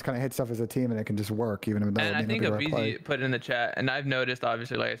you just kind of hit stuff as a team and it can just work even if it doesn't. And I think Avizi put in the chat, and I've noticed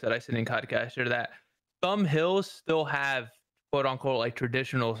obviously, like I said, I sit in Codcaster, that some hills still have quote unquote like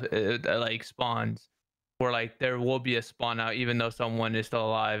traditional like spawns where like there will be a spawn out even though someone is still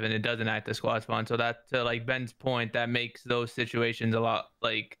alive and it doesn't act as squad spawn. So that to like Ben's point, that makes those situations a lot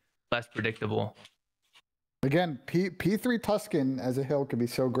like less predictable. Again, P3 Tuscan as a hill could be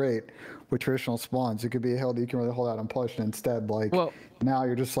so great with traditional spawns. It could be a hill that you can really hold out and push, and instead, like, now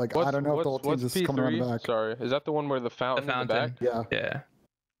you're just like, I don't know if the whole team's just coming around the back. Sorry, is that the one where the fountain in the back? Yeah. Yeah.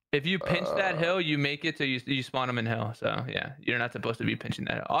 If you pinch that hill, you make it so you spawn them in hill. So, yeah, you're not supposed to be pinching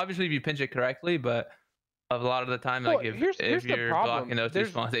that hill. Obviously, if you pinch it correctly, but a lot of the time, like, if you're blocking those two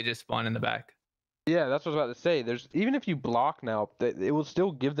spawns, they just spawn in the back. Yeah, that's what I was about to say. Even if you block now, it will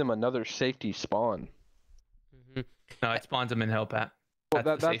still give them another safety spawn. No, it spawns them in hell, Pat.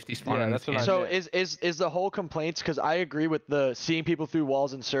 That's the safety spawn. Yeah, that's what so is the whole complaints, because I agree with the seeing people through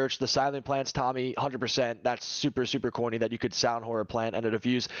walls and search, the silent plants, Tommy, 100%. That's super, super corny that you could sound horror plant and it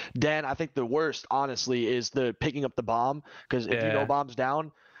diffuse. Dan, I think the worst, honestly, is the picking up the bomb, because if you know bomb's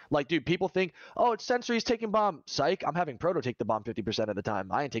down, like, dude, people think, oh, it's Sensory's taking bomb. Psych, I'm having Proto take the bomb 50% of the time.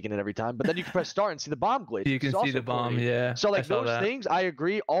 I ain't taking it every time. But then you can press start and see the bomb glitch. You can see the bomb, yeah. So, like, those things, I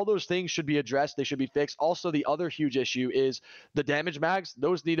agree. All those things should be addressed. They should be fixed. Also, the other huge issue is the damage mags.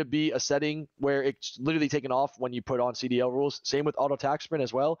 Those need to be a setting where it's literally taken off when you put on CDL rules. Same with auto attack sprint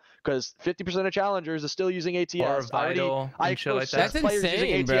as well, because 50% of challengers are still using ATS. Or Vital. I exposed 6 players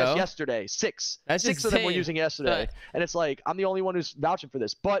using ATS yesterday. 6. That's 6 of them were using yesterday. And it's like, I'm the only one who's vouching for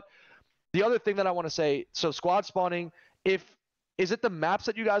this. But the other thing that I want to say, so squad spawning, is it the maps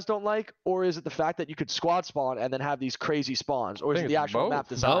that you guys don't like, or is it the fact that you could squad spawn and then have these crazy spawns, or is it the actual map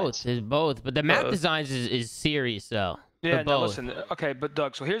designs? It's both, but the map designs is serious though. Yeah, no, listen. Okay, but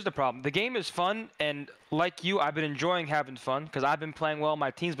Doug, so here's the problem. The game is fun, and like you, I've been enjoying having fun because I've been playing well. My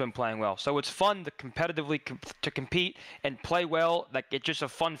team's been playing well, so it's fun to competitively to compete and play well. Like it's just a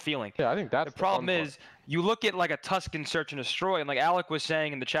fun feeling. Yeah, I think that's the problem. Is you look at like a Tuscan Search and Destroy, and like Alec was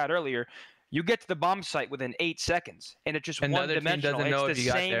saying in the chat earlier, you get to the bomb site within 8 seconds, and it's just one-dimensional. It's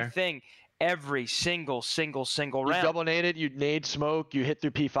the same thing. Every single round. You double naded, you nade smoke, you hit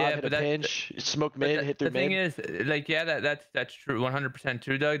through P5, hit a pinch, smoke mid, hit through mid. The thing is, like, yeah, that's true, 100%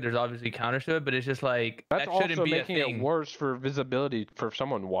 true, Doug. There's obviously counters to it, but it's just like that's that shouldn't also be making a thing. it worse for visibility for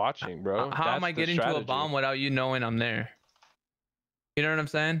someone watching, bro. How am I getting to a bomb without you knowing I'm there? You know what I'm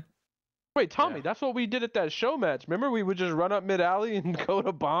saying? Wait, Tommy, that's what we did at that show match. Remember, we would just run up mid alley and go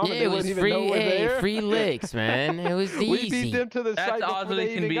to bomb. Yeah, and they it was wouldn't free. even know we're there. Free licks, man. It was easy. We beat them to the site before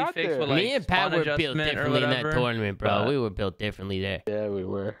they even got there. With, Me and Pat were built differently in that tournament, bro. We were built differently there. Yeah, we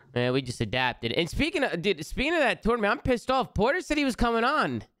were. Man, we just adapted. And speaking of that tournament, I'm pissed off. Porter said he was coming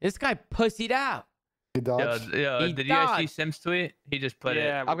on. This guy pussied out. He dodged. Did you guys see Sim's tweet? He just put it.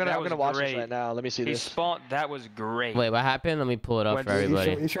 I'm gonna watch this right now. Let me see this. That was great. Wait, what happened? Let me pull it up for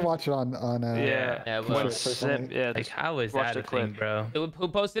everybody. You should watch it on yeah, Sim. Yeah, like how is that a thing, bro? Who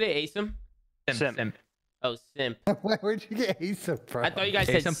posted it? Asim? Sim. Oh, Sim. Where'd you get Asim from? I thought you guys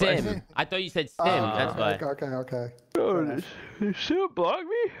said Sim. I thought you said Sim. That's why. Okay. Oh, Sim blocked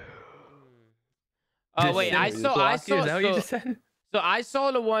me? Oh wait, I saw. Is that what you just said? So I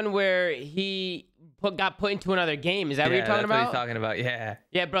saw the one where he got put into another game. Is that what you're talking about? What he's talking about. Yeah.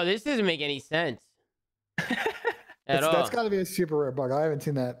 Yeah, bro, this doesn't make any sense. At all. That's got to be a super rare bug. I haven't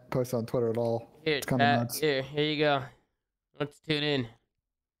seen that post on Twitter at all. Here, it's kind of nuts. Here you go. Let's tune in.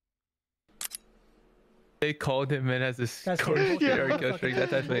 They called him in as a score. He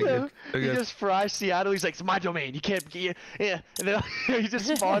just fries Seattle. He's like, it's my domain. You can't. Yeah. And then he just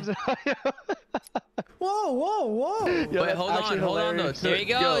spawns. Whoa. Yo, wait, hold on though. Here he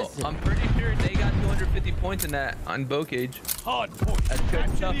goes. Yo, I'm pretty sure they got 250 points in that on bow cage. Hard point. That's good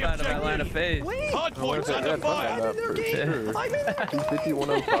stuff out of Atlanta FaZe. Hard point. Under fire. P50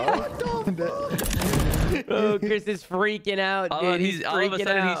 105. Oh, Chris is freaking out, dude. He's all of a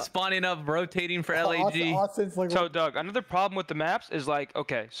sudden out. He's spawning up, rotating for LAG. So, Doug, another problem with the maps is like,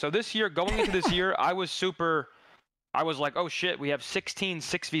 okay, so this year, going into this year, I was like, oh shit, we have 16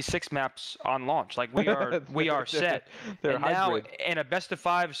 6v6 maps on launch. Like we are set. They're and hybrid. Now in a best of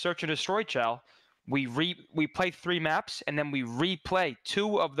 5 search and destroy chow, we play 3 maps and then we replay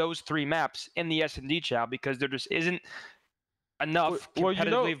 2 of those 3 maps in the S&D chow because there just isn't enough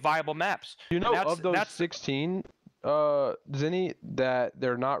competitively viable maps. Of those 16, Zinni, that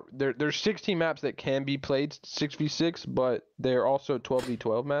there's 16 maps that can be played 6v6, but they're also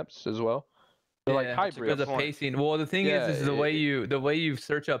 12v12 maps as well. They're like hybrid. Because of pacing. Well, the thing is the way you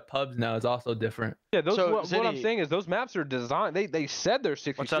search up pubs now is also different. Yeah, what I'm saying is those maps are designed. They said they're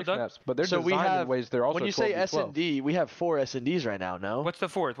 6v6 maps, but they're designed in ways they're also 12v12. When you say S&D, we have 4 S&Ds right now. No. What's the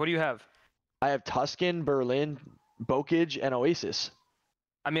 4th? What do you have? I have Tuscan, Berlin, Bokage, and Oasis.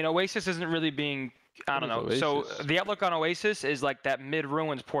 I mean, Oasis isn't really being. I don't know. So the outlook on Oasis is like that mid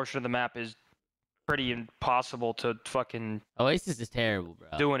ruins portion of the map is pretty impossible to fucking. Oasis is terrible,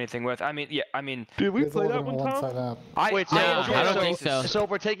 bro. Do anything with. I mean, Did we play that one time? I don't think so. So if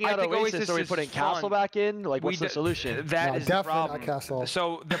we're taking out Oasis, are we putting Castle back in? Like, what's the solution? That is the problem. Castle.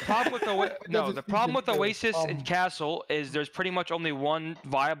 So the problem with the problem with Oasis and Castle is there's pretty much only one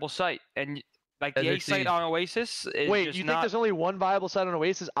viable site, and like the A site on Oasis is Wait, just you think there's only one viable site on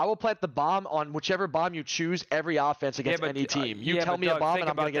Oasis? I will plant the bomb on whichever bomb you choose every offense against any team. You tell me a bomb and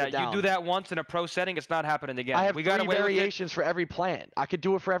I'm going to get it down. You do that once in a pro setting, it's not happening again. I have 3 variations for every plant. I could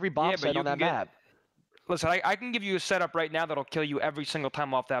do it for every bomb site on that map. Listen, I can give you a setup right now that'll kill you every single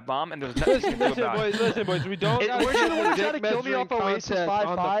time off that bomb, and there's nothing you can do about it. Listen, boys, we don't. We're gonna try to kill me off Oasis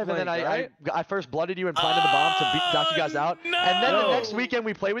 5-5, and then I first blooded you and planted the bomb to knock you guys out, and then the next weekend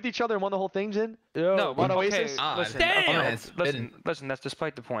we play with each other and won the whole thing, Zin. No, on Oasis. Listen, that's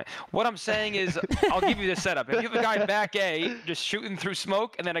despite the point. What I'm saying is, I'll give you the setup. If you have a guy back A just shooting through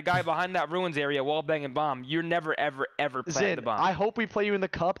smoke, and then a guy behind that ruins area wall banging bomb, you're never ever planting the bomb. I hope we play you in the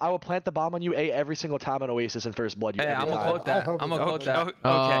cup. I will plant the bomb on you A every single time on Oasis and First Blood. I'm gonna quote that. I'm gonna quote that. Okay.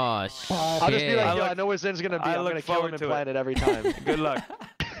 Oh shit. I'll just be like, yo, I know where Zin's gonna be. I'm gonna kill him and plant it every time. Good luck.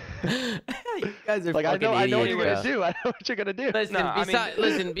 You guys are like, fucking I know what idiots, you're gonna do. I know what you're gonna do.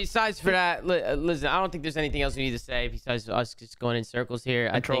 Listen, besides for that, listen, I don't think there's anything else we need to say besides us just going in circles here.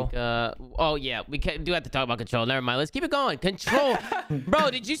 Control. I think, oh yeah, we do have to talk about Control. Never mind. Let's keep it going. Control. Bro,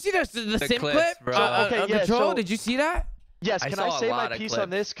 did you see the sim clip? Bro. Okay, Control, did you see that? Yes, can I say my piece on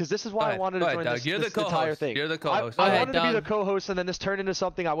this? Because this is why I wanted to join this entire thing. You're the co-host. I wanted to be the co-host, and then this turned into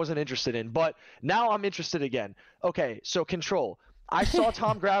something I wasn't interested in. But now I'm interested again. Okay, so Control. I saw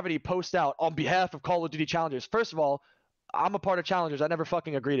Tom Gravity post out on behalf of Call of Duty Challengers. First of all, I'm a part of Challengers. I never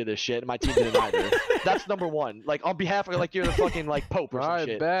fucking agree to this shit, and my team didn't either. That's number one. Like, on behalf of, like, you're the fucking, like, Pope or some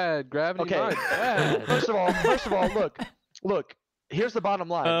shit. Bad. Gravity, okay. bad. First of all, look. Here's the bottom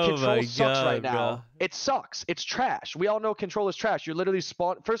line. Control sucks right now. Bro. It sucks. It's trash. We all know Control is trash. You're literally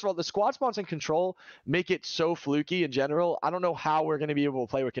First of all, the squad spawns in Control make it so fluky in general. I don't know how we're going to be able to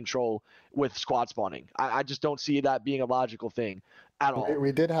play with Control with squad spawning. I just don't see that being a logical thing at all.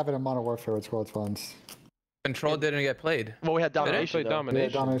 We did have it in Modern Warfare with squad spawns. Control didn't get played. Well, we had domination. Yeah,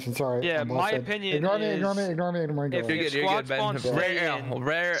 domination. Sorry. Yeah, my opinion. Ignore me. If you're good, Ben.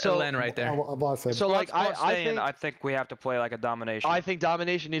 Rare Len right there. So like, I think we have to play like a domination. I think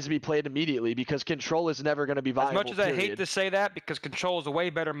domination needs to be played immediately because Control is never going to be viable. As much as I hate to say that, because Control is a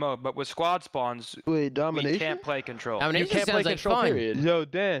way better mode, but with squad spawns, we can't play Control. You can't play Control. Period. Yo,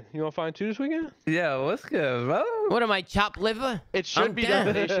 Dan, you want to find 2 this weekend? Yeah, what's good, bro? What am I, chopped liver? It should be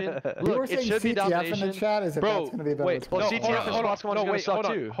domination. Look, it should be domination. In the chat. Bro, wait, well, CTF and squad spawn's gonna suck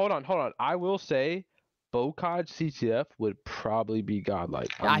too. Hold on. I will say, Bocod CTF would probably be godlike.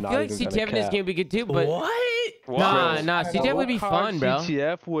 I feel like CTF in this game would be good too, but Nah, CTF would be fun, bro.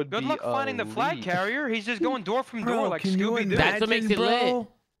 CTF would be good luck finding the flag carrier. He's just going door from door like Scooby-Doo. That's what makes it lit.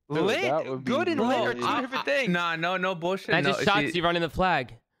 Lit, good and lit are 2 different things. Nah, no bullshit. I just shot you running the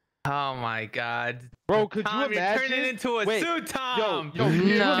flag. Oh my god. Bro, could you imagine? You're turning into a suit, Tom. You're turning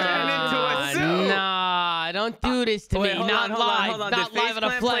into a suit. Nah, don't do this to me. Not live. Not live on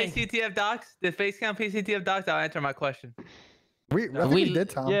a play. CTF docs? Did Facecam play CTF docs? I'll answer my question. We did,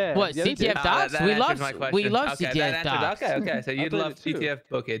 Tom. Yeah, what, CTF docs? We love CTF docs. Okay, so you'd love CTF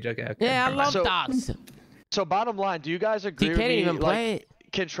bookage. Okay. Yeah, I love docs. So bottom line, do you guys agree with me? You can't even play it.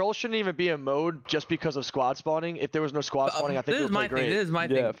 Control shouldn't even be a mode just because of squad spawning. If there was no squad spawning, I think it would play great. This is my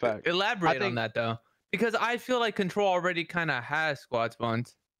thing. Fact. Elaborate on that though, because I feel like Control already kind of has squad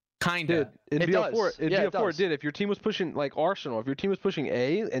spawns. Kinda. In BO4, it did. If your team was pushing like Arsenal, if your team was pushing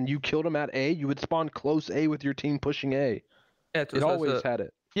A and you killed them at A, you would spawn close A with your team pushing A. Yeah, it always had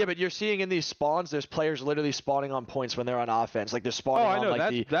it. Yeah, but you're seeing in these spawns, there's players literally spawning on points when they're on offense. Like they're spawning on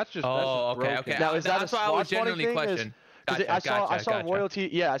like that's just okay. Now is that a squad spawning thing? Question. I saw Royalty.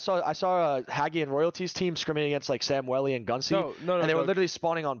 Yeah, I saw Haggy and Royalty's team scrimming against like Sam Welly and Gunsy. No, and they were literally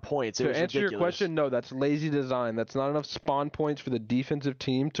spawning on points. To answer your question, no, that's lazy design. That's not enough spawn points for the defensive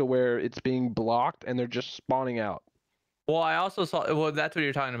team to where it's being blocked and they're just spawning out. Well, I also saw. Well, that's what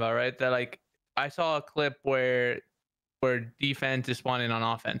you're talking about, right? That like I saw a clip where defense is spawning on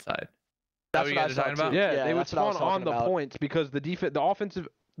offense side. That's what I talking about. Yeah, they would spawn on the points because the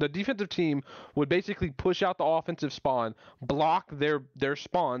defensive team would basically push out the offensive spawn, block their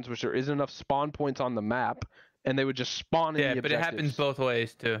spawns, which there isn't enough spawn points on the map, and they would just spawn in the objectives. But it happens both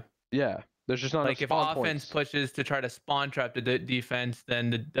ways too. Yeah, there's just not enough spawn if offense pushes to try to spawn trap the defense,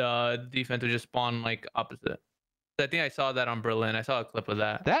 then the defense would just spawn like opposite. I think I saw that on Berlin. I saw a clip of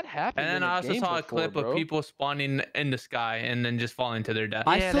that. That happened. And then I also saw a clip of people spawning in the sky and then just falling to their death.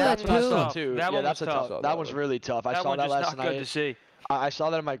 I saw that too. That was tough. That was really tough. I saw that last night. Good to see. I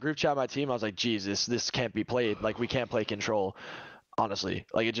saw that in my group chat, my team. I was like, Jesus, this can't be played. Like, we can't play Control. Honestly,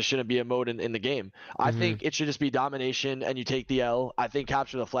 like it just shouldn't be a mode in the game. I think it should just be domination and you take the L. I think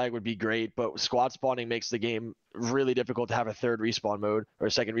capture the flag would be great, but squad spawning makes the game really difficult to have a third respawn mode or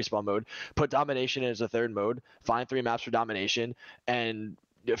a second respawn mode. Put domination as a third mode, find 3 maps for domination, and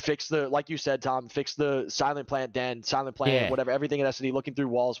fix the, like you said, Tom, fix the silent plant, whatever, everything in SD, looking through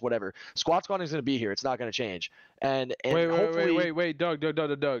walls, whatever. Squad spawning is going to be here. It's not going to change. And wait, Doug.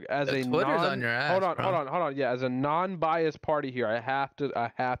 As a Twitter's on your ass, hold on. Yeah, as a non-biased party here, I have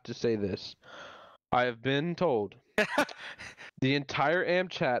to say this. I have been told the entire AM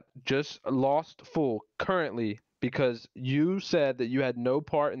chat just lost full currently because you said that you had no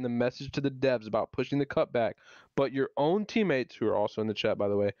part in the message to the devs about pushing the cutback, but your own teammates, who are also in the chat, by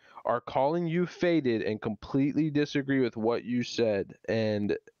the way, are calling you faded and completely disagree with what you said,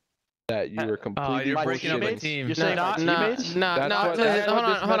 and that you were completely you're breaking up a team. You're saying not teammates? No.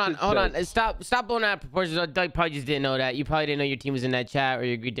 Hold on. Stop blowing out proportions. Doug probably just didn't know that. You probably didn't know your team was in that chat or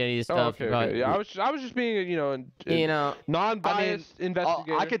you agreed to any of this stuff. Okay. Yeah, I was just being, non-biased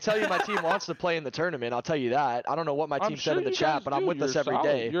investigator. I could tell you my team wants to play in the tournament. I'll tell you that. I don't know what my team said in the chat, but I'm with us every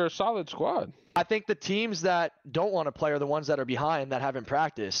day. You're a solid squad. I think the teams that don't want to play are the ones that are behind that haven't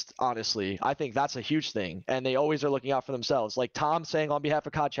practiced, honestly. I think that's a huge thing. And they always are looking out for themselves. Like Tom saying on behalf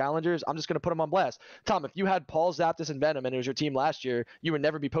of COD Challengers, I'm just going to put him on blast. Tom, if you had Paul, Zapdos, and Venom and it was your team last year, you would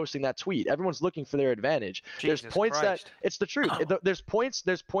never be posting that tweet. Everyone's looking for their advantage. Jesus there's points Christ. that it's the truth. There's points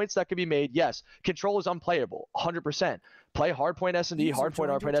that could be made. Yes, control is unplayable, 100%. Play hardpoint S&D,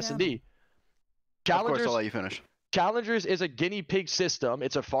 hardpoint S&D. Of course, I'll let you finish. Challengers is a guinea pig system.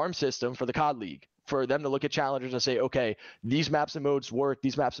 It's a farm system for the COD League. For them to look at Challengers and say, okay, these maps and modes work,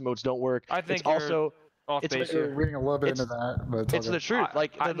 these maps and modes don't work. I think it's also off base here. Reading a little bit into that, but it's the truth.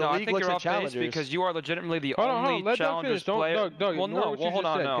 Like the I league think looks you're at off base Challengers because you are legitimately the Hold on, only let Doug Challengers finish. player. Doug, Well, no, well, hold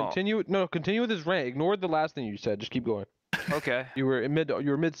on, no. Continue with his rant. Ignore the last thing you said. Just keep going. Okay. You were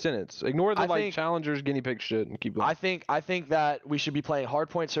mid sentence. Ignore the Challengers guinea pig shit and keep going. I think that we should be playing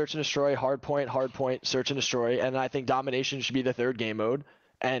hardpoint search and destroy, hardpoint search and destroy, and I think domination should be the third game mode,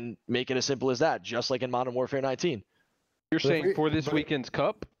 and make it as simple as that, just like in Modern Warfare 19. You're saying for this weekend's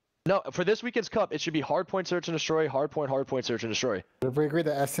cup? No, for this weekend's cup, it should be hardpoint search and destroy, hardpoint search and destroy. If we agree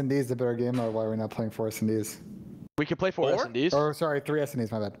that S&D is the better game mode, why are we not playing 4 S&Ds? We could play 4 S&Ds. Oh, sorry, 3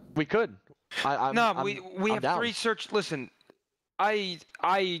 S&Ds. My bad. We could. We have down. 3 search. Listen, I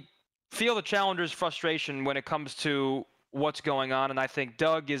feel the Challengers' frustration when it comes to what's going on, and I think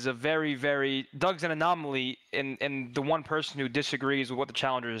Doug is Doug's an anomaly in the one person who disagrees with what the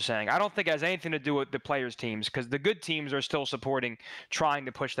Challengers are saying. I don't think it has anything to do with the players' teams, because the good teams are still supporting, trying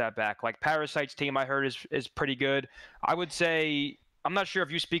to push that back. Like Parasite's team, I heard is pretty good. I would say, I'm not sure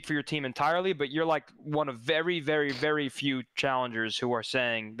if you speak for your team entirely, but you're like one of very few Challengers who are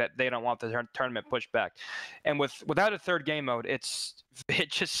saying that they don't want the tournament pushed back. And without a third game mode, it's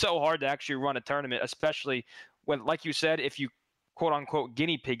just so hard to actually run a tournament, especially when, like you said, if you quote unquote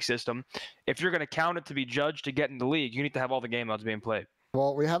guinea pig system, if you're going to count it to be judged to get in the league, you need to have all the game modes being played.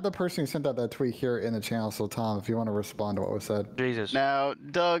 Well, we have the person who sent out that tweet here in the channel, so Tom, if you want to respond to what was said. Jesus. Now,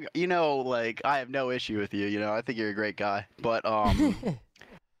 Doug, like, I have no issue with you, I think you're a great guy, but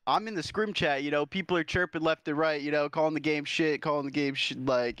I'm in the scrim chat, people are chirping left and right, calling the game shit,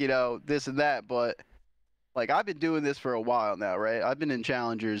 like, this and that, but like, I've been doing this for a while now, right? I've been in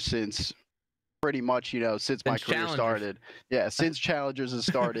Challengers since pretty much, since my career started. Yeah, since Challengers has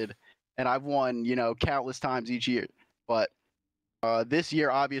started, and I've won, countless times each year. But this year,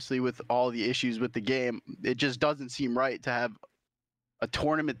 obviously, with all the issues with the game, it just doesn't seem right to have a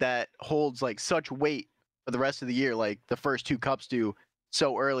tournament that holds like such weight for the rest of the year, like the first 2 cups do,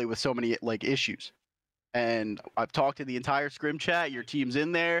 so early with so many like issues. And I've talked to the entire scrim chat. Your team's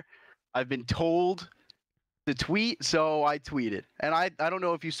in there. I've been told to tweet, so I tweeted. And I don't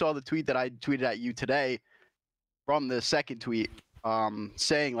know if you saw the tweet that I tweeted at you today from the second tweet,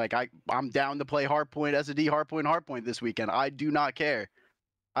 saying like I'm down to play hardpoint S&D, hardpoint this weekend. I do not care.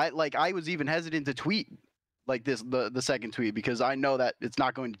 I was even hesitant to tweet like this the second tweet because I know that it's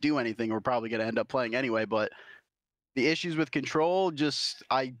not going to do anything. We're probably going to end up playing anyway, but the issues with control,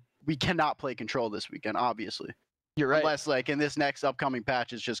 we cannot play control this weekend, obviously. You're right. Unless like in this next upcoming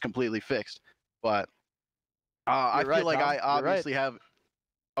patch it's just completely fixed. But I feel like I obviously have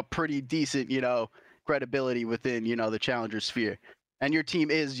a pretty decent, credibility within, the Challenger sphere. And your team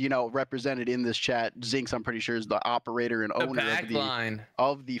is, represented in this chat. Zinx, I'm pretty sure, is the operator and owner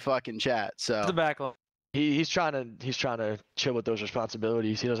of the fucking chat. So the backline. He's trying to chill with those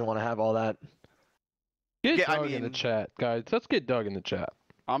responsibilities. He doesn't want to have all that. Get Doug in the chat, guys. Let's get Doug in the chat.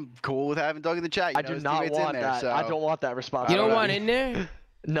 I'm cool with having Doug in the chat. I do not want that. I don't want that responsibility. You don't want in there?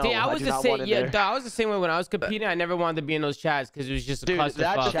 No, see, I was the same. Yeah, I was the same way when I was competing. I never wanted to be in those chats because it was just a clusterfuck.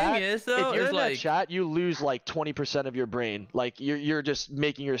 That chat, is, though, if you're in like, that chat, you lose like 20% of your brain. Like you're just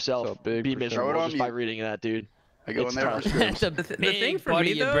making yourself be miserable just by reading that, dude. I go in there for scrims. The thing for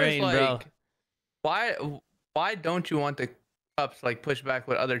me though is like, why don't you want the cups like pushed back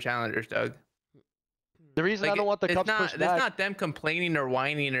with other challengers, Doug? The reason I don't want the cups pushed back. It's not them complaining or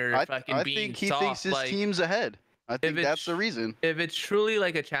whining or fucking being soft. I think he thinks his team's ahead. I think that's the reason. If it's truly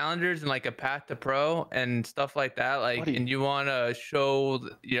like a challengers and like a path to pro and stuff like that, like, and you want to show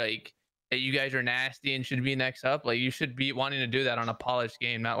like that you guys are nasty and should be next up, like you should be wanting to do that on a polished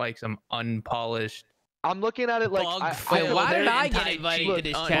game, not like some unpolished. I'm looking at it like why did I get invited to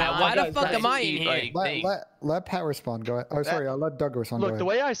this chat? Why the fuck am I in here? Let Pat respond. Go ahead. Oh, sorry. I'll let Doug respond. Look, the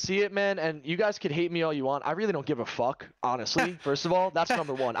way I see it, man, and you guys could hate me all you want. I really don't give a fuck, honestly. First of all, that's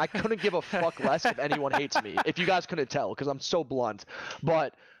number one. I couldn't give a fuck less if anyone hates me. If you guys couldn't tell, because I'm so blunt.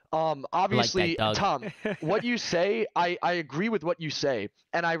 But Obviously, like that, Tom, what you say, I agree with what you say,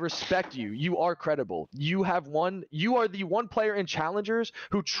 and I respect you. You are credible. You are the one player in Challengers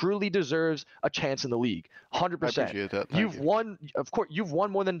who truly deserves a chance in the league. 100%. I appreciate that. You've won, of course, you've won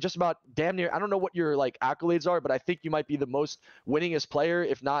more than just about damn near. I don't know what your like accolades are, but I think you might be the most winningest player,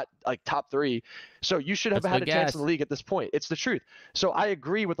 if not like top 3. So you should have had a chance in the league at this point. It's the truth. So I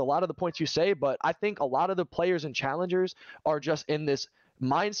agree with a lot of the points you say, but I think a lot of the players and Challengers are just in this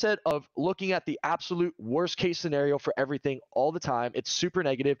mindset of looking at the absolute worst case scenario for everything all the time. It's super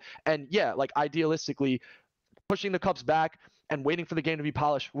negative. And yeah, like idealistically, pushing the cups back and waiting for the game to be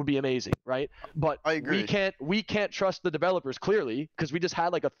polished would be amazing, right? But I agree. we can't trust the developers clearly, because we just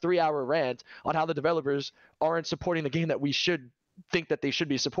had like a 3-hour rant on how the developers aren't supporting the game that we should think that they should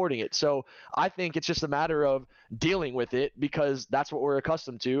be supporting it. So I think it's just a matter of dealing with it, because that's what we're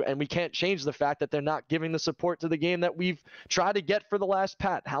accustomed to, and we can't change the fact that they're not giving the support to the game that we've tried to get for the last,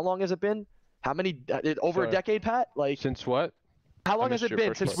 Pat, how long has it been? How many over a decade, Pat? Like since what? How long has it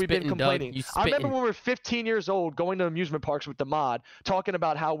been since we've been complaining? I remember when we were 15 years old going to amusement parks with the mod, talking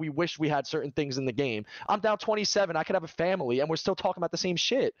about how we wish we had certain things in the game. I'm now 27. I could have a family, and we're still talking about the same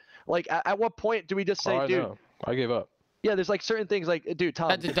shit. Like, at what point do we just say, dude? I gave up. Yeah, there's like certain things like, dude, Tom,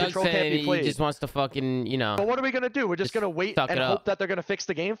 That's control can't be played. He just wants to fucking, you know. But what are we going to do? We're just going to wait and hope that they're going to fix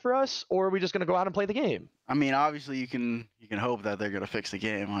the game for us? Or are we just going to go out and play the game? I mean, obviously you can hope that they're going to fix the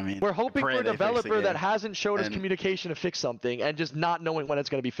game. I mean, we're hoping for a developer that hasn't showed us communication to fix something and just not knowing when it's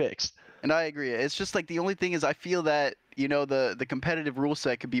going to be fixed. And I agree. It's just like the only thing is I feel that, you know, the competitive rule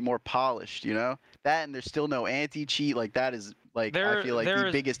set could be more polished, you know? That, and there's still no anti-cheat. Like, that is, like, I feel like the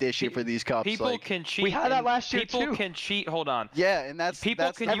biggest issue for these cups. People like, can cheat. We had that last year, People can cheat. Hold on. Yeah, and that's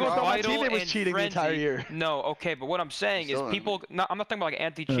people can use Vital and cheating the entire year. No, okay, but what I'm saying is people. I'm not talking about like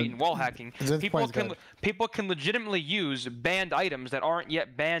anti-cheat and wall hacking. People can legitimately use banned items that aren't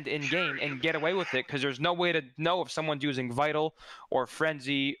yet banned in game and get away with it, because there's no way to know if someone's using Vital or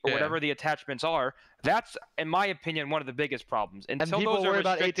Frenzy or whatever the attachments are. That's, in my opinion, one of the biggest problems. Until those are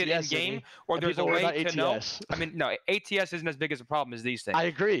restricted in game, or there's a way to know. I mean, no, ATS isn't as big as a problem as these things. I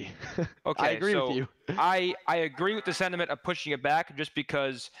agree. Okay, I agree with you. I agree with the sentiment of pushing it back, just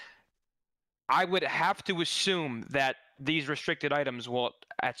because I would have to assume that these restricted items will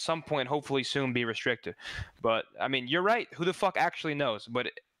at some point hopefully soon be restricted. But I mean, you're right. Who the fuck actually knows?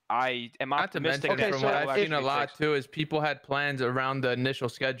 But I am optimistic. From what I've seen a lot too is people had plans around the initial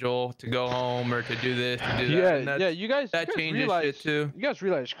schedule to go home or to do this, to do that. Yeah, you guys changes shit too. You guys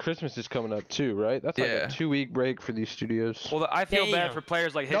realize Christmas is coming up too, right? That's like a 2-week break for these studios. Well, I feel bad for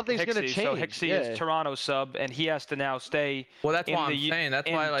players like Hixie. So Hixie is Toronto sub, and he has to now stay. Well, that's what I'm saying.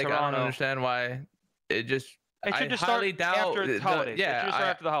 That's why, like, I don't understand why it just. It should just start after the holidays. Yeah,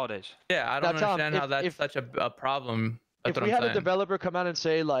 after the holidays. Yeah, I don't understand how that's such a problem. If we had a developer come out and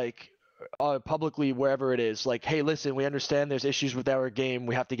say, like, publicly, wherever it is, like, hey, listen, we understand there's issues with our game,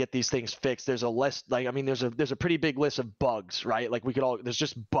 we have to get these things fixed. There's a list, like, I mean, there's a pretty big list of bugs, right? Like, there's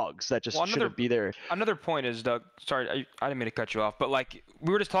just bugs that just shouldn't be there. Another point is, Doug, sorry, I didn't mean to cut you off, but like,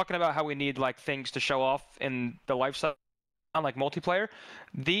 we were just talking about how we need like things to show off in the lifestyle, like multiplayer.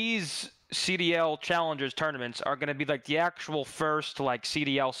 These CDL Challengers tournaments are going to be like the actual first like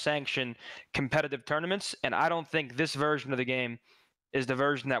CDL sanctioned competitive tournaments, and I don't think this version of the game is the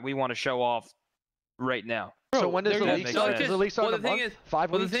version that we want to show off right now. So when does the league start? Does the league start in a month?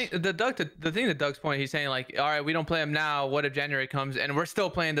 5 weeks? The thing that Doug's point, he's saying like, all right, we don't play them now. What if January comes and we're still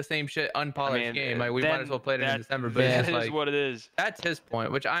playing the same shit, unpolished game? Like, we might as well play it in December. But that is like, what it is. That's his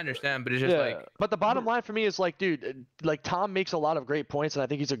point, which I understand. But it's just like. But the bottom line for me is like, dude, like Tom makes a lot of great points, and I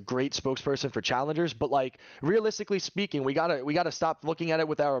think he's a great spokesperson for Challengers. But like, realistically speaking, we gotta stop looking at it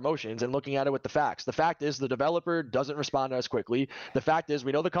with our emotions and looking at it with the facts. The fact is the developer doesn't respond to us quickly. The fact is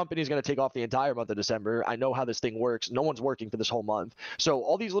we know the company is going to take off the entire month of December. I know how this thing works. No one's working for this whole month. So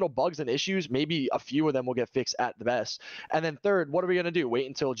all these little bugs and issues, maybe a few of them will get fixed at the best. And then third, what are we going to do? Wait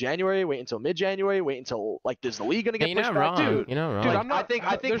until January? Wait until mid-January? Wait until, like, is the league going to get pushed back? Dude, you're not wrong. Dude,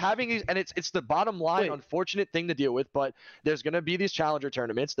 I think having these, and it's the bottom line, unfortunate thing to deal with, but there's going to be these Challenger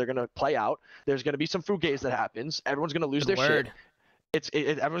tournaments. They're going to play out. There's going to be some fruitgaze that happens. Everyone's going to lose their shit.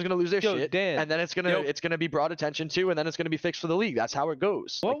 Everyone's gonna lose their shit, and then it's gonna be brought attention to, and then it's gonna be fixed for the league. That's how it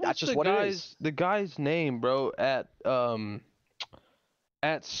goes. That's just what it is. The guy's name, bro, at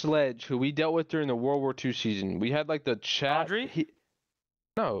Sledge, who we dealt with during the World War II season. We had like the chat. Audrey?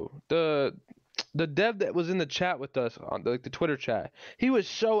 No, the dev that was in the chat with us on like the Twitter chat. He was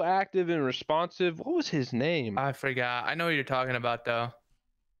so active and responsive. What was his name? I forgot. I know what you're talking about though.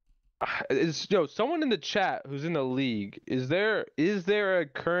 Someone in the chat who's in the league. Is there a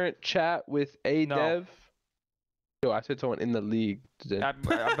current chat with a dev? Yo, I said someone in the league. But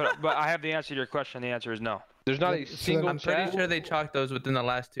I have the answer to your question. The answer is no. There's not a single. I'm pretty sure they chalked those within the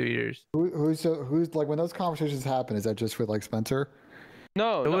last 2 years. Who's like when those conversations happen? Is that just with like Spencer?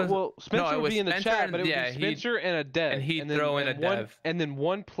 No, well, Spencer would be in the chat, but it would be Spencer and a dev, and he'd throw in a dev, and then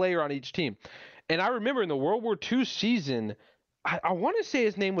one player on each team. And I remember in the World War II season, I want to say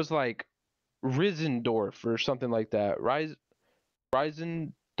his name was like Risendorf or something like that. Risendorf.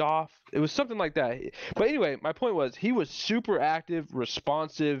 It was something like that. But anyway, my point was he was super active,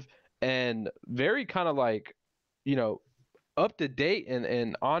 responsive, and very kind of like, up to date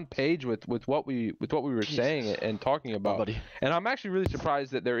and on page with what we were saying and talking about. And I'm actually really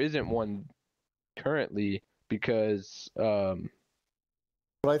surprised that there isn't one currently because.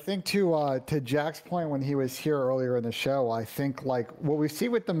 But I think to Jack's point when he was here earlier in the show, I think like what we see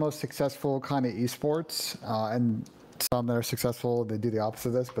with the most successful kind of esports and some that are successful, they do the opposite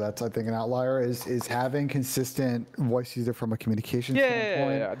of this, but that's I think an outlier is having consistent voice user from a communication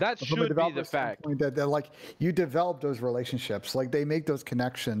standpoint. Yeah, that should be the fact. That like you develop those relationships, like they make those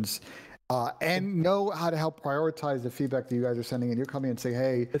connections. And know how to help prioritize the feedback that you guys are sending, and you're coming and say,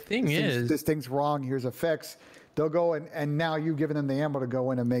 "Hey, this thing's wrong. Here's a fix." They'll go and now you've given them the ammo to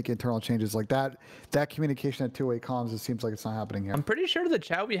go in and make internal changes like that. That communication at two-way comms, it seems like it's not happening here. I'm pretty sure the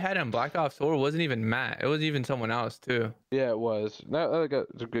chat we had in Black Ops 4 wasn't even Matt. It was even someone else too. Yeah, it was. That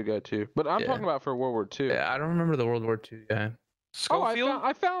guy's a good guy too. But I'm talking about for World War II. Yeah, I don't remember the World War II guy. Schofield? Oh,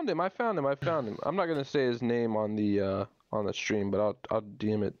 I found him. I'm not gonna say his name on the stream, but I'll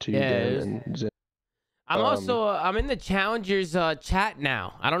DM it to you. And Zen. I'm in the Challengers chat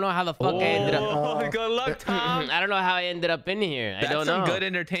now. I don't know how the fuck I ended up. Good luck, Tom. I don't know how I ended up in here. I don't know. That's some good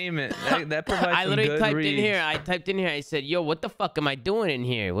entertainment. That provides I literally some good typed reads. in here. I typed in here. I said, "Yo, what the fuck am I doing in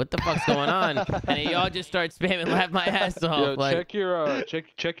here? What the fuck's going on?" And y'all just start spamming, laugh my ass off. Yo, like,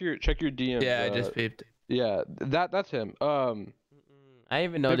 check your DM. Yeah, I just peeped. Yeah, that's him. I didn't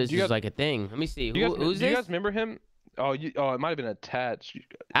even know this was like a thing. Let me see. Who's this? Do you guys remember him? Oh, it might have been attached.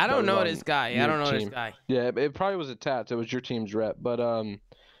 I don't know this guy. This guy. Yeah, it probably was attached. It was your team's rep, but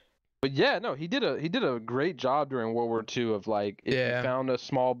yeah, no, he did a great job during World War II of like if he found a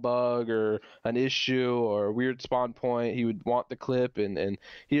small bug or an issue or a weird spawn point, he would want the clip and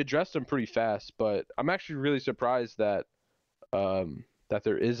he addressed them pretty fast. But I'm actually really surprised that that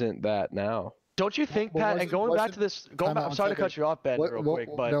there isn't that now. Don't you think, Pat? And going back to this, I'm sorry to cut you off, Ben, real quick,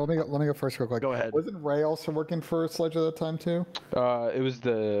 but no, let me go first, real quick. Go ahead. Wasn't Ray also working for Sledge at that time too? It was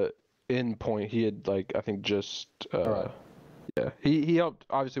the end point. He had I think just yeah. He helped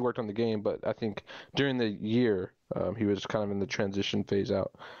obviously worked on the game, but I think during the year he was kind of in the transition phase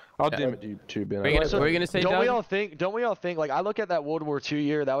out. I'll DM it to you too, Ben. What are you gonna say, Don't Doug? we all think like I look at that World War II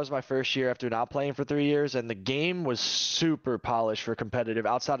year, that was my first year after not playing for 3 years, and the game was super polished for competitive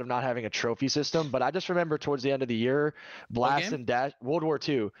outside of not having a trophy system. But I just remember towards the end of the year, Blast and Dash World War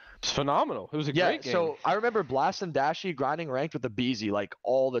II. It's phenomenal. It was a great game. So I remember Blast and Dashy grinding ranked with the Beezy like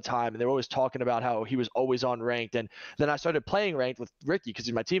all the time, and they were always talking about how he was always on ranked. And then I started playing ranked with Ricky because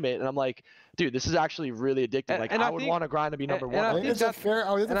he's my teammate, and I'm like, dude, this is actually really addictive. Like I would want to grind to be number one. I think that's fair.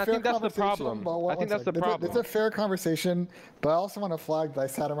 I think that's the problem. I think that's the problem. It's a fair conversation, but I also want to flag that I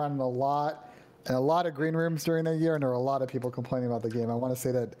sat around in a lot of green rooms during the year, and there were a lot of people complaining about the game. I want to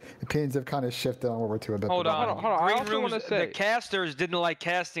say that opinions have kind of shifted on World War II a bit. Hold on. I also want to say the casters didn't like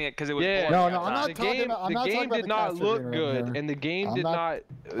casting it because it was boring. No, I'm not talking about the game did not look good, and the game did not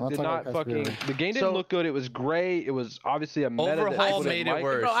fucking. The game didn't look good. It was gray. It was obviously a meta overhaul made it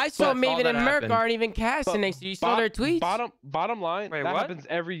worse. Bro, I saw Maven and Merc aren't even casting next year. You saw their tweets. Bottom line, that happens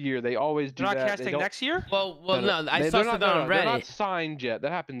every year. They always do that. They're not casting next year? Well, no. I saw something on Reddit. They're not signed yet.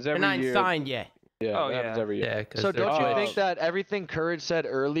 That happens every year. They're not signed yet. Yeah, that happens every year. Yeah, so don't you think that everything Courage said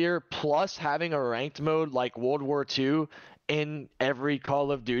earlier, plus having a ranked mode like World War II in every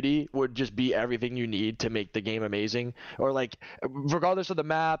Call of Duty would just be everything you need to make the game amazing? Or like, regardless of the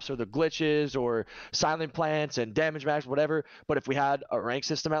maps or the glitches or silent plants and damage max, whatever, but if we had a rank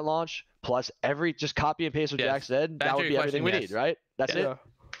system at launch, plus just copy and paste what Jack said, that would be everything we need, right? That's it?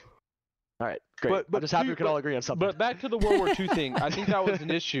 All right, great. I'm just happy we could all agree on something. But back to the World War II thing, I think that was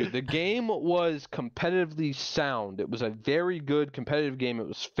an issue. The game was competitively sound. It was a very good competitive game. It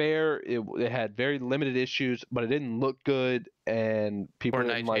was fair. It had very limited issues, but it didn't look good, and people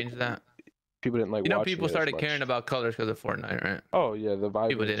didn't like that. People didn't like. People started caring about colors because of Fortnight, right? Oh yeah, the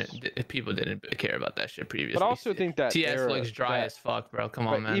vibe. People didn't care about that shit previously. But I also think that TS looks dry as fuck, bro. Come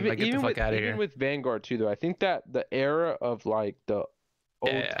on, man. Get the fuck out of here. Even with Vanguard too, though, I think that the era of like the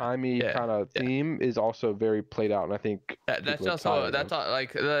old-timey kind of theme is also very played out, and I think that's also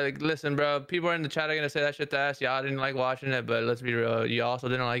like listen, bro, people are in the chat are gonna say that shit to us. Y'all didn't like watching it, but let's be real, you also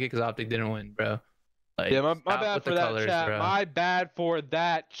didn't like it because Optic didn't win, bro. Like, yeah, my bad for that colors, chat. Bro. My bad for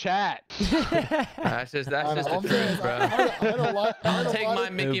that chat. That's just the truth, bro. I'll take my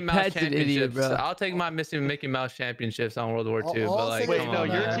Mickey Mouse championships. I'll take my Mickey Mouse championships on World War II. But like, wait, no,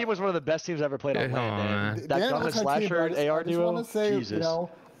 your team was one of the best teams I ever played on land, man. That Gunman Slasher AR duo. Jesus. You know,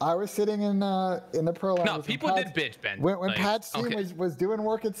 I was sitting in the pro. No, people did bitch, Ben. When like, Pat's team was doing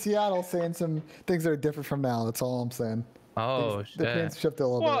work at Seattle, saying some things that are different from now. That's all I'm saying. Oh, shit. The teams shifted a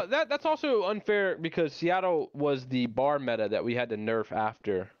little bit. That's also unfair because Seattle was the bar meta that we had to nerf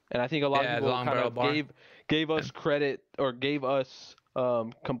after, and I think a lot of people kind of gave us credit or gave us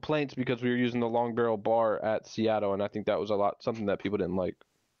complaints because we were using the long barrel bar at Seattle, and I think that was something that people didn't like.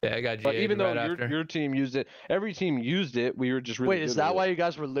 Yeah, I got you. But even though your team used it, every team used it. We were just really. Wait, is that why you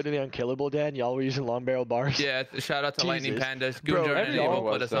guys were literally unkillable, Dan? Y'all were using long barrel bars. Yeah, shout out to Lightning Pandas. Bro,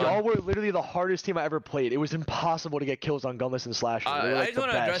 y'all were literally the hardest team I ever played. It was impossible to get kills on Gunless and Slasher. I just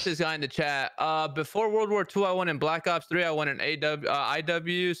want to address this guy in the chat. Before World War II, I won in Black Ops 3. I won in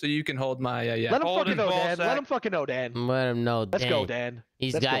IW, so you can hold my Let him fucking know, Dan. Let him fucking know, Dan. Let him know, Dan. Let's go, Dan.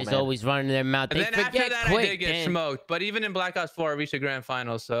 These guys always running their mouth. They forget quick. After that, I did get smoked. But even in Black Ops 4, I reached the grand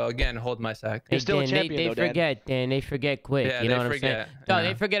final. So again, hold my sack. You're still a champion, they forget, Dan. They forget quick. Yeah, you know what I'm saying? Dog,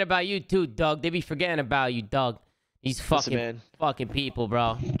 they forget about you too, dog. They be forgetting about you, dog. These fucking people,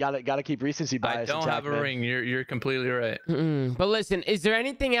 bro. Gotta keep recency bias. I don't have a ring. You're completely right. But listen, is there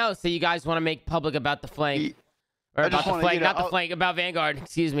anything else that you guys want to make public about the flank? Or about the flank, not the flank, about Vanguard.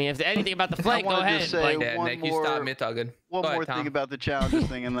 Excuse me. If there's anything about the flank, go ahead. Nick, you stop me talking. One more thing about the challenges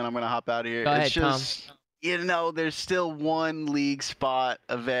thing, and then I'm gonna hop out of here. Go it's ahead, just, Tom. You know, there's still one league spot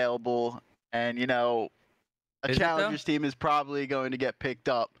available, and you know, a challengers team is probably going to get picked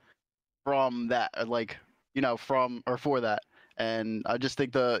up from that, like, you know, for that. And I just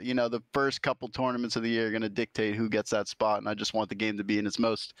think the first couple tournaments of the year are going to dictate who gets that spot, and I just want the game to be in its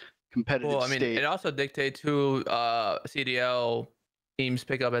most competitive state. It also dictates who CDL teams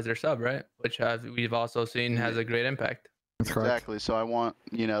pick up as their sub, right? Which we've also seen has a great impact. Exactly. So I want,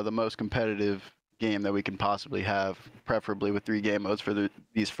 you know, the most competitive game that we can possibly have, preferably with 3 game modes for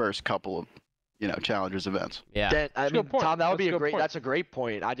these first couple of, you know, challengers events. Yeah. Tom, that would be that's a great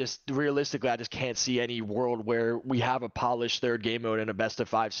point. Realistically, I just can't see any world where we have a polished 3rd game mode in a best of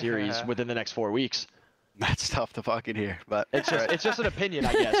 5 series within the next 4 weeks. That's tough to fucking hear, but it's just an opinion,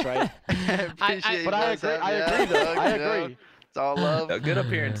 I guess, right? I agree. It's all love. Good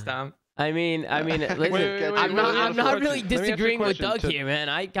appearance, Tom. I mean, listen, I'm not really disagreeing with Doug here, man.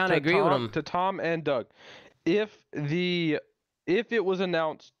 I kind of agree with him. To Tom and Doug, if it was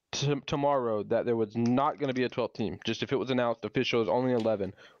announced tomorrow that there was not going to be a 12th team, just if it was announced official is only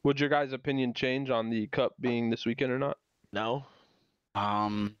 11, would your guys' opinion change on the cup being this weekend or not? No. I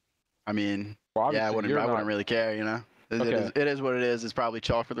mean, I wouldn't really care, you know. It is what it is. It's probably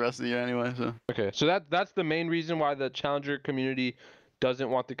chalk for the rest of the year anyway. So. Okay, so that's the main reason why the challenger community doesn't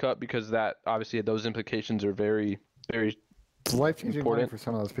want the cup, because that obviously those implications are very, very life-changing for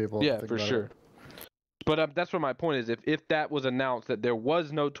some of those people. Yeah, for sure. But that's what my point is. If that was announced that there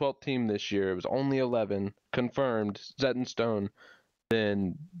was no 12th team this year, it was only 11 confirmed, set in stone,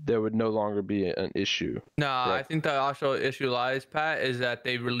 then there would no longer be an issue. No, I think the actual issue lies, Pat, is that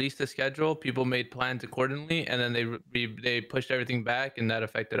they released the schedule, people made plans accordingly, and then they pushed everything back, and that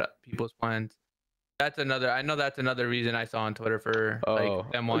affected people's plans. I know that's another reason I saw on Twitter for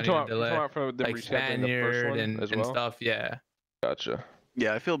like them wanting to delay, like Spaniard and stuff. Yeah. Gotcha.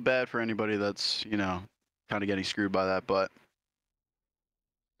 Yeah, I feel bad for anybody that's, you know, kind of getting screwed by that, but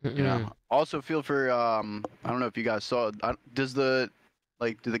you know, also feel for I don't know if you guys saw. Do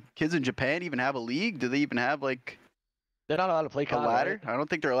the kids in Japan even have a league? Do they even have like? They're not allowed to play COD. A ladder? Right? I don't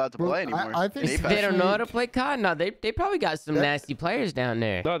think they're allowed to play anymore. I think they don't know how to play COD. No, they probably got some nasty players down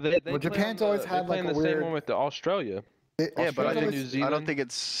there. No, Japan's always had like the same one with Australia. Yeah, but I don't think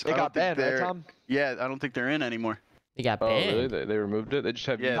it's. They got banned, right, Tom? Yeah, I don't think they're in anymore. They got banned. Oh, really? They removed it? They just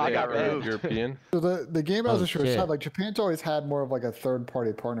have they got banned. European. So the game I was sure had like Japan's always had more of like a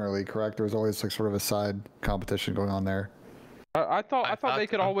third-party partner league, correct? There was always like sort of a side competition going on there. I thought they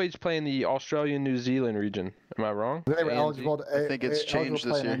could always play in the Australian New Zealand region. Am I wrong? They were eligible to I think it's changed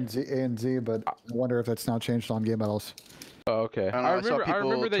this year. A and Z, but I wonder if that's now changed on Game Battles. Oh, okay. I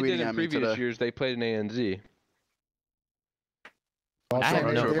remember they did in previous years. They played in ANZ. I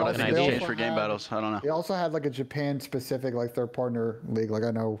have no fucking idea. For Game Battles, I don't know. They also had like a Japan-specific like third partner league. Like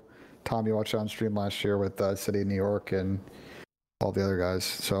I know Tom, you watched it on stream last year with City of New York and all the other guys.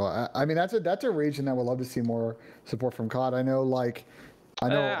 So I mean that's a region that would love to see more support from COD. I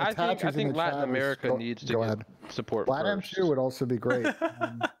think Latin America needs to get support. Latin too would also be great.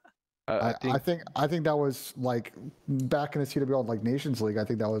 I think that was like back in the CWL, like Nations League. I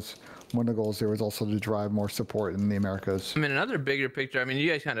think that was one of the goals. There was also to drive more support in the Americas. I mean, another bigger picture. I mean, you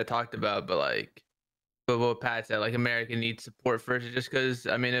guys kind of talked about, but what Pat said, like America needs support first, just because.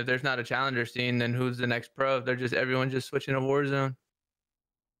 I mean, if there's not a challenger scene, then who's the next pro? If everyone's just switching to Warzone.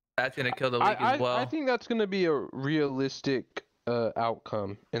 That's gonna kill the league as well. I think that's gonna be a realistic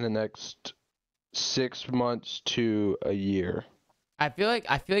outcome in the next 6 months to a year. I feel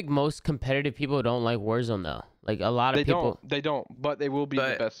like most competitive people don't like Warzone though. Like a lot of people. They don't, but they will be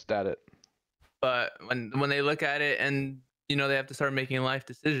the best at it. But when they look at it and they have to start making life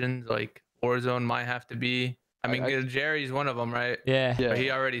decisions, like Warzone might have to be. I mean, Jerry's one of them, right? Yeah. But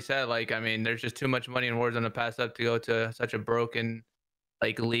he already said, like, I mean, there's just too much money in Warzone to pass up to go to such a broken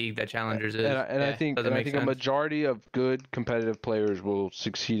league that Challengers is. And I think a majority of good competitive players will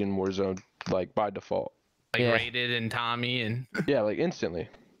succeed in Warzone like by default. Like Rated and Tommy and like instantly.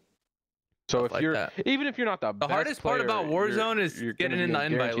 So if even if you're not the best hardest part about Warzone is getting in the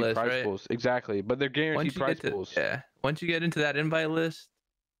invite list, right? Pools. Exactly, but they're guaranteed prize pools. Yeah, once you get into that invite list,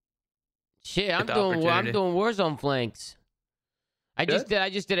 shit, I'm doing Warzone flanks. I just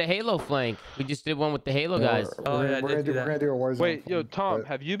did a Halo flank. We just did one with the Halo guys. We're gonna do a Warzone. Wait, yo, Tom,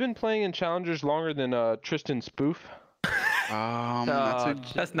 have you been playing in Challengers longer than Tristan Spoof?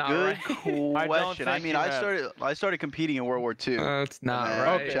 That's not good right. Question. I mean, I started competing in World War II. That's not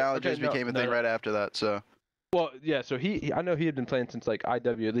right. Challengers became a thing right after that. So. Well, yeah. So I know he had been playing since like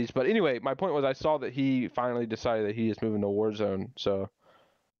IW at least. But anyway, my point was I saw that he finally decided that he is moving to Warzone. So.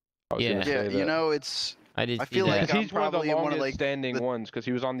 It's. I feel like he's one of the longest standing ones because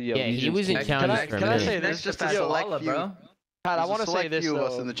he was on the. Yeah, he was in Challengers. Can I say this? Just a select few, bro. Pat, I want to say this. Few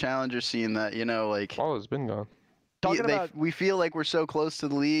of us in the Challenger scene that like. All has been gone. We feel like we're so close to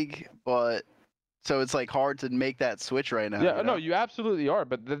the league, but so it's like hard to make that switch right now. Yeah, no, you absolutely are.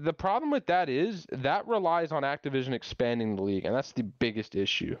 But the problem with that is that relies on Activision expanding the league, and that's the biggest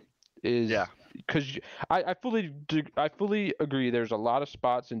issue. Because I fully agree. There's a lot of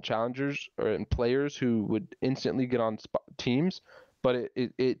spots in Challengers or in players who would instantly get on teams, but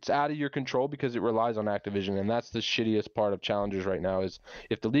it's out of your control because it relies on Activision, and that's the shittiest part of Challengers right now. Is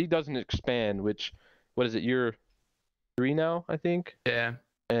if the league doesn't expand, which what is it? Year 3 now, I think. Yeah.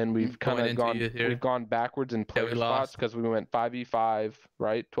 And we've kind of gone backwards in player spots because we went 5v5,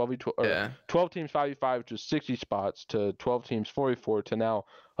 right? 12v12, 12 teams 5v5, which is 60 spots, to 12 teams 44, to now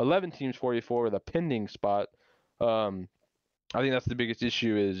 11 teams 44 with a pending spot. I think that's the biggest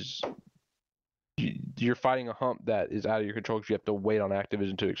issue is you're fighting a hump that is out of your control because you have to wait on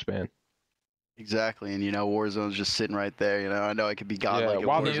Activision to expand. Exactly, and Warzone's just sitting right there. I know it could be godlike.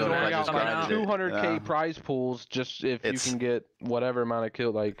 While there's only out like 200k prize pools, just if you can get whatever amount of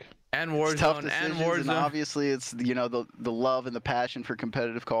kill, like. And Warzone, and obviously it's the love and the passion for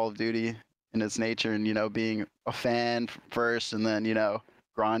competitive Call of Duty in its nature, and being a fan first, and then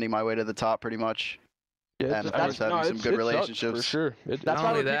grinding my way to the top pretty much. Yeah, and of course having some good relationships. For sure. That's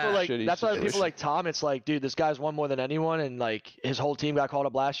why people like Tom, it's like, dude, this guy's won more than anyone, and like his whole team got called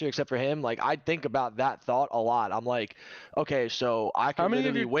up last year except for him. Like I think about that thought a lot. I'm like, okay, so I can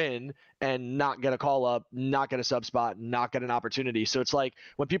literally win and not get a call up, not get a sub spot, not get an opportunity. So it's like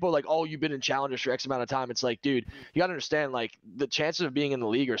when people are like, oh, you've been in Challengers for X amount of time, it's like, dude, you gotta understand, like the chances of being in the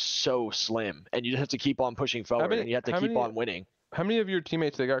league are so slim, and you just have to keep on pushing forward, and you have to keep on winning. How many of your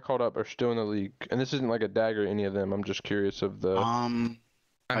teammates that got called up are still in the league? And this isn't like a dagger any of them. I'm just curious of the. I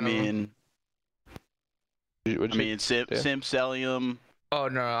mean, Simcelium. Oh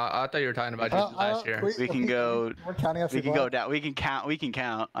no, I thought you were talking about just last year. We can go. We can go down. We can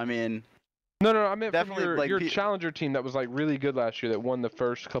count. I mean. No. I meant definitely from your Challenger team that was like really good last year that won the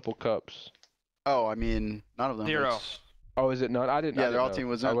first couple cups. Oh, I mean, none of them. 0. Oh, is it not? I didn't. Yeah, their all team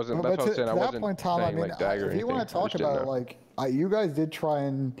was. I wasn't. That's what I'm saying. I wasn't point, Tom, saying like dagger. If you want to talk about it, like you guys did try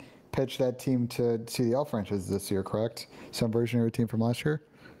and pitch that team to CDL franchise this year, correct? Some version of your team from last year.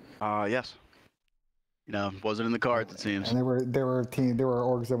 Yes. Wasn't in the cards, it seems. And there were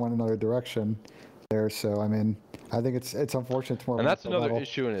orgs that went another direction there. So I mean, I think it's unfortunate. It's more. And that's another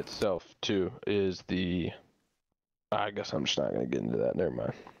issue in itself too. Is I guess I'm just not gonna get into that. Never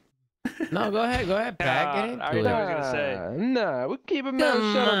mind. No, go ahead, Pat. Get into it. I was gonna say. No, we'll keep a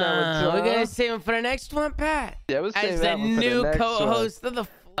mouth shut on that one. We're gonna save him for the next one, Pat. Yeah, we'll save that one for the next one. As the new co-host of the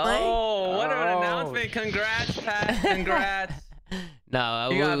flank. Oh, what an announcement! Congrats, Pat. Congrats.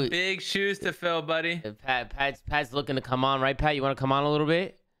 No, you got big shoes to fill, buddy. Pat's looking to come on, right, Pat? You want to come on a little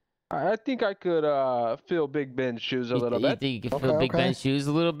bit? I think I could fill Big Ben's shoes a little bit. You think you can fill Big Ben's shoes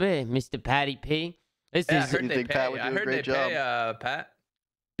a little bit, Mr. Patty P? I heard they pay, Pat.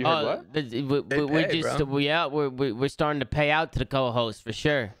 You heard what? We're starting to pay out to the co-host for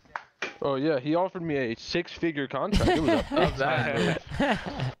sure. Oh yeah, he offered me a 6-figure contract. It was a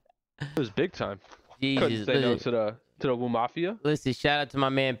it was big time. Couldn't say no to the ZOOMAFIA. Listen, shout out to my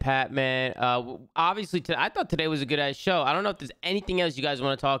man Pat, man. Obviously, I thought today was a good ass show. I don't know if there's anything else you guys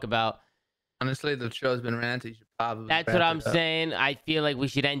want to talk about. Honestly, the show's been ranted. You should probably. That's what I'm saying. I feel like we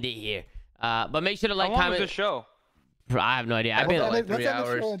should end it here. But make sure to like, comment. How long comment. was the show? I have no idea. I've been like 3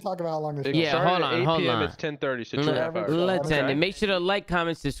 hours. Talk about how long this yeah, hold on, hold on. It's 10:30, so 2.5 hours. Let's end it. Make sure to like,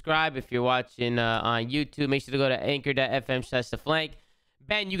 comment, subscribe if you're watching on YouTube. Make sure to go to anchor.fm/theflank.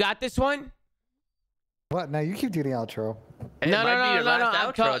 Ben, you got this one? What? No, you keep doing the outro. No.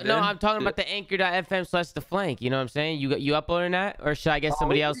 I'm talking about the anchor.fm/theflank. You know what I'm saying? You uploading that, or should I get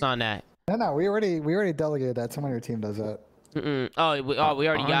somebody else on that? No. We already delegated that. Someone on your team does that. Oh, we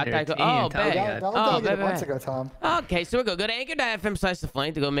already got that. Oh, bad. Months ago, Tom. Okay, so we're going to go to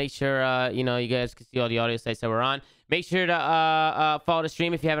anchor.fm/theflank to go make sure, you guys can see all the audio sites that we're on. Make sure to follow the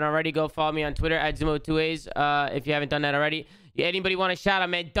stream if you haven't already. Go follow me on Twitter at Zoomaa2A's if you haven't done that already. Anybody want to shout out,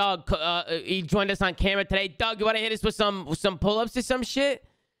 man? Doug, he joined us on camera today. Doug, you want to hit us with some pull-ups or some shit?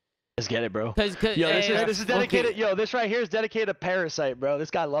 Let's get it, bro. Cause, yo, this is dedicated. Okay. Yo, this right here is dedicated to Parasite, bro.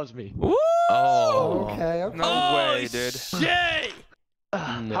 This guy loves me. Woo! Oh. Okay. No way, dude. Shit! No.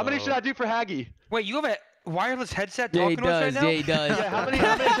 How many should I do for Haggy? Wait, you have a wireless headset talking to us right now? Yeah, he does. Yeah, how many should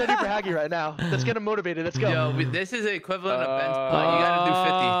I do for Haggy right now? Let's get him motivated. Let's go. Yo, this is the equivalent of Ben's putt. You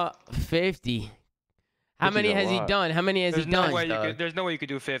gotta do 50. 50. How many has he done? How many has he done? There's no way you could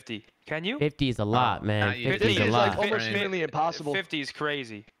do 50. Can you? 50 is a lot, man. 50 is a lot. Like almost humanly impossible. 50 is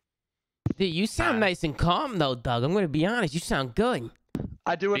crazy. Dude, you sound nice and calm though, Doug. I'm gonna be honest. You sound good.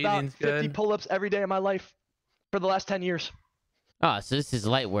 I do about 50 pull-ups every day of my life for the last 10 years. Oh, so this is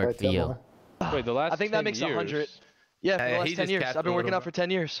light work for you. Wait, the last I think that makes 100. Yeah, for the last 10 years. I've been working out for 10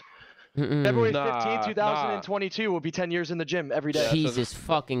 years. February 15, 2022 will be 10 years in the gym every day. Jesus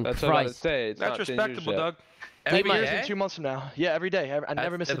fucking Christ. That's what I would say. That's respectable, Doug. 3 years and 2 months from now. Yeah, every day. I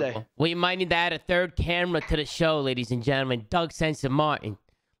never miss a day. We might need to add a third camera to the show, ladies and gentlemen. Doug Sensen Martin.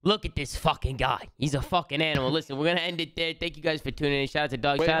 Look at this fucking guy. He's a fucking animal. Listen, we're gonna end it there. Thank you guys for tuning in. Shout out to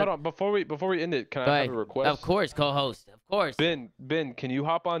Doug. Wait, hold on. Before we end it, can I have a request? Of course, co-host. Of course. Ben, can you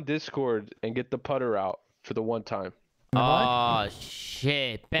hop on Discord and get the putter out for the one time? Oh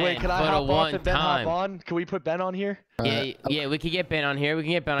shit, Ben. Wait, can I hop off and Ben hop on? Can we put Ben on here? Yeah, we could get Ben on here. When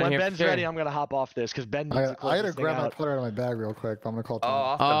Ben's ready, I'm gonna hop off this because Ben needs to close I gotta grab my putter out of my bag real quick. But I'm gonna call Tom. Oh,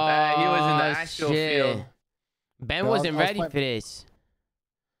 off the bat. He was in the actual field. Ben wasn't ready for this.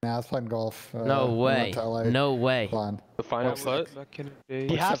 Nah, I was playing golf. No way. No way. The final putt?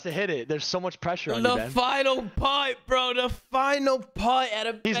 He has to hit it. There's so much pressure on you, Ben. The final putt, bro. The final putt at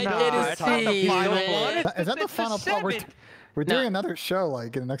a He's Ben not. Is that the final putt? We're doing another show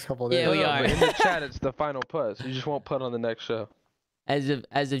like in the next couple of days. Yeah, we are. In the chat, it's the final putt. So you just won't putt on the next show. As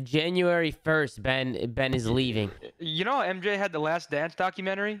of January 1st, Ben is leaving. You know, MJ had the Last Dance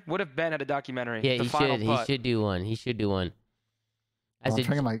documentary. What if Ben had a documentary? Yeah, he should do one. He should do one.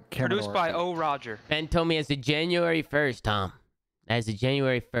 Produced by O. Roger. Ben told me as of January 1st, Tom. As of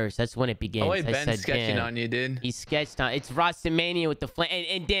January 1st, that's when it begins. Oh, wait, Ben's sketching on you, dude. He sketched on. It's Rostamania with the flame.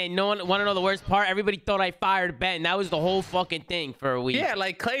 And Dan, no one want to know the worst part? Everybody thought I fired Ben. That was the whole fucking thing for a week. Yeah,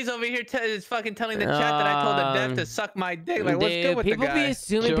 like Clay's over here is fucking telling the chat that I told the dev to suck my dick. Like, what's good with the guy? People be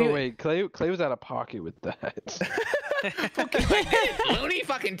assuming. Wait, Clay was out of pocket with that. Looney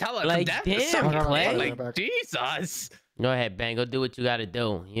fucking tell us. Like, damn, Clay. Like, Jesus. Go ahead, Ben. Go do what you got to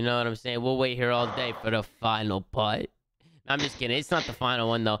do. You know what I'm saying? We'll wait here all day for the final putt. I'm just kidding. It's not the final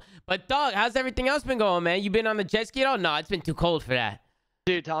one, though. But, Doug, how's everything else been going, man? You been on the jet ski at all? No, it's been too cold for that.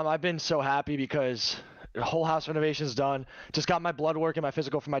 Dude, Tom, I've been so happy because the whole house renovation's done. Just got my blood work and my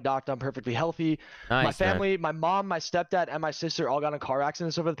physical from my doctor. I'm perfectly healthy. Nice, my family, my mom, my stepdad, and my sister all got in car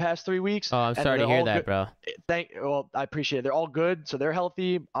accidents over the past 3 weeks. Oh, I'm sorry to hear that, bro. Well, I appreciate it. They're all good, so they're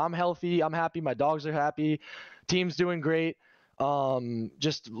healthy. I'm healthy. I'm happy. My dogs are happy. Team's doing great.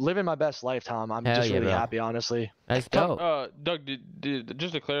 Just living my best life, Tom. I'm just really happy, honestly. That's dope. Doug,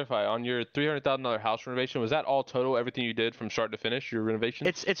 just to clarify, on your $300,000 house renovation, was that all total, everything you did from start to finish, your renovation?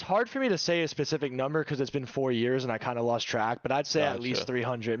 It's hard for me to say a specific number because it's been 4 years and I kind of lost track, but I'd say at least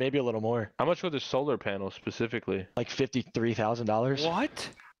 300, maybe a little more. How much were the solar panels specifically? Like $53,000. What?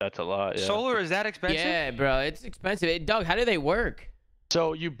 That's a lot, yeah. Solar is that expensive? Yeah, bro, it's expensive. Doug, how do they work?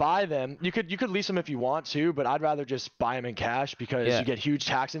 So you buy them. You could lease them if you want to, but I'd rather just buy them in cash because you get huge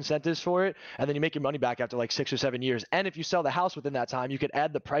tax incentives for it, and then you make your money back after like 6 or 7 years. And if you sell the house within that time, you could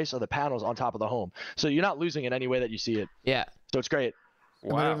add the price of the panels on top of the home, so you're not losing in any way that you see it. Yeah. So it's great.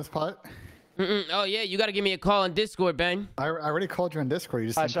 Wow. Am I in this pot? Oh yeah, you got to give me a call on Discord, Ben. I already called you on Discord.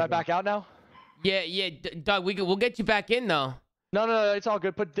 You just should I back out now? Yeah, Doug, we'll get you back in though. No, it's all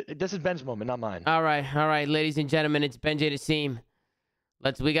good. This is Ben's moment, not mine. All right, ladies and gentlemen, it's Ben J the Seam.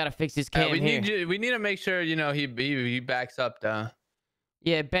 We gotta fix this cam here. We need to make sure he backs up though.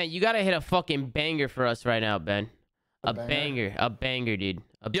 Yeah, Ben, you gotta hit a fucking banger for us right now, Ben. A banger, dude.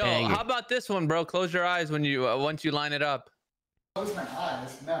 Yo, how about this one, bro? Close your eyes when you once you line it up. Close my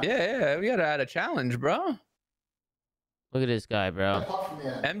eyes. No. Yeah, we gotta add a challenge, bro. Look at this guy, bro.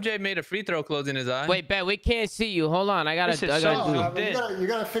 MJ made a free throw closing his eye. Wait, Ben, we can't see you. Hold on, I gotta you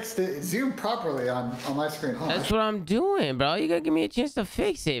gotta fix the zoom properly on my screen. That's what I'm doing, bro. You gotta give me a chance to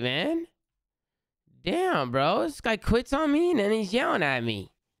fix it, man. Damn, bro. This guy quits on me and then he's yelling at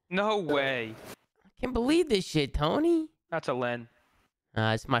me. No way. I can't believe this shit, Tony. That's a Len.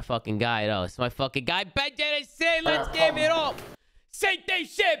 It's my fucking guy, though. It's my fucking guy. Ben didn't say, let's give it up. Say that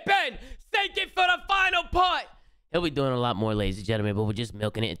shit, Ben. Thank you for the final part. He'll be doing a lot more, ladies and gentlemen, but we're just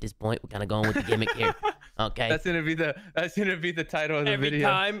milking it at this point. We're kind of going with the gimmick here. Okay. That's gonna be the title of the Every video.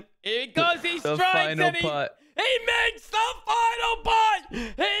 Every time it goes, he the strikes final and putt. he makes the final putt.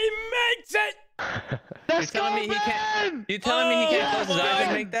 He makes it. You're telling me he can't close his eyes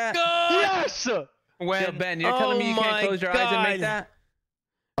and make that? Yes. Yo, Ben, you're telling me you can't close your eyes and make that?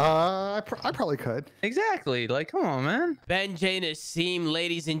 I probably could. Exactly. Like, come on, man. Ben J the Seam,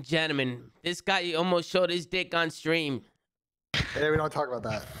 ladies and gentlemen. This guy almost showed his dick on stream. Yeah, we don't talk about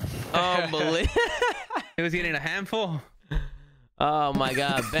that. Unbelievable. He was getting a handful. Oh my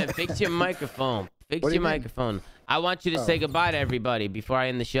God, Ben, fix your microphone. Fix your microphone. I want you to say goodbye to everybody before I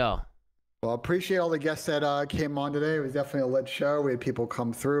end the show. Well, appreciate all the guests that came on today. It was definitely a lit show. We had people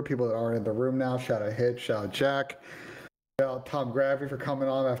come through, people that are in the room now. Shout out Hitch, shout out Jack. Shout out Tom Gravy for coming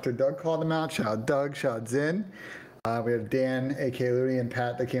on after Doug called him out. Shout out Doug, shout out Zin. We have Dan, A.K. Looney, and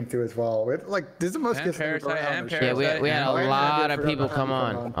Pat that came through as well. We had, this is the most guests around. Yeah, we had a lot of people come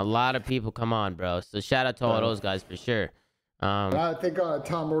on. A lot of people come on, bro. So shout out to all those guys for sure. I think,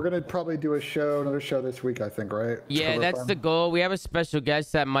 Tom, we're going to probably do another show this week, I think, right? Yeah, that's the goal. We have a special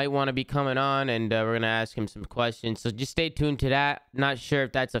guest that might want to be coming on, and we're going to ask him some questions. So just stay tuned to that. Not sure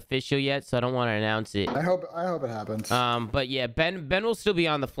if that's official yet, so I don't want to announce it. I hope it happens. But yeah, Ben will still be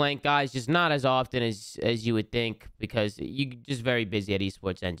on the flank, guys, just not as often as you would think, because you're just very busy at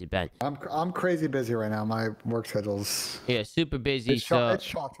Esports Engine, Ben. I'm crazy busy right now. My work schedule's super busy. It's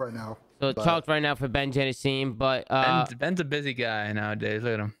shocked right now. So it's chalked right now for Ben J the Seam, but Ben's a busy guy nowadays.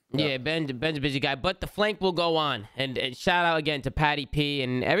 Look at him. Yeah, Ben's a busy guy, but the flank will go on. And shout out again to Patty P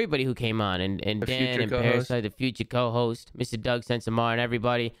and everybody who came on, and Dan and Parasite, the future co-host, Mr. Doug Sensamar, and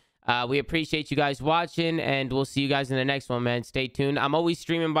everybody. We appreciate you guys watching, and we'll see you guys in the next one, man. Stay tuned. I'm always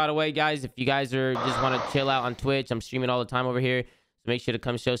streaming, by the way, guys. If you guys just want to chill out on Twitch, I'm streaming all the time over here. So make sure to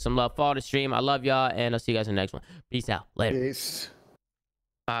come show some love. Follow the stream. I love y'all, and I'll see you guys in the next one. Peace out. Later. Peace.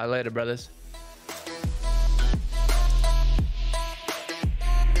 Later, brothers.